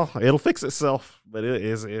while. It'll fix itself. But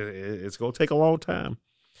it's going to take a long time.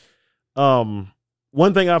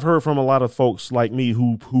 One thing I've heard from a lot of folks like me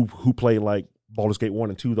who play Baldur's Gate 1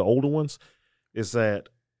 and 2, the older ones, is that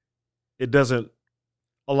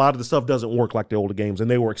a lot of the stuff doesn't work like the older games, and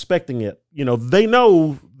they were expecting it. They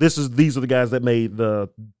know these are the guys that made the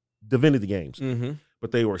Divinity games,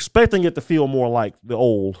 but they were expecting it to feel more like the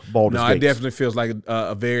old Baldur's Gate. No, it definitely feels like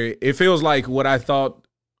it feels like what I thought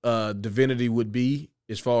Divinity would be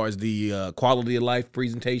as far as the quality of life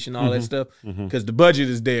presentation, all that stuff, because the budget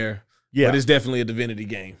is there, but it's definitely a Divinity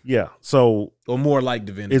game. Yeah, so or more like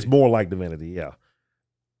Divinity. It's more like Divinity. Yeah,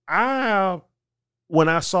 when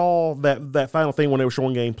I saw that final thing when they were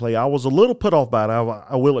showing gameplay, I was a little put off by it.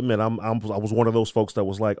 I will admit, I was one of those folks that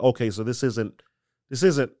was like, okay, so this isn't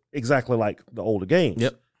exactly like the older games.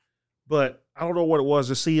 Yep. But I don't know what it was,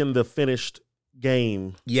 just seeing the finished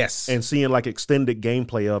game. Yes. And seeing extended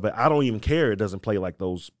gameplay of it. I don't even care. It doesn't play like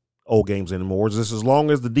those old games anymore. Just as long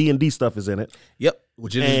as the D&D stuff is in it. Yep.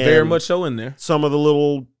 Which is very much so in there. Some of the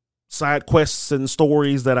little side quests and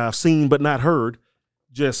stories that I've seen but not heard.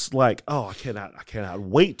 Just I cannot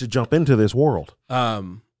wait to jump into this world. I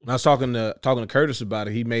was talking to Curtis about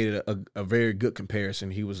it. He made it a very good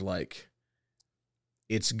comparison. He was like,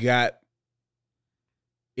 it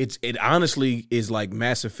honestly is like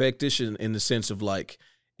Mass Effect-ish in the sense of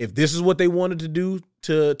if this is what they wanted to do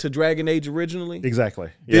to Dragon Age originally, exactly.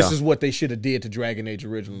 This is what they should have did to Dragon Age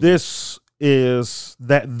originally. This is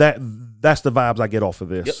that's the vibes I get off of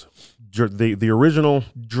this. Yep. The original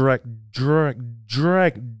Dragon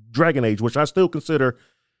Age, which I still consider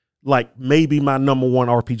maybe my number one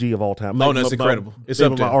RPG of all time. Maybe that's incredible. It's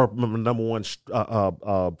up there. My number one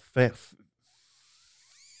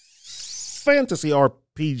fantasy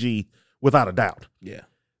RPG without a doubt. Yeah.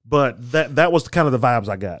 But that was kind of the vibes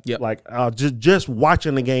I got. Yep. Just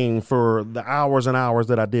watching the game for the hours and hours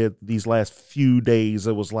that I did these last few days,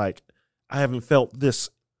 it was I haven't felt this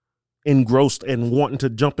engrossed and wanting to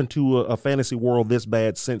jump into a fantasy world this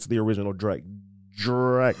bad since the original Dragon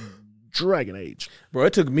Age. Bro,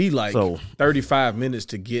 it took me 35 minutes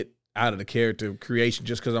to get out of the character creation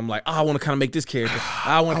just because I'm I want to kind of make this character.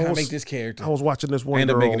 I want to kind of make this character. I was watching this one girl. I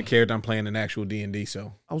ended up making the character I'm playing in actual D&D,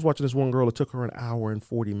 so. I was watching this one girl. It took her an hour and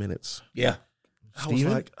 40 minutes. Yeah. I was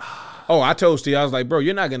Steven? like, Oh, I told Steve, I was like, bro,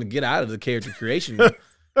 you're not going to get out of the character creation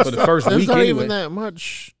for the first There's week not anyway. even that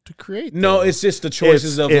much to create. No, though. it's just the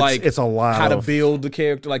choices of like it's a lot how to of, build the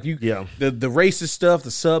character. Like you, Yeah. the racist stuff, the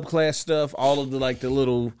subclass stuff, all of the like the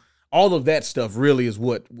little, all of that stuff really is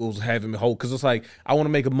what was having me hold. Because it's like I want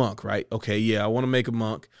to make a monk, right? Okay, yeah, I want to make a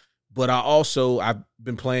monk, but I've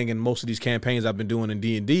been playing in most of these campaigns I've been doing in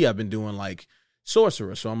D&D. I've been doing like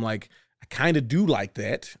sorcerer, so I'm like I kind of do like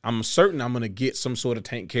that. I'm certain I'm gonna get some sort of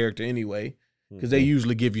tank character anyway because they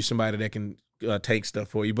usually give you somebody that can take stuff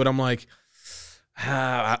for you. But I'm like.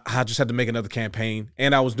 I just had to make another campaign,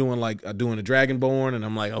 and I was doing doing a Dragonborn, and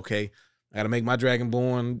I'm like, okay, I got to make my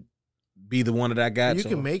Dragonborn be the one that I got. You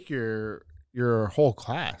can make your whole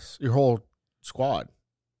class, your whole squad.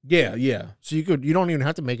 yeah. So you don't even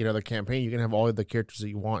have to make another campaign. You can have all of the characters that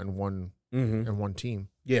you want in one Mm-hmm. in one team.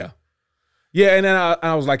 Yeah. And then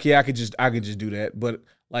I was like, yeah, I could just do that, but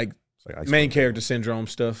like main character syndrome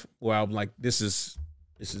stuff, where I'm like, this is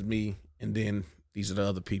me, and then these are the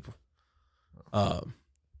other people.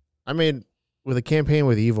 I made with a campaign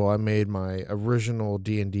with Evil. I made my original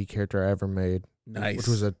D&D character I ever made, Nice, which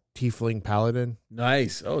was a Tiefling Paladin.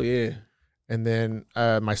 nice. Oh yeah, And then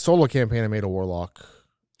my solo campaign, I made a Warlock,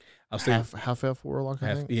 I was thinking half elf Warlock.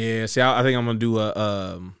 I think. yeah. See, I think I'm gonna do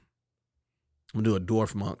a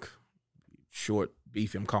dwarf monk, short,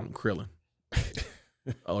 beefy. I'm calling him Krillin.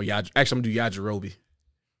 Oh yeah, actually I'm gonna do Yajirobe.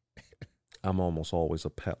 I'm almost always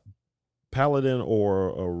a paladin or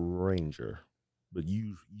a ranger, but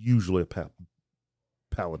usually a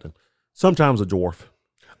paladin. Sometimes a dwarf.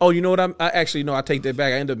 Oh, you know what? I actually no. I take that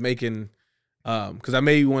back. I ended up making because I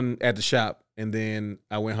made one at the shop, and then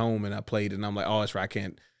I went home and I played it, and I'm like, oh, that's right. I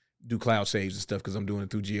can't do cloud saves and stuff because I'm doing it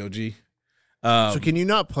through GOG. So can you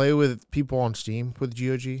not play with people on Steam with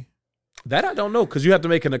GOG? That I don't know because you have to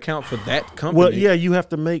make an account for that company. Well, yeah, you have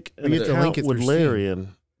to make an You have to account link it with through Steam.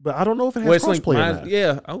 Larian, but I don't know if it Well, has it's linked crossplay or mine- not.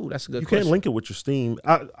 Yeah. Oh, that's a good You question. can't link it with your Steam.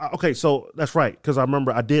 Okay, so that's right, because I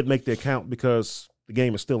remember I did make the account because the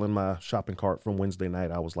game is still in my shopping cart from Wednesday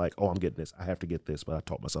night. I was like, oh, I'm getting this. I have to get this, but I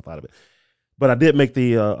talked myself out of it. But I did make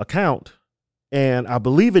the account, and I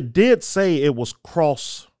believe it did say it was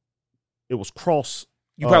cross. It was cross.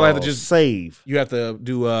 You probably have to just save. You have to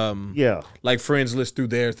do Yeah, like friends list through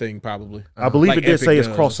their thing probably. I believe Like it did Epic say it's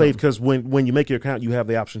does or cross save something. because when you make your account, you have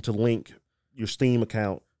the option to link your Steam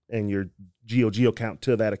account and your GOG account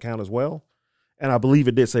to that account as well. And I believe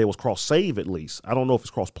it did say it was cross save at least. I don't know if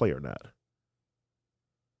it's cross play or not.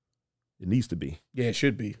 It needs to be. Yeah, it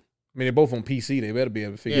should be. I mean, they're both on PC. They better be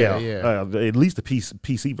able to figure it Yeah, out. at least the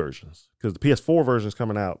PC versions, because the PS4 version is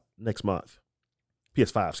coming out next month.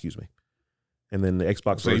 PS5, excuse me, and then the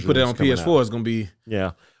Xbox So version. you put it is on coming PS4, out. it's gonna be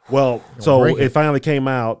Yeah. Well, Don't so break it it. finally came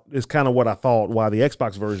out. It's kind of what I thought. Why the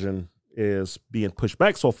Xbox version is being pushed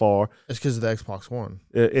back so far It's because of the Xbox One.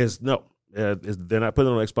 is no. They're not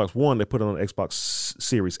putting it on Xbox One. They put it on Xbox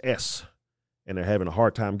Series S, and they're having a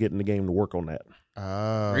hard time getting the game to work on that.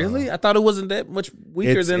 really. I thought it wasn't that much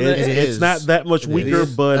weaker than the. It's not that much It weaker,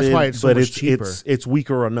 is. but That's why it's so much cheaper. It's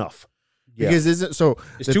weaker enough. Yeah. Because isn't so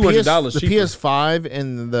It's the $200 the cheaper. PS5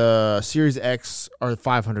 and the Series X are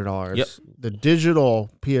 $500. Yep. The digital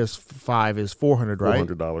PS5 is $400, right?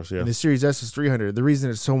 $400, yeah. And the Series S is $300. The reason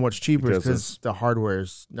it's so much cheaper is Because because the hardware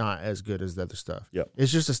is not as good as the other stuff. Yep.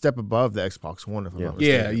 It's just a step above the Xbox One, if I'm Yeah. not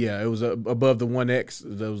Yeah, mistaken. yeah. It was above the One X.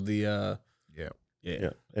 That was the. Yeah.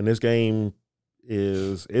 Yeah, and this game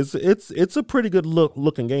it's a pretty good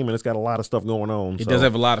looking game, and it's got a lot of stuff going on. It does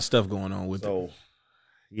have a lot of stuff going on with it. so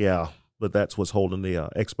yeah, but that's what's holding the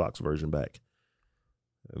Xbox version back.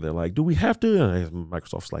 And they're like, "Do we have to?" And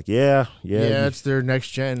Microsoft's like, "Yeah, It's their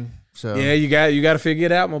next gen. So Yeah, you got to figure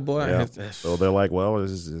it out, my boy. Yeah. So they're like, "Well,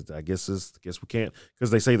 I guess we can't,"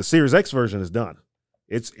 because they say the Series X version is done.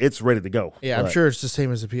 It's ready to go. Yeah, I'm But- sure it's the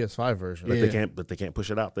same as the PS5 version. But Yeah. they can't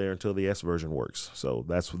push it out there until the S version works. So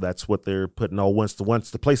that's what they're putting all once the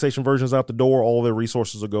PlayStation version's out the door, all their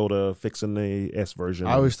resources will go to fixing the S version.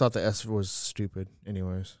 I always thought the S was stupid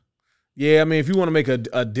anyways. Yeah, I mean, if you want to make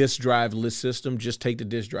a disk drive list system, just take the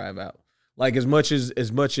disk drive out. Like as much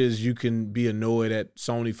as you can be annoyed at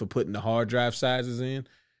Sony for putting the hard drive sizes in,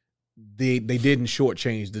 they didn't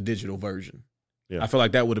shortchange the digital version. Yeah. I feel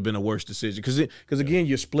like that would have been a worse decision because again,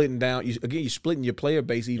 you're splitting down. You're splitting your player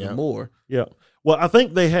base even Yeah. more. Yeah. Well, I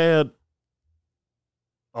think they had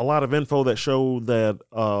a lot of info that showed that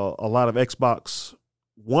a lot of Xbox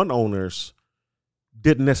One owners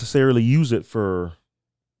didn't necessarily use it for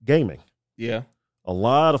gaming. Yeah, A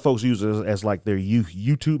lot of folks use it as like their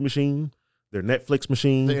YouTube machine, their Netflix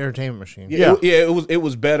machine. The entertainment machine. Yeah. It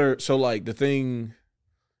was better. So like the thing,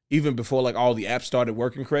 even before like all the apps started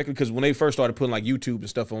working correctly. Because when they first started putting like YouTube and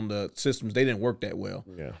stuff on the systems, they didn't work that well.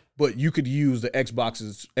 Yeah. But you could use the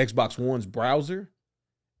Xbox One's browser,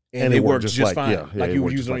 and it worked just fine. Yeah, like you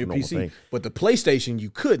would use it on your PC. Thing. But the PlayStation,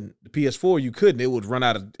 you couldn't. The PS4, you couldn't. It would run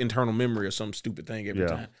out of internal memory or some stupid thing every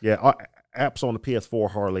time. Yeah. Apps on the PS4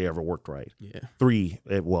 hardly ever worked right. Yeah. 3,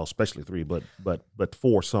 well, especially 3, but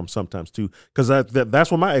 4 sometimes too. Because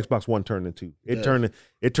that's what my Xbox One turned into. It turned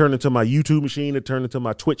into my YouTube machine. It turned into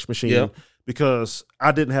my Twitch machine because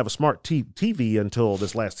I didn't have a smart TV until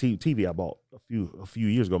this last TV I bought a few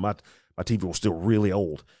years ago. My TV was still really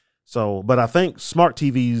old. So, but I think smart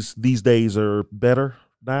TVs these days are better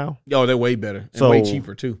now. Oh, they're way better and way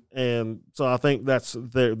cheaper too. And so I think that's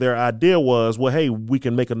their idea was, well, hey, we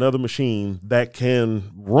can make another machine that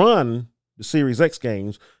can run the Series X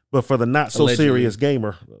games, but for the not so serious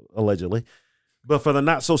gamer, allegedly, but for the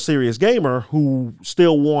not so serious gamer who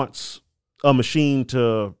still wants a machine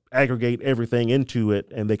to aggregate everything into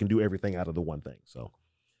it, and they can do everything out of the one thing. So,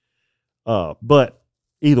 but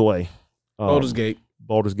either way, Baldur's Gate.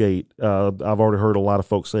 I've already heard a lot of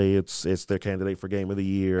folks say it's their candidate for Game of the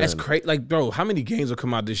Year. That's crazy. Like, bro, how many games will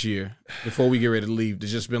come out this year before we get ready to leave?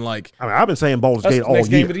 It's just been like, I mean, I've been saying Baldur's Gate all year. Next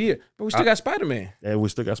Game of the Year, but we still got Spider-Man. Yeah, we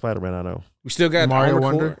still got Spider-Man. I know. We still got Mario Armored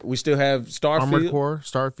Wonder. Core. We still have Starfield. Armored Core,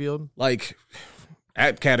 Starfield. Like,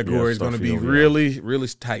 that category is going to be Starfield, really, really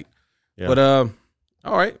tight. Yeah. But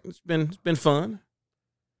all right, it's been fun.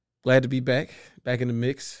 Glad to be back in the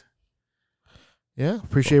mix. Yeah,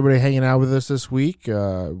 appreciate everybody hanging out with us this week.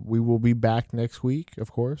 We will be back next week,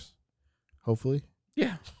 of course. Hopefully.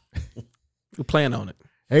 Yeah. We'll plan on it.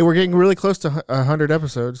 Hey, we're getting really close to 100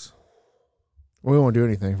 episodes. We won't do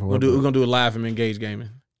anything for We're going to do it live from Engage Gaming.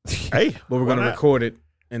 Hey, but we're going to record it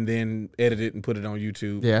and then edit it and put it on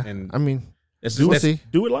YouTube. Yeah, and I mean, we'll see.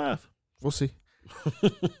 Do it live. We'll see.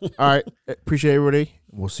 All right. Appreciate everybody.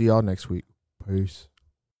 We'll see y'all next week. Peace.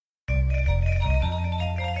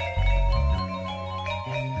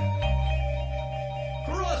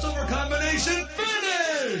 Crossover combination.